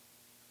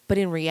 But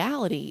in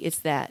reality, it's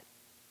that,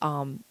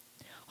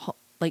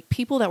 like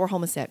people that were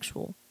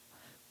homosexual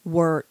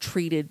were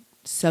treated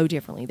so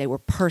differently. They were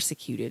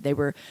persecuted. They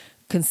were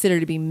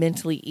considered to be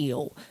mentally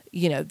ill.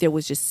 You know, there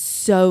was just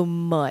so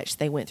much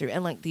they went through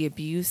and like the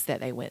abuse that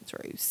they went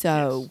through.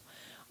 So,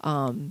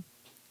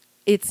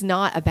 it's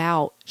not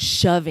about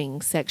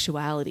shoving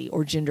sexuality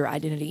or gender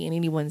identity in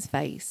anyone's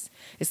face.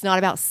 It's not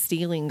about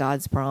stealing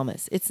God's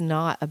promise. It's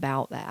not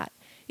about that.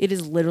 It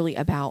is literally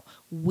about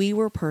we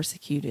were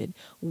persecuted,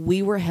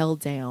 we were held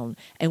down,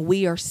 and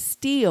we are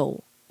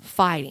still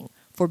fighting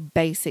for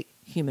basic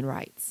human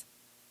rights.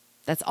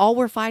 That's all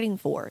we're fighting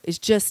for, is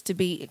just to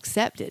be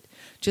accepted,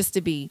 just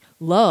to be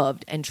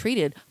loved and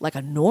treated like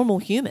a normal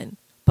human,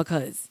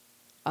 because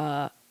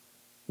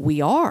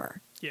we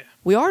are. Yeah.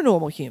 We are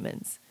normal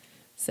humans.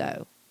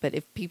 So, but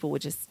if people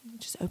would just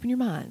open your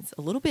minds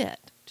a little bit,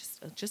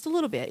 just a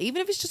little bit,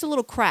 even if it's just a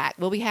little crack,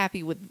 we'll be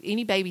happy with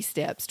any baby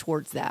steps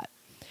towards that.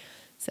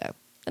 So,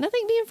 and I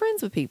think being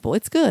friends with people,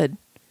 it's good.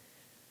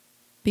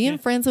 Being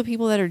friends with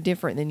people that are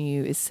different than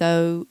you is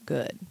so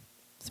good.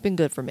 It's been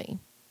good for me.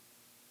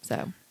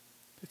 So,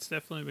 it's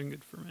definitely been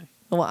good for me.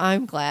 Well,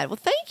 I'm glad. Well,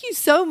 thank you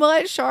so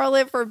much,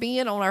 Charlotte, for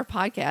being on our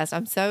podcast.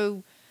 I'm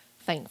so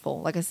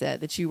thankful, like I said,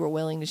 that you were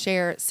willing to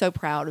share. So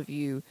proud of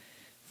you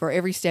for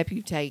every step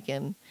you've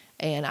taken.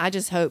 And I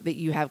just hope that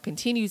you have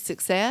continued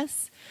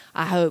success.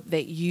 I hope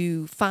that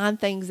you find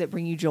things that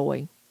bring you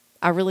joy.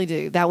 I really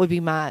do. That would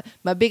be my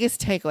biggest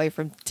takeaway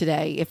from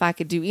today. If I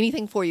could do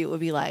anything for you, it would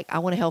be like, I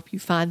want to help you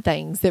find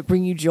things that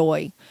bring you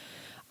joy.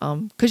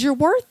 Because you're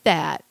worth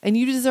that and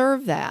you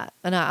deserve that.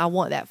 And I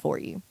want that for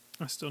you.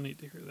 I still need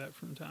to hear that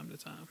from time to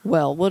time.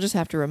 Well, we'll just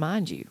have to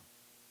remind you.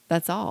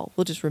 That's all.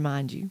 We'll just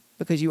remind you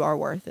because you are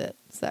worth it.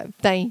 So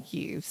thank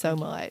you so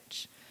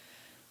much.